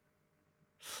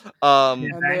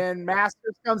 And then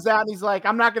Masters comes out and he's like,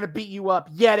 I'm not going to beat you up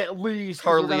yet, at least.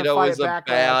 Carlito is a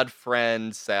bad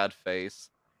friend, sad face.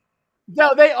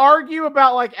 No, they argue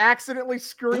about like accidentally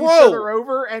screwing each other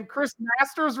over, and Chris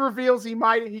Masters reveals he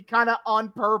kind of on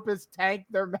purpose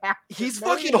tanked their match. He's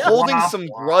fucking holding some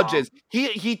grudges.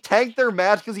 He tanked their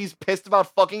match because he's pissed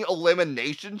about fucking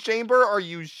Elimination Chamber. Are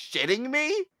you shitting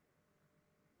me?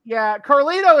 Yeah,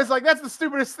 Carlito is like, that's the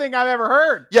stupidest thing I've ever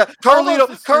heard. Yeah, Carlito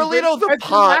the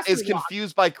pot is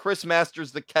confused by Chris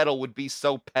Masters the kettle would be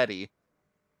so petty.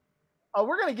 Oh,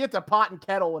 we're gonna get to pot and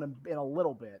kettle in a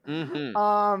little bit.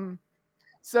 Mm-hmm.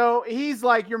 So he's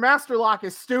like, your master lock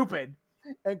is stupid.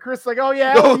 And Chris is like, oh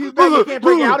yeah, well, you can't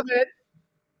break out of it.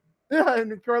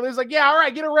 And Carlito's like, yeah, all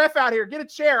right, get a ref out here. Get a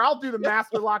chair. I'll do the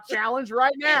master lock challenge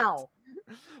right now.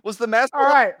 Was the master all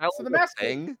right, lock so the master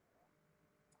thing?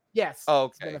 Yes. Oh,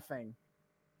 okay. It's been a thing.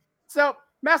 So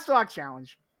master lock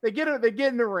challenge. They get in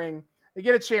the ring. They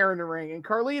get a chair in the ring. And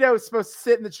Carlito is supposed to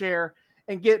sit in the chair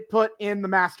and get put in the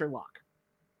master lock.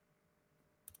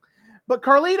 But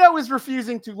Carlito is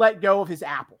refusing to let go of his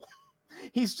apple.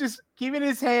 He's just keeping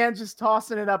his hand, just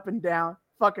tossing it up and down,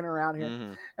 fucking around here.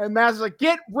 Mm-hmm. And Master's like,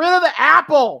 get rid of the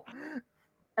apple.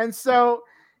 And so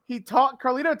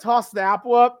Carlito tossed the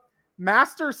apple up.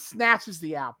 Master snatches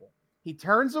the apple. He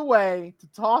turns away to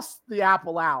toss the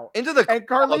apple out. And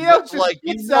Carlito just like,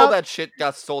 you know that shit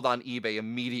got sold on eBay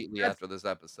immediately after this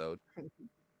episode.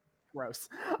 Gross.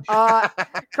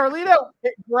 Carlito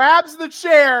grabs the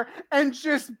chair and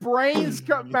just brains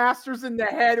Masters in the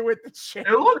head with the chair.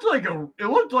 It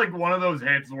looked like one of those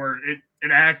hits where it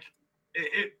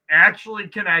actually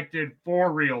connected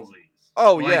for realsies.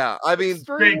 Oh yeah, I mean,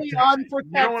 extremely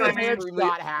unprotected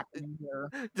headshot happening here.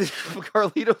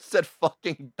 Carlito said,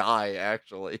 "Fucking die!"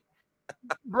 Actually.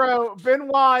 Bro,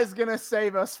 Benoit is gonna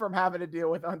save us from having to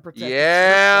deal with unprotected.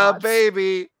 Yeah,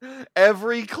 baby.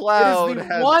 Every cloud it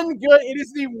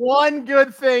is the one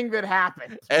good thing that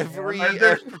happened. Every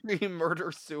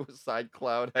murder suicide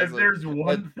cloud has. If there's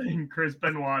one thing Chris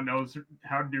Benoit knows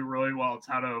how to do really well, it's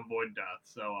how to avoid death.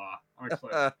 So I'm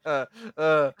excited.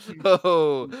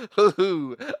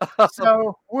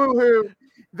 So woohoo.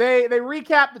 They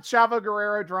recap the Chavo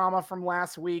Guerrero drama from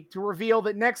last week to reveal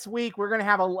that next week we're going to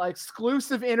have an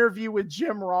exclusive interview with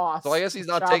Jim Ross. So I guess he's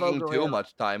not taking too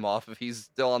much time off if he's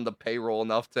still on the payroll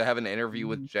enough to have an interview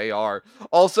with JR.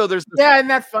 Also, isn't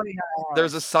that funny?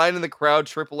 There's a sign in the crowd,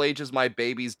 Triple H is my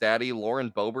baby's daddy. Lauren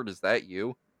Boebert, is that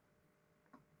you?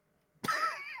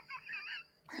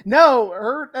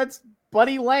 No, that's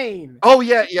Buddy Lane. Oh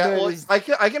yeah. Well, I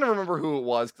can remember who it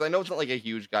was because I know it's not like a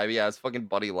huge guy, but yeah, it's fucking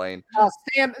Buddy Lane.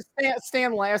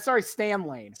 Stan Lane. Sorry, Stan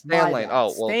Lane. Stan Lane.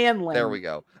 Oh well, Stan Lane. There we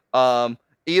go.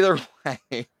 Either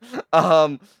way.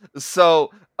 So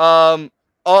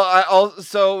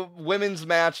women's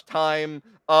match time.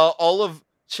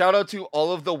 Shout out to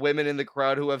all of the women in the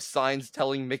crowd who have signs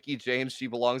telling Mickie James she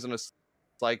belongs in a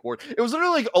psych ward. It was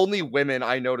literally like only women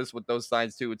I noticed with those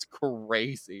signs too. It's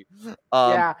crazy.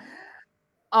 Yeah.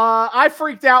 I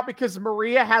freaked out because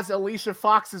Maria has Alicia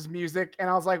Fox's music, and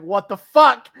I was like, what the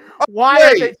fuck? Why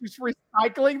are they just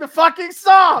recycling the fucking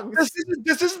songs?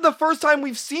 This isn't the first time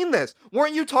we've seen this.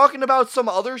 Weren't you talking about some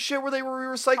other shit where they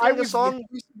were recycling the song?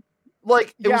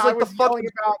 Like, it was like the fucking...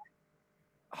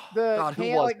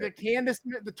 the Candace,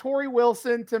 the Tori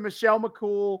Wilson to Michelle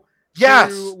McCool yes!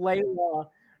 to Layla.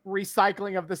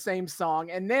 recycling of the same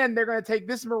song. And then they're going to take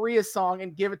this Maria song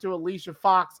and give it to Alicia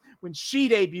Fox when she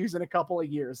debuts in a couple of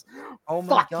years. Oh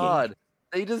my God.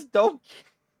 They just don't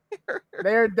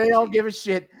care. They don't give a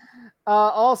shit.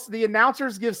 Also, the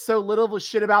announcers give so little of a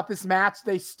shit about this match,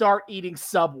 they start eating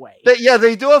Subway.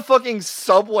 They do a fucking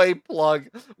Subway plug,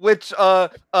 which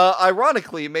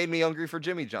ironically made me hungry for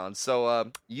Jimmy John's.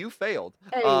 So you failed.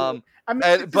 Hey,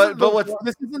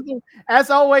 as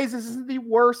always, this isn't the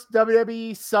worst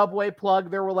WWE Subway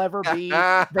plug there will ever be.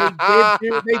 They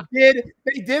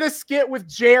did a skit with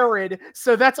Jared,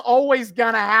 so that's always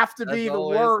gonna have to be the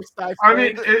worst. I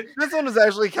mean, this one was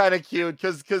actually kind of cute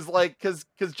because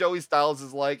Joey Styles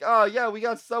is like, oh yeah, we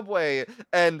got Subway,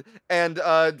 and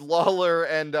Lawler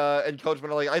and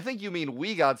Coachman are like, I think you mean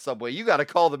we got Subway. You got to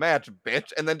call the match,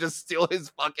 bitch, and then just steal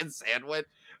his fucking sandwich.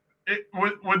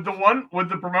 Would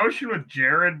the promotion with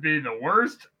Jared be the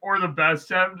worst or the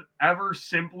best ever,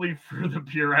 simply for the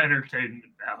pure entertainment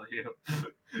value?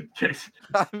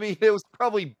 I mean, it was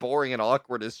probably boring and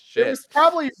awkward as shit. It was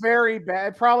probably very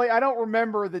bad. I don't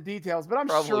remember the details, but I'm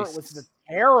sure it was a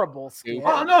terrible skit.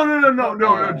 Oh no!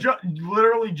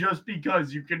 Literally, just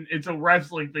because it's a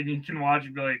wrestling thing, you can watch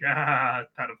and be like,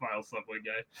 pedophile Subway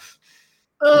guy.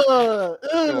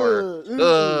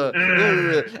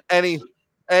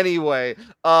 Anyway,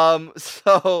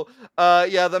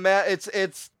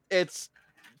 it's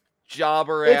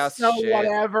jobber ass shit.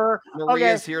 Whatever.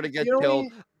 Maria's here to get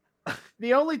killed.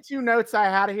 The only two notes I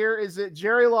had here is that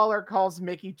Jerry Lawler calls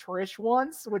Mickey Trish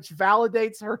once, which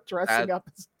validates her dressing up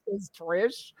as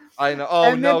Trish. I know.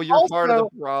 Oh no, you're part of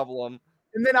the problem.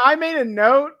 And then I made a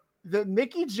note that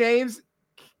Mickie James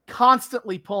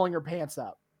constantly pulling her pants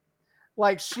up.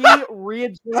 Like, she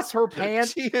readjusts her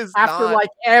pants after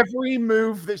every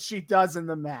move that she does in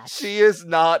the match. She is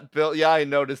not built. Yeah, I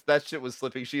noticed that shit was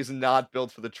slipping. She is not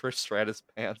built for the Trish Stratus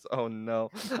pants. Oh no.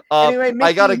 Anyway,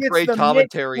 I got a great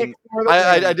commentary.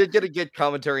 I did get a good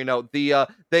commentary note. They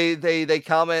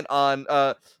comment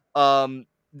on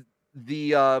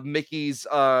Mickey's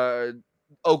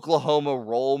Oklahoma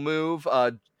roll move.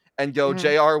 And go,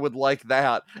 JR would like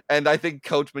that. And I think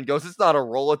Coachman goes, it's not a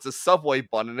roll, it's a Subway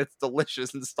bun, and it's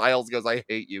delicious. And Styles goes, I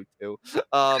hate you too.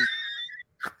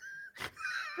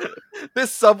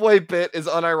 This Subway bit is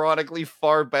unironically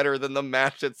far better than the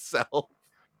match itself.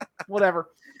 Whatever.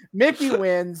 Mickey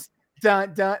wins.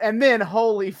 Dun, dun, and then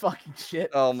holy fucking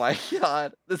shit. Oh my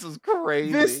God. This is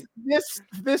crazy.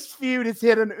 This feud has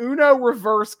hit an Uno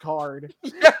reverse card.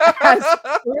 As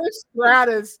Trish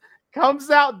Stratus comes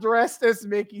out dressed as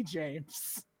Mickie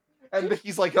James. And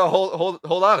Mickey's like, oh,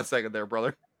 hold on a second there,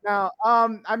 brother. Now,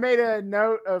 I made a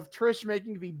note of Trish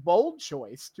making the bold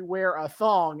choice to wear a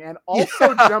thong and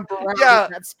also jump around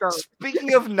in that skirt.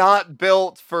 Speaking of not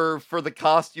built for the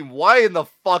costume, why in the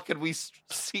fuck could we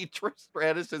see Trish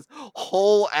Stratus'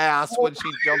 whole ass when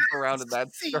she jumps around in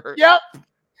that skirt? Yep.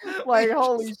 Like,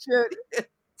 holy shit.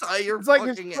 It's like,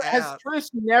 has Trish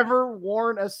never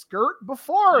worn a skirt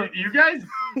before? You guys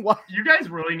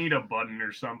really need a button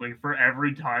or something for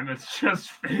every time it's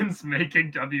just Vince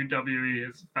making WWE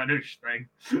his fetish thing.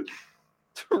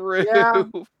 True. Yeah.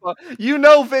 You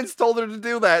know Vince told her to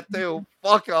do that too.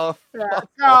 Fuck off.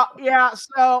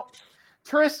 So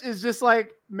Trish is just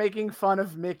like making fun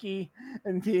of Mickey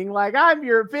and being like, I'm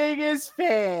your biggest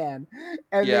fan.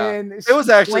 And then it was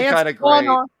actually kind of great.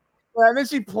 And then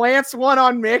she plants one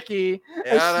on Mickey.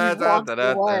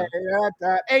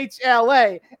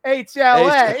 HLA.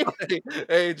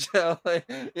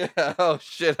 Yeah. Oh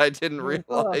shit! I didn't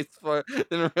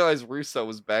realize Russo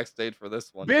was backstage for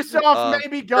this one. Bischoff may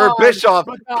be gone. Bischoff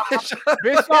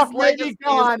may be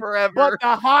gone forever. But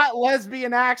the hot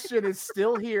lesbian action is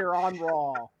still here on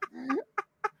Raw.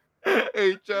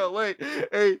 HLA.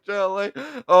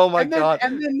 Oh my God.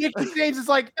 And then Mickie James is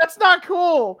like, that's not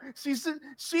cool.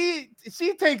 She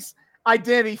takes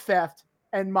identity theft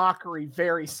and mockery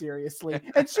very seriously.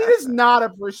 And she does not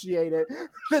appreciate it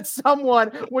that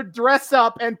someone would dress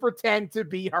up and pretend to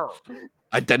be her.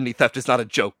 Identity theft is not a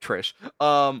joke, Trish.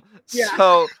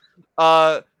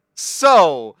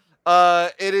 So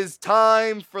it is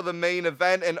time for the main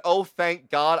event, and oh thank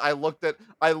God, I looked at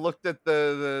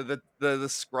the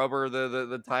scrubber,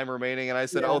 the time remaining, and I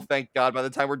said, oh thank God, by the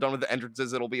time we're done with the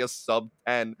entrances, it'll be a sub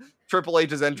 10. Triple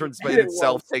H's entrance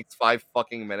itself takes 5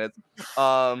 fucking minutes.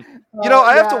 I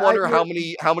have to wonder how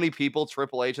many people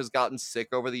Triple H has gotten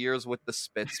sick over the years with the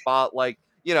spit spot. Like,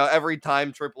 every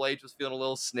time Triple H was feeling a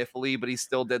little sniffly, but he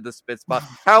still did the spit spot.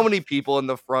 How many people in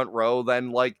the front row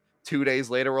then, like, 2 days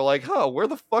later, we're like, where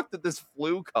the fuck did this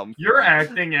flu come from? You're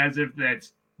acting as if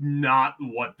that's not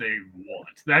what they want.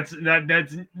 That's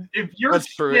if you're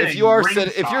that's true. If you're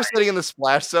sitting in the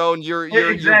splash zone, you're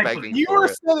begging for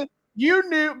it. You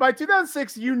knew by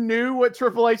 2006, you knew what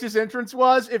Triple H's entrance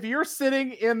was. If you're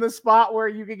sitting in the spot where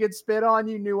you could get spit on,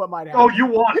 you knew what might happen. Oh, you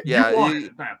want it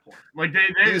at that point. Like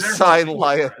they sign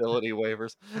liability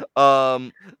waivers.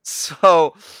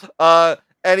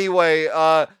 Anyway,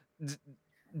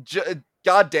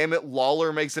 God damn it,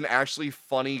 Lawler makes an actually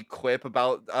funny quip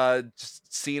about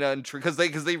Cena and because they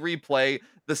replay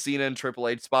the Cena and Triple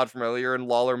H spot from earlier, and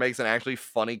Lawler makes an actually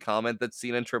funny comment that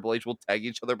Cena and Triple H will tag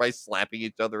each other by slapping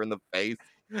each other in the face.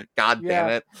 God damn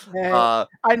it.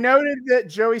 I noted that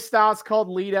Joey Styles called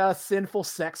Lita a sinful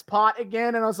sex pot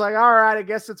again, and I was like, all right, I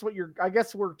guess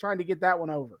we're trying to get that one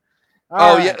over.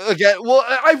 Yeah, again. Well,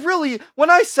 when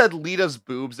I said Lita's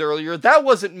boobs earlier, that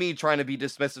wasn't me trying to be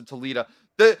dismissive to Lita.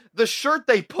 The shirt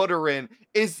they put her in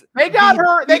is they got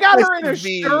her in a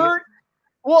shirt.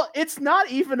 Well, it's not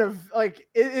even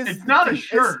it's not a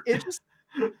shirt. It's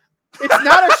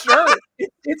not a shirt.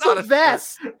 It's a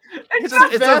vest. It's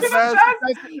a vest.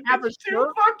 Have a shirt.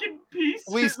 Fucking pieces.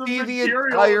 We see the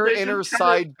entire inner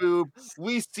side boob.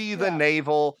 We see the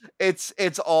navel. It's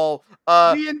all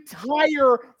the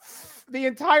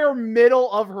entire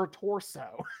middle of her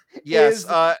torso. Yes, is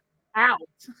out.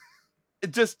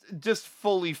 Just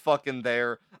fully fucking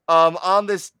there. On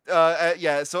this,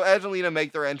 so Edge and Lita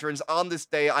make their entrance. On this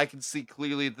day, I can see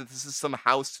clearly that this is some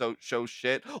house show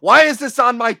shit. Why is this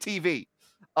on my TV?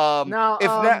 If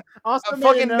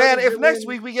next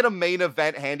week we get a main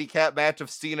event handicap match of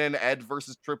Cena and Edge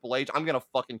versus Triple H, I'm gonna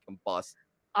fucking combust.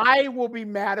 I will be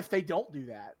mad if they don't do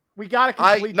that. We gotta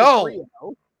complete the trio.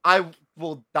 I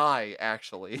will die,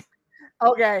 actually.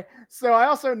 Okay, so I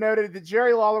also noted that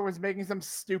Jerry Lawler was making some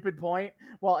stupid point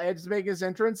while Edge is making his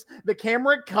entrance. The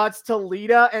camera cuts to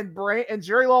Lita and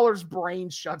Jerry Lawler's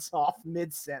brain shuts off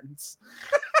mid-sentence.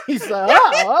 He's like,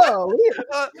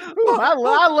 Lita. Ooh,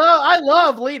 I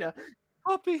love Lita.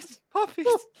 Puppies.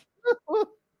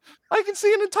 I can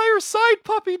see an entire side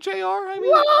puppy, JR. I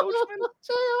mean,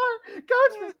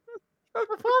 Coachman. For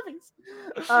puppies.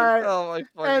 All right. Oh my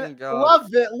fucking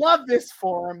God. Love this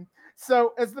for him.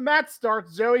 So as the match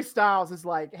starts, Joey Styles is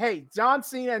like, hey, John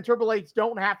Cena and Triple H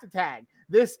don't have to tag.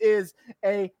 This is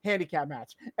a handicap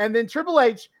match. And then Triple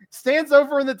H stands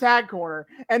over in the tag corner,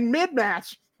 and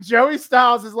mid-match, Joey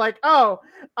Styles is like, oh,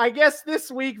 I guess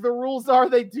this week the rules are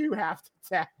they do have to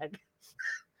tag.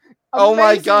 Oh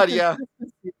my God, yeah.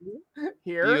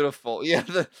 Here. Beautiful. Yeah,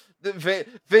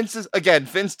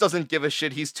 Vince doesn't give a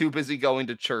shit. He's too busy going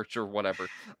to church or whatever.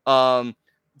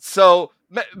 So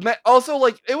also,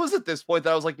 like, it was at this point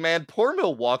that I was like, man, poor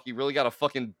Milwaukee really got a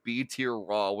fucking B-tier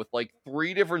Raw with like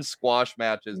 3 different squash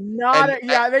matches. They got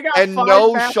and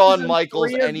no Shawn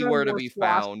Michaels anywhere to be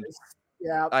found.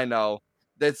 Yeah, I know.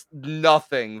 That's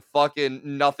nothing for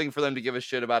them to give a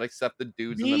shit about except the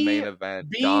dudes in the main event.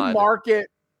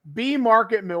 B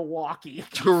market Milwaukee.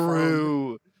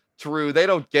 True. They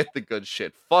don't get the good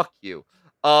shit. Fuck you.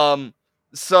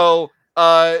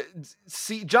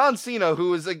 See John Cena,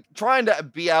 who is trying to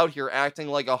be out here acting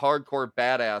like a hardcore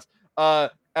badass.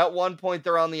 At one point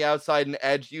they're on the outside and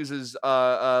Edge uses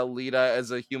Lita as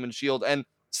a human shield, and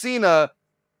Cena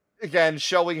again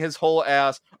showing his whole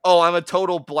ass. Oh, I'm a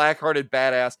total black-hearted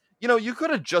badass. You know, you could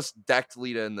have just decked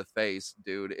Lita in the face,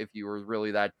 dude, if you were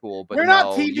really that cool. But they're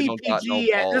not TVPG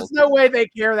yet. There's no way they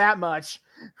care that much.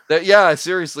 Yeah,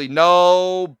 seriously,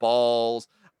 no balls.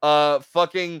 We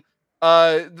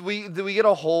get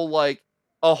a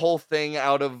whole thing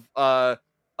out of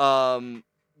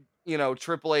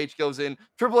Triple H goes in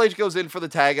for the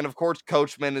tag, and of course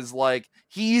Coachman is like,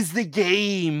 he's the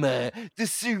game, the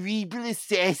cerebral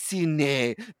assassin,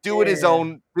 doing his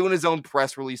own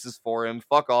press releases for him.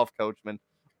 Fuck off, Coachman.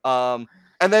 Man,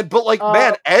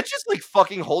 Edge is like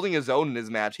fucking holding his own in his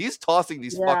match. He's tossing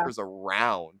these fuckers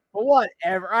around. But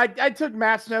whatever. I took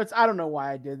match notes. I don't know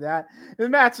why I did that. The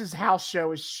match's house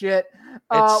show is shit.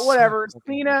 Whatever.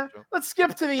 Cena. Let's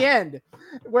skip to the end,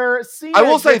 where Cena. I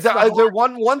will say that the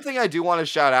one thing I do want to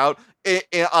shout out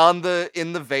in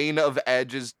the vein of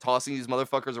Edge is tossing these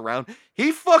motherfuckers around.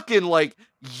 He fucking like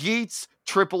yeets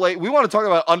Triple H. We want to talk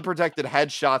about unprotected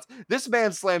headshots. This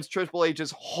man slams Triple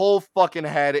H's whole fucking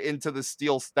head into the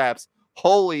steel steps.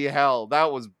 Holy hell, that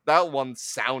one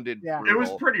sounded brutal. It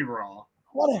was pretty raw.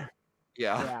 Whatever.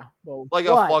 Yeah. Well, like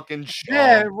a fucking show.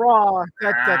 Yeah, raw.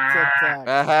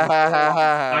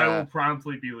 I will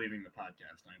promptly be leaving the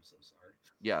podcast. I'm so sorry.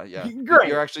 Yeah. Great.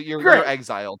 You're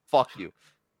exiled. Fuck you.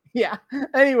 Yeah.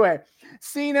 Anyway,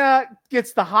 Cena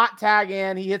gets the hot tag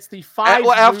in. He hits the 5.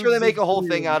 Well, after they make a whole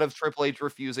thing out of Triple H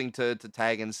refusing to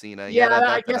tag in Cena. Yeah,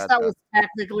 I guess that was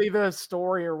technically the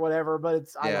story or whatever, but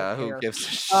I don't care. Who gives a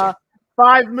shit?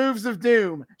 5 moves of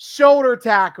doom, shoulder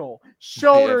tackle,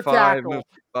 swing into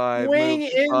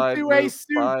a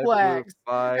suplex,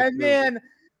 and then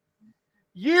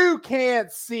you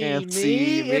can't see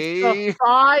me. It's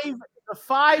the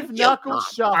 5 knuckle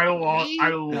shuffle. I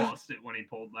lost it when he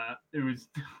pulled that. It was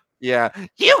you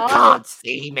can't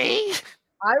see me.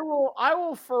 I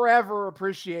will forever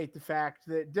appreciate the fact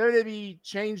that WWE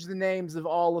changed the names of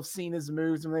all of Cena's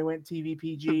moves when they went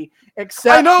TVPG,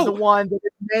 except the one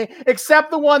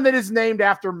that is named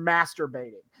after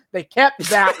masturbating. They kept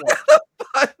that one.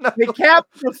 They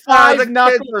kept the 5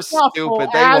 knuckle stupid.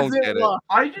 They won't get it.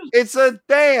 It's a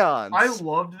dance. I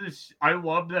loved this. I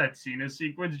loved that Cena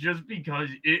sequence just because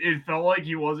it felt like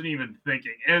he wasn't even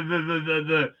thinking. And he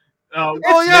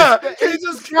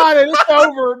just got it. It's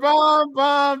over. Bum,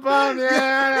 bum, bum.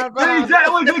 Yeah, bum.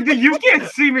 Exactly. You can't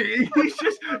see me. He's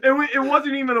just. It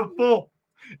wasn't even a full.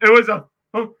 It was a.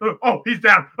 Oh, he's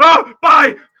down. Oh,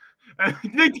 bye.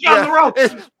 They got on the rope.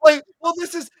 It's like, well,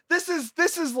 this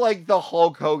is like the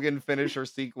Hulk Hogan finisher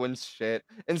sequence shit.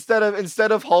 Instead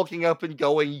of hulking up and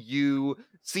going,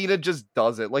 Cena just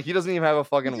does it. Like he doesn't even have a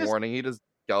fucking warning. He just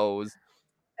goes.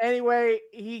 Anyway,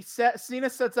 Cena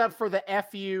sets up for the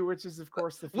FU, which is of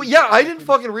course the. Well, yeah, I didn't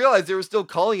fucking realize they were still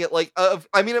calling it like.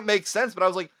 I mean, it makes sense, but I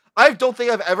was like, I don't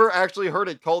think I've ever actually heard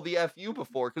it called the FU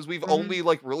before because we've only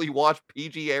like really watched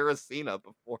PG era Cena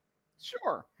before.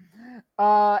 Sure.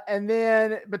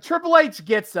 But Triple H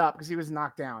gets up because he was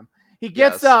knocked down. He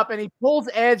gets up and he pulls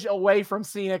Edge away from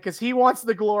Cena because he wants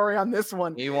the glory on this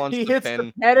one. He hits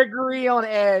the pedigree on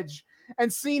Edge.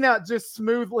 And Cena just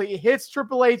smoothly hits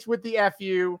Triple H with the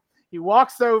FU. He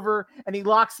walks over and he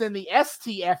locks in the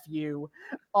STFU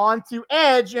onto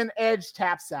Edge, and Edge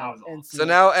taps out. And so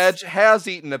now Edge has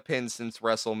eaten a pin since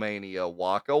WrestleMania.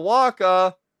 Waka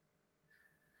waka.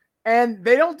 And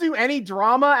they don't do any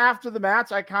drama after the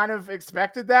match. I kind of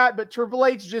expected that, but Triple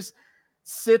H just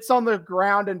sits on the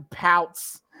ground and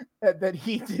pouts that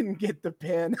he didn't get the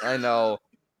pin. I know.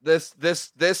 This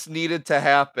needed to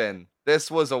happen.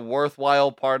 This was a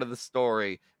worthwhile part of the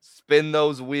story. Spin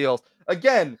those wheels.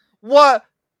 Again, what?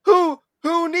 Who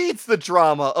needs the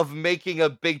drama of making a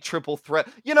big triple threat?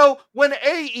 You know, when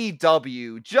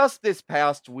AEW just this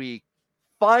past week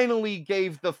finally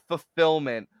gave the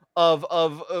fulfillment of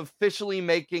officially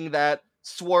making that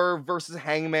Swerve versus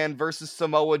Hangman versus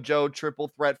Samoa Joe triple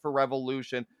threat for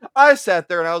Revolution, I sat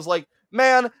there and I was like,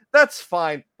 man, that's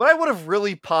fine. But I would have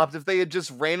really popped if they had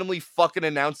just randomly fucking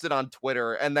announced it on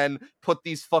Twitter and then put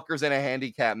these fuckers in a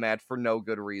handicap match for no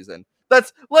good reason.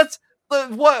 What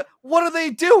are they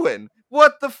doing?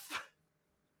 What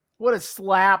is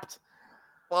slapped?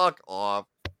 Fuck off.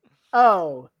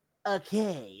 Oh,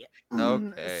 okay.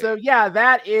 Okay. So yeah,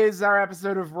 that is our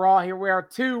episode of Raw. Here we are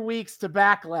 2 weeks to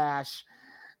Backlash.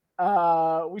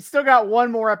 We still got one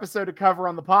more episode to cover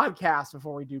on the podcast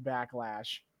before we do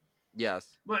Backlash. Yes.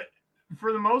 But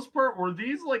for the most part, were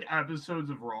these like episodes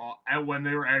of Raw and when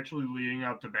they were actually leading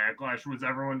up to Backlash, was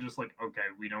everyone just like, okay,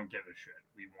 we don't give a shit.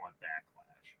 We want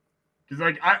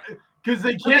Backlash. Because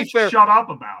they can't shut up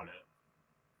about it.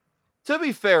 To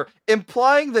be fair,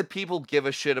 implying that people give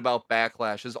a shit about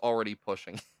Backlash is already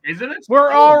pushing. Isn't it?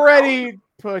 We're already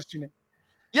pushing it.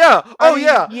 Yeah.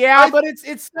 Yeah, but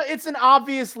it's an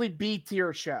obviously B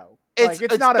tier show. It's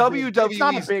not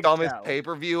WWE's dumbest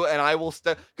pay-per-view, and I will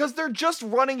because they're just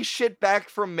running shit back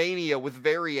from Mania with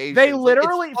variations. They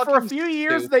literally, for a few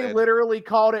years, they literally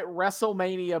called it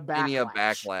WrestleMania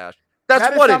Backlash.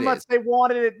 That's what how much they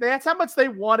wanted it. That's how much they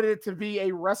wanted it to be a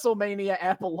WrestleMania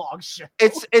epilogue show.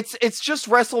 It's just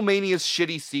WrestleMania's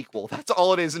shitty sequel. That's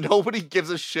all it is. Nobody gives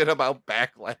a shit about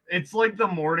Backlash. It's like the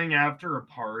morning after a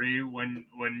party when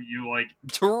you like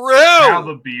have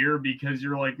a beer because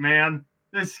you're like, man,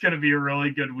 this is going to be a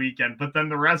really good weekend. But then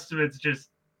the rest of it's just,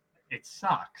 it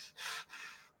sucks.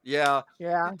 Yeah.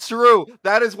 Yeah. True.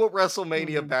 That is what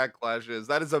WrestleMania Backlash is.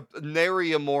 That is a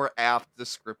nary a more apt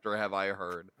descriptor, have I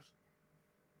heard.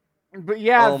 But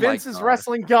yeah, Vince is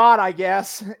wrestling god, I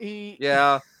guess.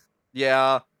 Yeah.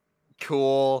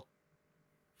 Cool.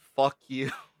 Fuck you.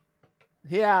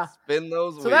 Yeah. Spin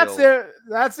those wheels. So that's it.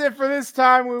 That's it for this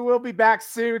time. We will be back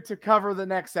soon to cover the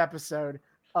next episode.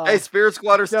 Hey, Spirit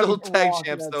Squad are still tag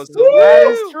champs, though. So that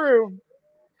is true.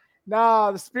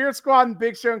 No, the Spirit Squad and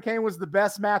Big Show and Kane was the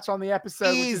best match on the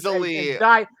episode. Easily.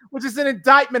 Which is an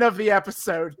indictment of the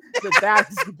episode. That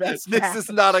is the best match. This is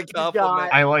not a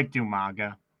compliment. I like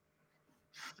Umaga.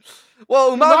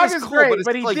 Well, Umaga's cool, great,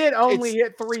 but he like, did only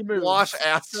hit 3 moves. Squash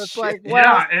ass so it's shit. like, well,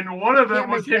 yeah, and one of them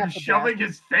was him that the shoving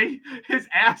his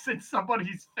ass in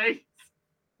somebody's face.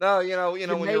 No, when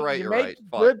you're right, you're right.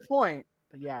 Good point.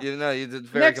 But yeah. You did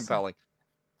very compelling.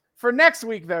 For next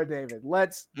week, though, David,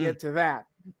 let's get to that.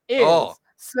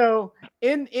 So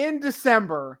in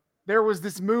December, there was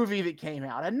this movie that came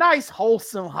out, a nice,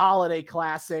 wholesome holiday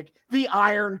classic, The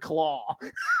Iron Claw.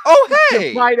 Oh, hey!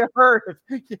 You might have heard of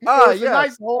it. It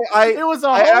was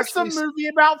a wholesome movie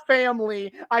about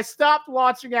family. I stopped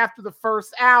watching after the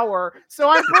first hour, so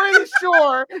I'm pretty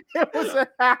sure it was a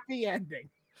happy ending.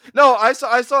 No, I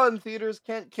saw it in theaters.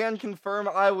 Can confirm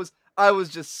I was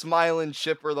just smiling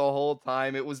chipper the whole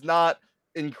time. It was not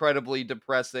incredibly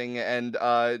depressing and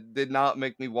did not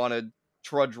make me want to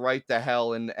trudge right to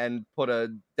hell and put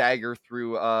a dagger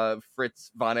through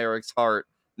Fritz von Erich's heart.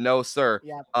 No, sir.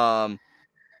 Yeah.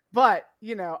 But,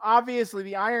 obviously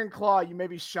the Iron Claw, you may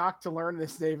be shocked to learn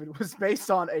this, David, was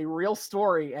based on a real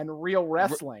story and real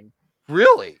wrestling.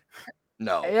 Really?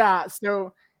 No. Yeah,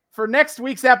 so for next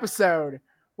week's episode,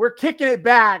 we're kicking it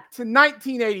back to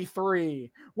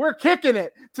 1983. We're kicking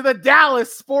it to the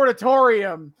Dallas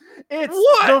Sportatorium. It's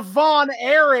the Von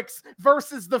Erichs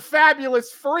versus the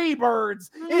Fabulous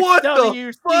Freebirds.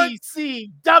 It's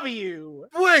WCCW.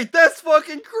 Wait, that's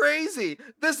fucking crazy.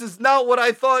 This is not what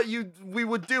I thought we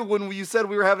would do when you said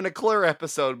we were having a Claire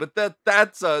episode, but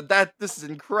this is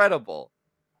incredible.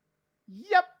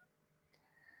 Yep.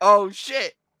 Oh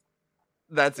shit.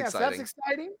 That's exciting. That's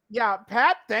exciting. Yeah,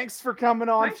 Pat, thanks for coming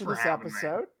on for this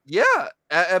episode. Yeah,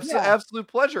 absolute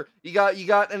pleasure. You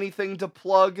got anything to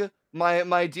plug,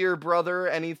 my dear brother?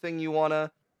 Anything you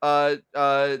wanna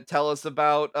tell us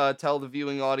about? Tell the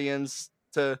viewing audience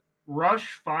to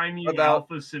Rush Phi Mu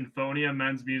Alpha Sinfonia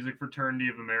Men's Music Fraternity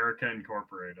of America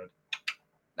Incorporated.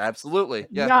 Absolutely.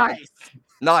 Yeah.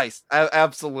 Nice.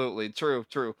 Absolutely. True.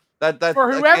 That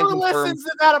for whoever listens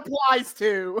that applies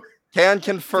to. Can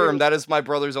confirm that is my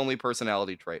brother's only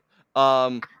personality trait.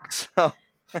 So.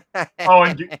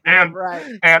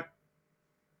 and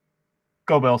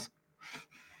go Bills.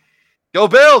 Go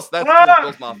Bills. That's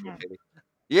Bills Mafia, baby.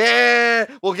 Yeah,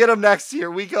 we'll get them next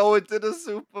year. We go into the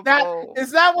Super Bowl.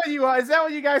 Is that what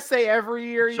you guys say every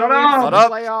year? Shut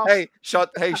up. Hey,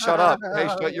 shut up. Hey,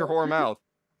 shut your whore mouth.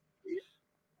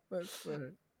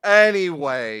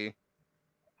 Anyway.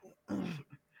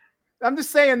 I'm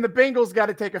just saying the Bengals got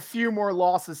to take a few more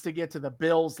losses to get to the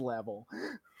Bills level.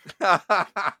 At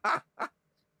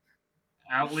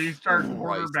least our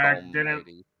quarterback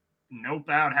didn't nope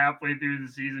out halfway through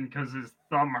the season because his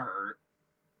thumb hurt.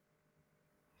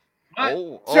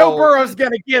 Joe Burrow's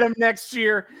going to get him next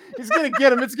year. He's going to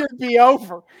get him. It's going to be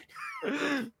over.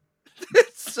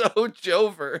 It's so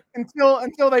Jover.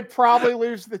 Until they probably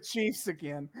lose the Chiefs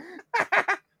again.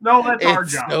 No, that's our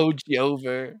job. It's so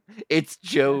Jover. It's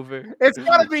Jover. It's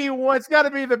gotta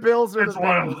be the Bills or the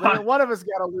Bengals. One of us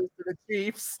gotta lose to the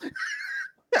Chiefs.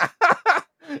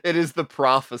 It is the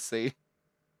prophecy.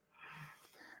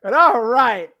 But all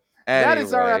right. Anyway. That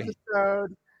is our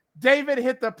episode. David,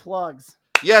 hit the plugs.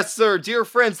 Yes, sir. Dear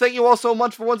friends, thank you all so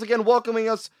much for once again welcoming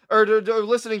us or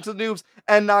listening to the Noobs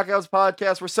and Knockouts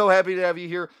podcast. We're so happy to have you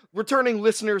here. Returning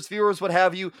listeners, viewers, what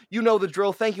have you. You know the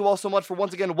drill. Thank you all so much for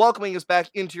once again welcoming us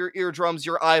back into your eardrums,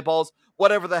 your eyeballs,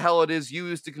 whatever the hell it is you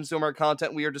use to consume our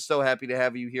content. We are just so happy to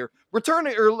have you here.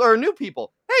 Returning or new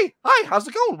people. Hey, hi, how's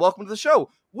it going? Welcome to the show.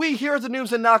 We here at the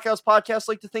Noobs and Knockouts podcast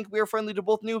like to think we are friendly to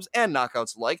both noobs and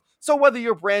knockouts alike. So whether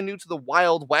you're brand new to the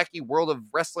wild, wacky world of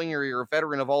wrestling or you're a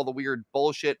veteran of all the weird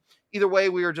bullshit, either way,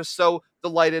 we are just so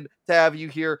delighted to have you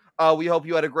here. We hope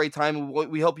you had a great time.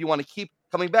 We hope you want to keep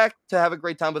coming back to have a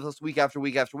great time with us week after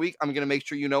week after week. I'm going to make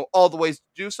sure you know all the ways to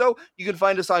do so. You can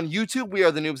find us on YouTube. We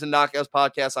are the Noobs and Knockouts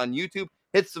podcast on YouTube.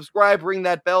 Hit subscribe, ring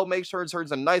that bell, make sure it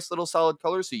turns a nice little solid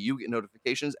color so you get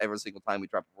notifications every single time we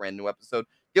drop a brand new episode.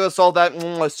 Give us all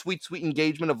that sweet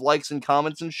engagement of likes and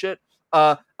comments and shit.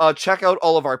 Check out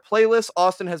all of our playlists.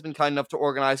 Austin has been kind enough to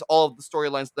organize all of the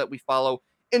storylines that we follow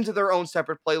into their own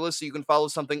separate playlists, so you can follow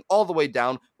something all the way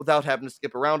down without having to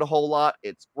skip around a whole lot.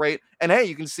 It's great. And hey,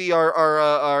 you can see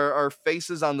our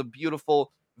faces on the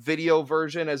beautiful video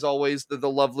version, as always,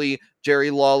 the lovely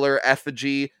Jerry Lawler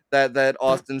effigy that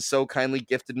Austin so kindly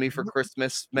gifted me for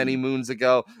Christmas many moons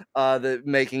ago, that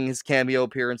making his cameo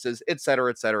appearances, etc.,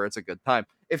 etc. It's a good time.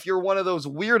 If you're one of those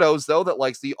weirdos, though, that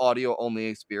likes the audio-only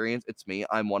experience, it's me.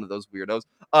 I'm one of those weirdos.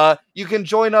 You can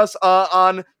join us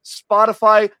on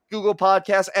Spotify, Google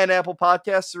Podcasts, and Apple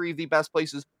Podcasts, three of the best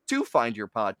places to find your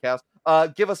podcast.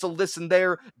 Give us a listen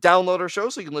there. Download our show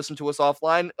so you can listen to us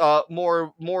offline.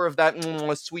 More of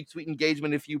that sweet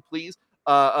engagement, if you please.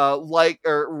 Like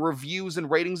or reviews and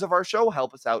ratings of our show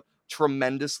help us out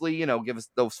tremendously. Give us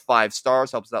those 5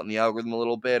 stars, helps out in the algorithm a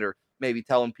little bit, or maybe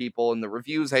telling people in the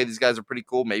reviews, hey, these guys are pretty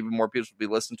cool. Maybe more people should be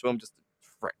listening to them. Just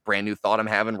a brand new thought I'm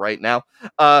having right now.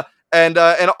 And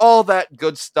all that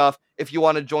good stuff. If you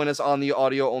want to join us on the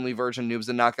audio-only version, Noobs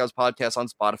and Knockouts Podcast on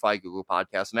Spotify, Google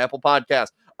Podcasts, and Apple Podcasts.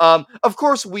 Of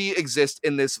course, we exist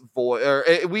in this void, or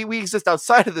we exist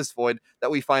outside of this void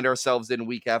that we find ourselves in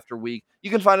week after week.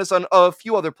 You can find us on a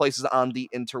few other places on the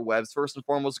interwebs. First and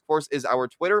foremost, of course, is our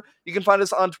Twitter. You can find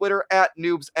us on Twitter at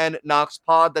Noobs and Knox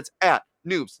Pod. That's at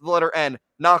Noobs, the letter N,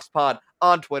 Knox Pod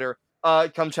on Twitter.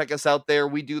 Come check us out there.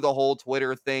 We do the whole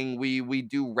Twitter thing. We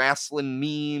do wrestling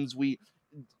memes. We,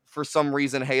 for some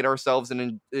reason, hate ourselves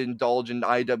and indulge in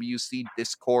IWC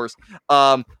discourse.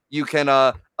 You can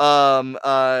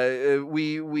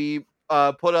we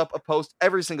put up a post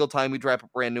every single time we drop a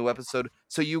brand new episode,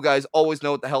 so you guys always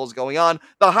know what the hell is going on.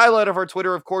 The highlight of our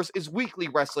Twitter, of course, is weekly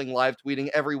wrestling live tweeting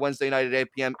every Wednesday night at 8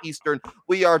 p.m. Eastern.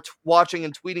 We are watching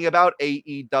and tweeting about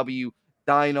AEW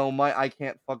Dynamite. I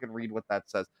can't fucking read what that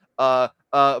says.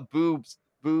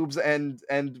 Boobs and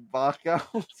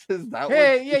backouts. Is that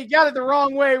yeah, you got it the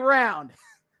wrong way around.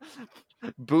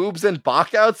 Boobs and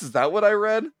backouts? Is that what I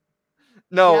read?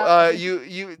 No,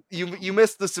 yeah. You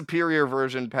missed the superior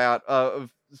version, Pat,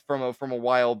 from a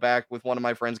while back with one of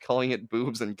my friends calling it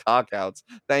boobs and cockouts.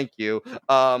 Thank you.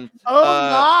 Oh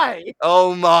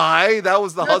my! That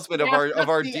was the husband of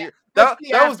our dear. That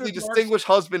was the distinguished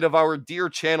husband of our dear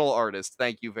channel artist.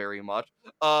 Thank you very much.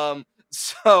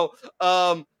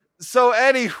 So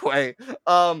anyway,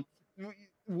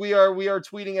 we are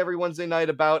tweeting every Wednesday night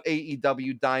about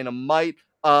AEW Dynamite.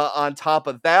 On top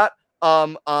of that,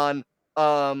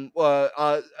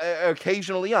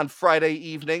 occasionally on Friday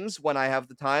evenings when I have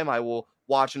the time, I will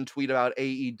watch and tweet about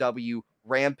AEW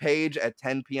Rampage at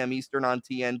 10 p.m. Eastern on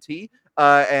TNT,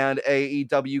 and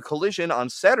AEW Collision on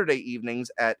Saturday evenings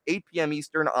at 8 p.m.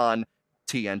 Eastern on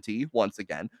TNT once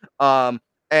again.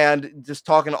 And just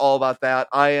talking all about that.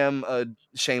 I am a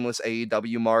shameless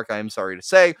AEW mark, I am sorry to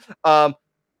say.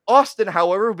 Austin,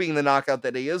 however, being the knockout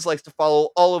that he is, likes to follow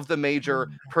all of the major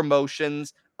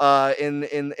promotions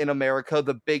in America.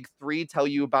 The big 3, tell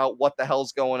you about what the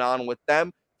hell's going on with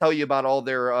them, tell you about all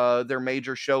their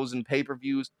major shows and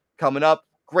pay-per-views coming up.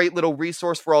 Great little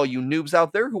resource for all you noobs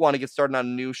out there who want to get started on a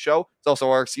new show. It's also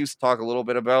our excuse to talk a little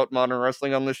bit about modern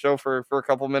wrestling on the show for a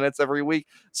couple minutes every week.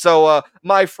 So,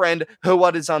 my friend,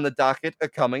 what is on the docket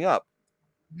coming up?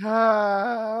 I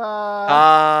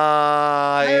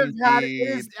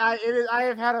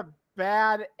have had a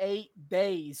bad 8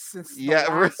 days since the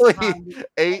last time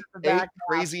 8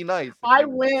 crazy nights. I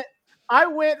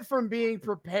went from being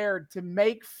prepared to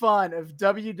make fun of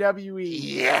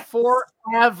WWE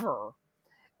forever.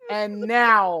 And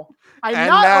now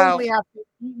I only have to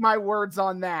eat my words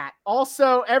on that.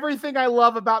 Also, everything I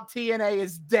love about TNA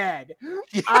is dead.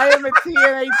 Yeah. I am a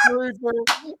TNA cruiser,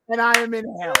 and I am in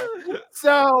hell.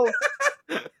 So,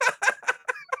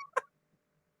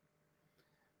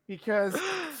 because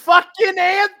fucking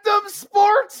Anthem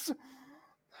Sports,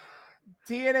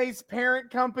 TNA's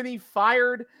parent company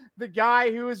fired the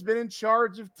guy who has been in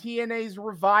charge of TNA's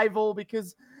revival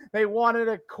because they wanted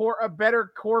a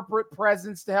better corporate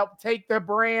presence to help take the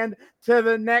brand to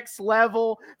the next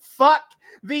level. Fuck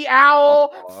the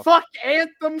Owl. Fuck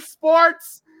Anthem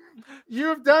Sports. You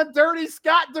have done dirty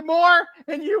Scott D'Amore,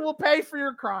 and you will pay for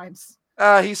your crimes.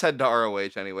 He's heading to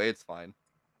ROH anyway. It's fine.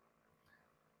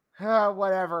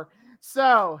 Whatever.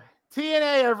 So,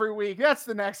 TNA every week. That's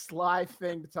the next live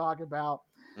thing to talk about.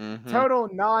 Mm-hmm. Total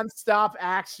nonstop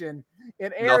action.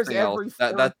 It airs every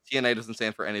Thursday. That TNA doesn't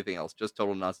stand for anything else. Just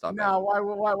total nonstop. No, why?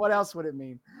 What else would it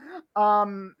mean?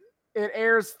 It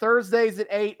airs Thursdays at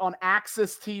 8 on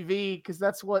Access TV because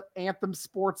that's what Anthem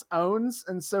Sports owns,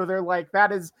 and so they're like,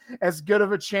 that is as good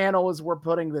of a channel as we're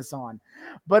putting this on.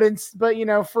 But you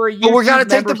know, for a we're gonna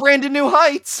take the brand to new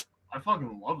heights. I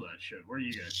fucking love that shit. What are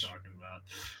you guys talking about?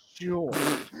 Sure.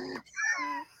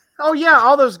 Oh yeah,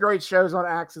 all those great shows on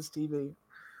Access TV.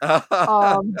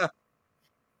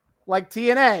 Like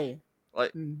TNA.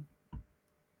 Like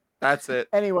that's it.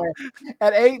 Anyway,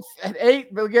 at 8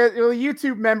 we'll get a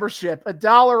YouTube membership,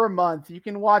 $1 a month. You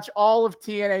can watch all of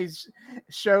TNA's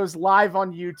shows live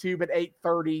on YouTube at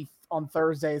 8:30 on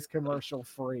Thursdays, commercial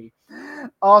free.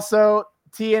 Also,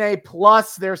 TNA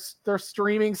Plus, their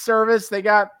streaming service, they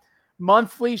got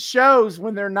monthly shows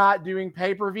when they're not doing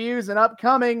pay-per-views, and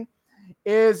upcoming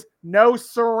is No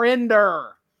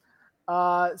Surrender.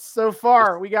 So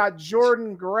far, we got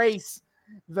Jordan Grace,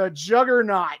 the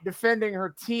Juggernaut, defending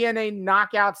her TNA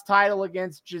Knockouts title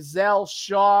against Giselle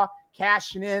Shaw,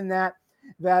 cashing in that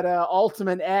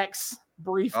Ultimate X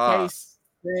briefcase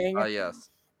thing. Yes.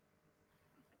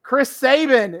 Chris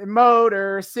Sabin,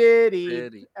 Motor City.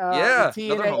 Yeah,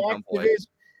 the another TNA hometown X boy. Division,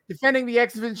 defending the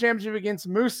X Division Championship against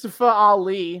Mustafa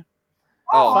Ali.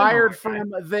 Fired from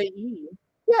the E.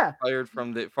 Yeah. Fired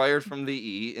from the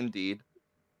E, indeed.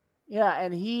 Yeah,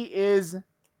 and he is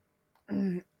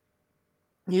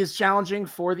challenging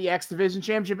for the X Division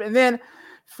Championship. And then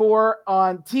for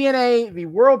on TNA, the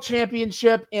World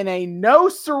Championship in a no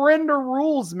surrender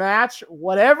rules match,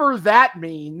 whatever that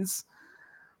means.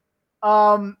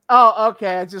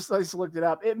 Okay. I just looked it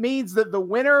up. It means that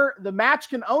the match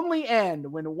can only end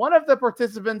when one of the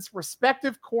participants'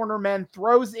 respective cornermen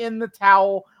throws in the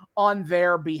towel on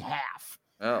their behalf.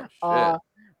 Oh, shit.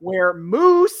 Where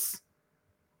Moose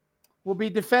will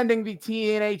be defending the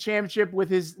TNA Championship with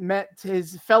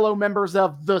his fellow members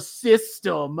of the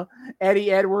System,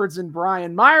 Eddie Edwards and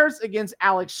Brian Myers, against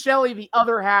Alex Shelley, the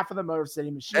other half of the Motor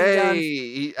City Machine Guns.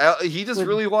 He just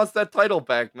really wants that title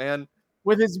back, man.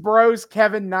 With his bros,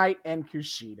 Kevin Knight and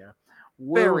Kushida.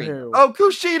 Woohoo. Oh,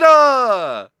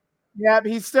 Kushida! Yep,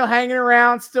 he's still hanging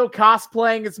around, still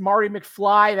cosplaying as Marty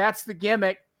McFly. That's the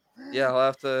gimmick. Yeah, he'll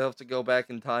have to go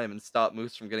back in time and stop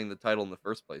Moose from getting the title in the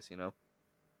first place, you know?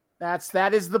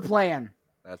 That is the plan.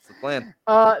 That's the plan.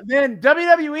 Then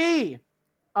WWE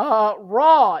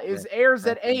Raw airs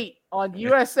at 8 on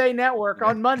USA Network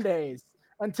on Mondays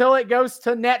until it goes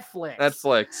to Netflix.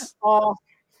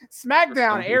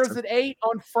 SmackDown airs at 8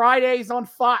 on Fridays on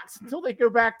Fox until they go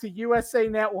back to USA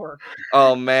Network.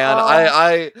 Oh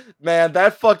man, man,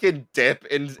 that fucking dip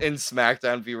in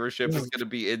SmackDown viewership is gonna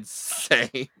be insane.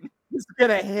 It's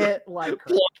gonna hit like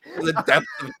the depth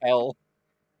of hell.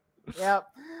 Yep.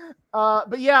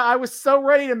 But yeah, I was so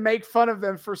ready to make fun of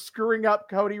them for screwing up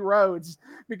Cody Rhodes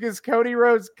because Cody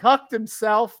Rhodes cucked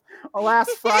himself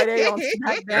last Friday on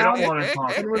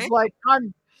SmackDown and was like,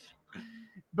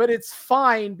 but it's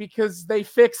fine because they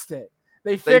fixed it.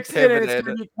 They fixed it, and it's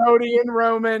going to be Cody and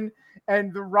Roman,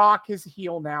 and The Rock is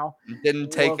heel now. It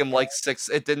didn't take him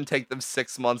It didn't take them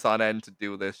 6 months on end to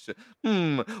do this shit.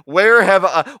 Where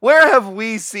have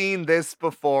we seen this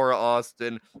before,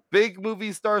 Austin? Big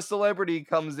movie star celebrity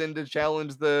comes in to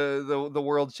challenge the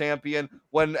world champion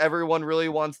when everyone really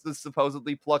wants the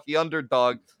supposedly plucky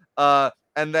underdog.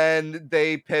 And then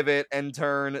they pivot and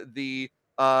turn the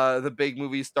big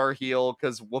movie star heel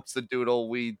because whoops-a-doodle,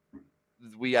 we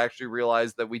actually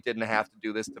realized that we didn't have to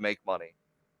do this to make money.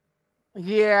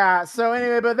 Yeah, so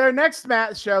anyway, but their next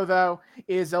match show, though,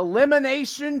 is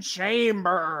Elimination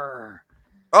Chamber.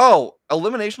 Oh,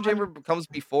 Elimination Chamber comes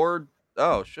before...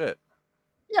 Oh, shit.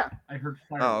 Yeah. I heard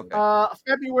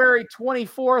February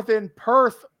 24th in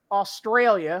Perth,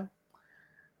 Australia.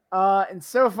 And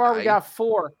so far, we got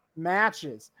 4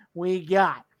 matches. We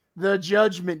got the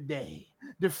Judgment Day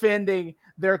defending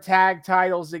their tag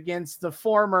titles against the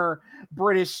former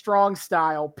British Strong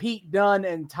Style, Pete Dunne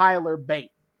and Tyler Bate.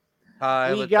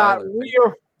 We got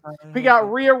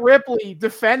Rhea Ripley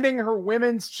defending her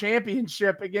women's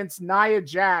championship against Nia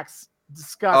Jax.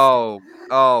 Disgusting.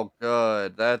 Oh,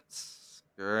 good. That's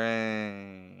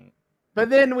great.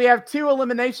 But then we have 2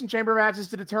 Elimination Chamber matches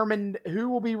to determine who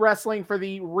will be wrestling for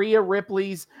the Rhea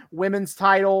Ripley's women's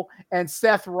title and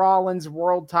Seth Rollins'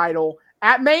 world title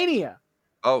at Mania.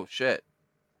 Oh, shit.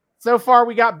 So far,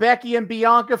 we got Becky and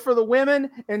Bianca for the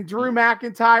women and Drew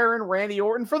McIntyre and Randy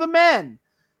Orton for the men.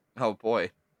 Oh,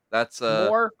 boy. That's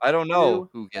I don't know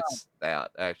who gets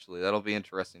that, actually. That'll be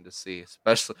interesting to see,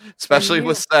 especially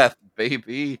with Seth,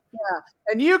 baby. Yeah,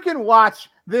 and you can watch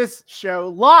this show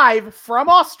live from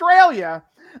Australia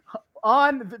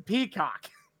on the Peacock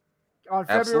on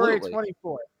February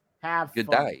 24th. Have good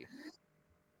fun. day.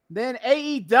 Then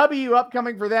AEW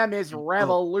upcoming for them is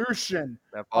Revolution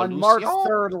on March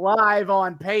 3rd live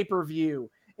on pay-per-view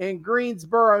in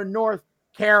Greensboro, North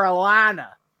Carolina.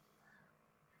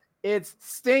 It's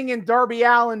Sting and Darby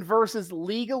Allin versus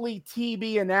legally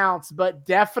TB announced, but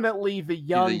definitely the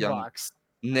Young Bucks.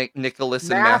 Nicholas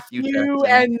and Matthew Jackson.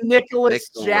 And Nicholas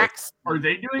Jackson. Are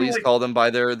they doing? Please call them by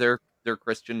their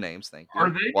Christian names. Thank you. Are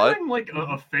they doing like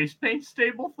a face paint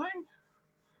stable thing?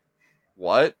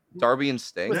 What? Darby and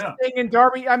Sting? Yeah. Sting and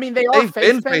Darby. I mean, they've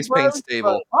been face paint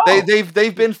stable.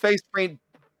 They've been face paint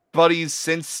buddies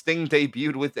since Sting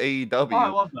debuted with AEW. Oh, I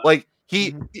love that. Like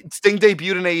Sting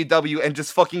debuted in AEW and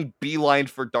just fucking beelined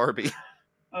for Darby.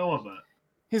 I love that.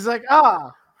 He's like,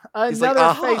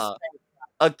 another face paint.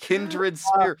 A kindred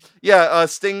spirit.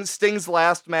 Sting's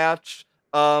last match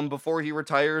before he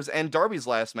retires, and Darby's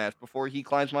last match before he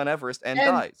climbs Mount Everest and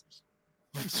dies.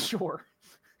 Sure.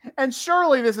 And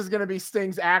surely this is going to be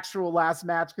Sting's actual last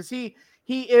match because he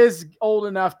is old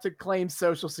enough to claim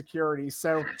Social Security.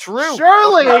 So true.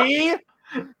 Surely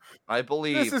I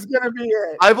believe this is gonna be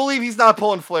it. I believe he's not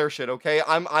pulling Flair shit. Okay,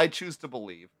 I choose to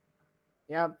believe.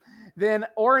 Yep. Then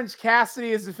Orange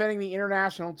Cassidy is defending the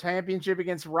International Championship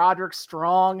against Roderick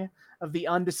Strong of the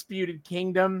Undisputed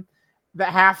Kingdom.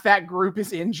 That half that group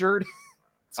is injured.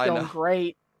 It's going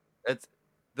great. It's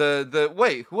the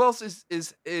wait. Who else is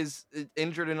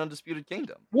injured in Undisputed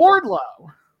Kingdom? Wardlow.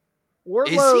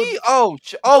 Is he? Oh,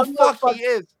 fuck, he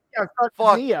is. Yeah,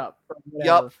 fuck knee up.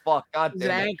 Yup, fuck. God his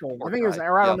damn it. ankle. I think it was.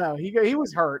 Or I don't know. He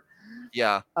was hurt.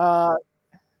 Yeah.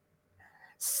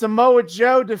 Samoa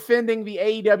Joe defending the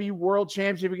AEW World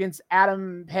Championship against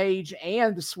Adam Page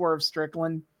and Swerve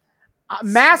Strickland.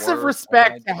 Massive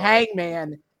respect to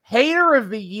Hangman, hater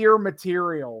of the year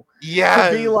material.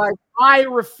 Yeah. To be like, I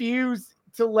refuse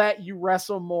to let you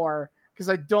wrestle more because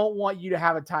I don't want you to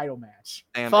have a title match.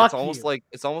 And Fuck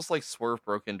it's almost like Swerve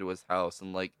broke into his house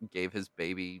and like gave his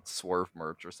baby Swerve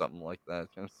merch or something like that.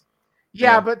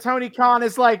 Yeah, but Tony Khan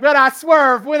is like, when I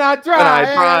swerve, when I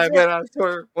drive. When I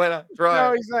swerve, when I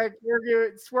drive. No, he's like,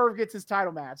 Swerve gets his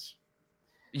title match.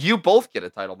 You both get a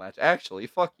title match, actually.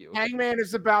 Fuck you. Hangman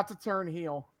is about to turn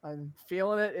heel. I'm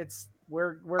feeling it.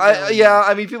 We're yeah,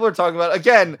 I mean, people are talking about it.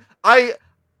 Again, I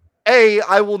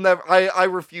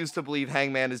refuse to believe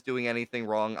Hangman is doing anything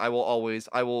wrong. He will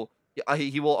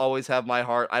always have my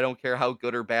heart. I don't care how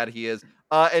good or bad he is.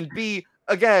 And B,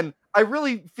 again, I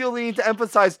really feel the need to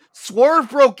emphasize Swerve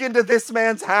broke into this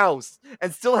man's house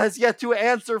and still has yet to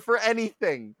answer for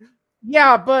anything.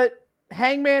 Yeah, but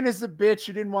Hangman is a bitch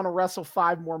who didn't want to wrestle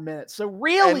 5 more minutes. So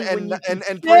really, Prince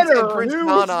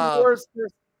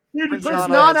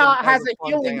Nana has a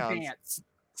healing dance.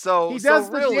 So he does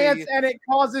the dance and it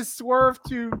causes Swerve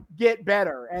to get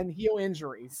better and heal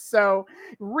injuries. So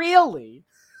really,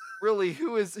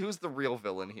 who's the real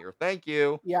villain here? Thank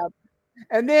you. Yeah.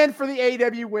 And then for the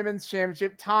AEW Women's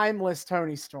Championship, timeless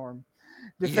Toni Storm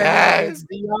defending against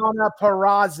Deonna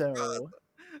Purrazzo.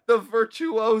 The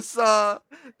Virtuosa.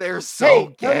 They're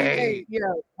so gay.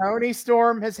 Toni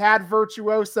Storm has had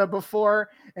Virtuosa before,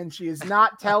 and she is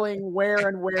not telling where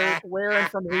and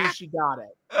from who she got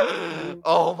it.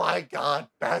 Oh my God.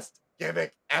 Best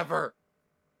gimmick ever.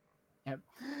 Yep.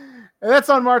 And that's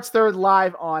on March 3rd,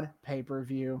 live on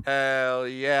pay-per-view. Hell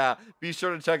yeah. Be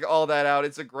sure to check all that out.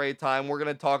 It's a great time. We're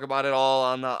going to talk about it all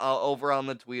on the over on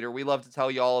the Twitter. We love to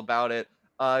tell you all about it.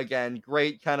 Again,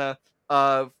 great kind of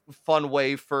fun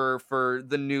way for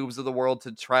the noobs of the world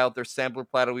to try out their sampler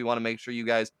platter. We want to make sure you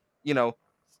guys,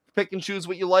 pick and choose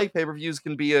what you like. Pay-per-views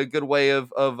can be a good way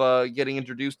of getting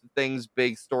introduced to things,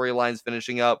 big storylines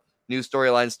finishing up, new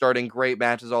storylines starting, great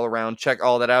matches all around. Check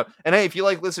all that out. And hey, if you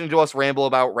like listening to us ramble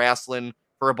about wrestling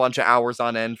for a bunch of hours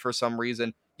on end for some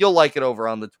reason, you'll like it over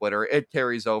on the Twitter. It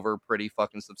carries over pretty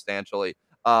fucking substantially.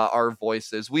 Our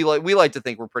voices. We like to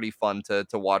think we're pretty fun to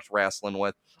watch wrestling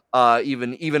with,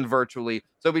 even virtually.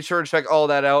 So be sure to check all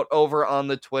that out over on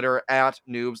the Twitter at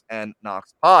Noobs and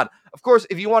Knockouts Pod. Of course,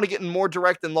 if you want to get in more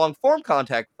direct and long form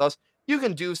contact with us, you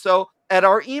can do so at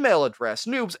our email address,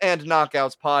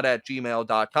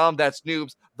 noobsandknockoutspod@gmail.com. That's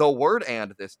noobs, the word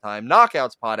and this time,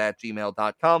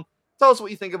 knockoutspod@gmail.com. Tell us what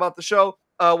you think about the show,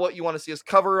 what you want to see us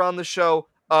cover on the show,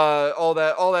 all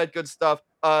that good stuff.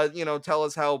 Tell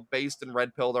us how based and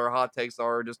red-pilled our hot takes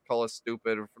are. Just call us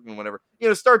stupid or whatever.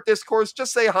 Start discourse.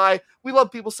 Just say hi. We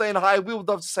love people saying hi. We would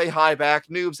love to say hi back.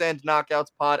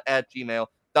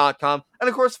 noobsandknockoutspod@gmail.com. And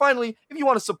of course, finally, if you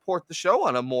want to support the show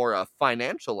on a more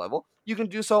financial level, you can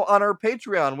do so on our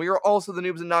Patreon. We are also the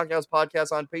Noobs and Knockouts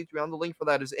Podcast on Patreon. The link for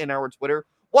that is in our Twitter.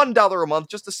 $1 a month,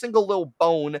 just a single little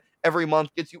bone every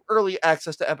month gets you early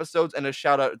access to episodes and a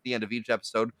shout out at the end of each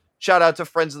episode. Shout out to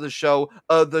friends of the show,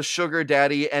 the Sugar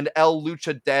Daddy and El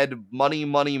Lucha Dead Money.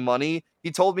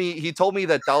 He told me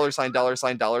that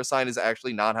 $$ is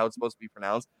actually not how it's supposed to be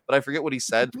pronounced, but I forget what he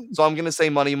said. So I'm gonna say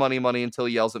money until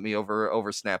he yells at me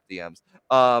over Snap DMs.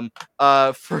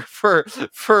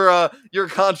 For your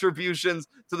contributions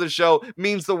to the show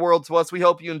means the world to us. We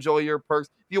hope you enjoy your perks.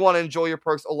 If you want to enjoy your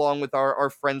perks along with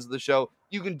our friends of the show,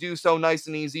 you can do so nice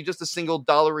and easy. Just a single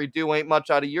 $1 ain't much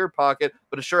out of your pocket,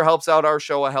 but it sure helps out our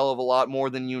show a hell of a lot more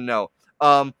than you know.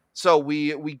 So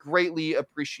we greatly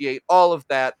appreciate all of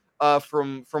that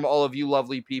from all of you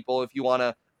lovely people. If you want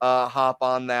to hop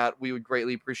on that, we would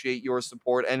greatly appreciate your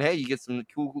support. And hey, you get some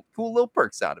cool little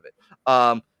perks out of it.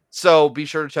 So be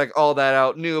sure to check all that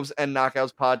out. Noobs and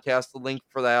Knockouts Podcast. The link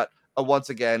for that, once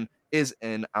again, is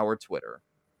in our Twitter.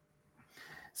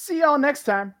 See y'all next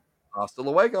time. Hasta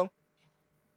luego.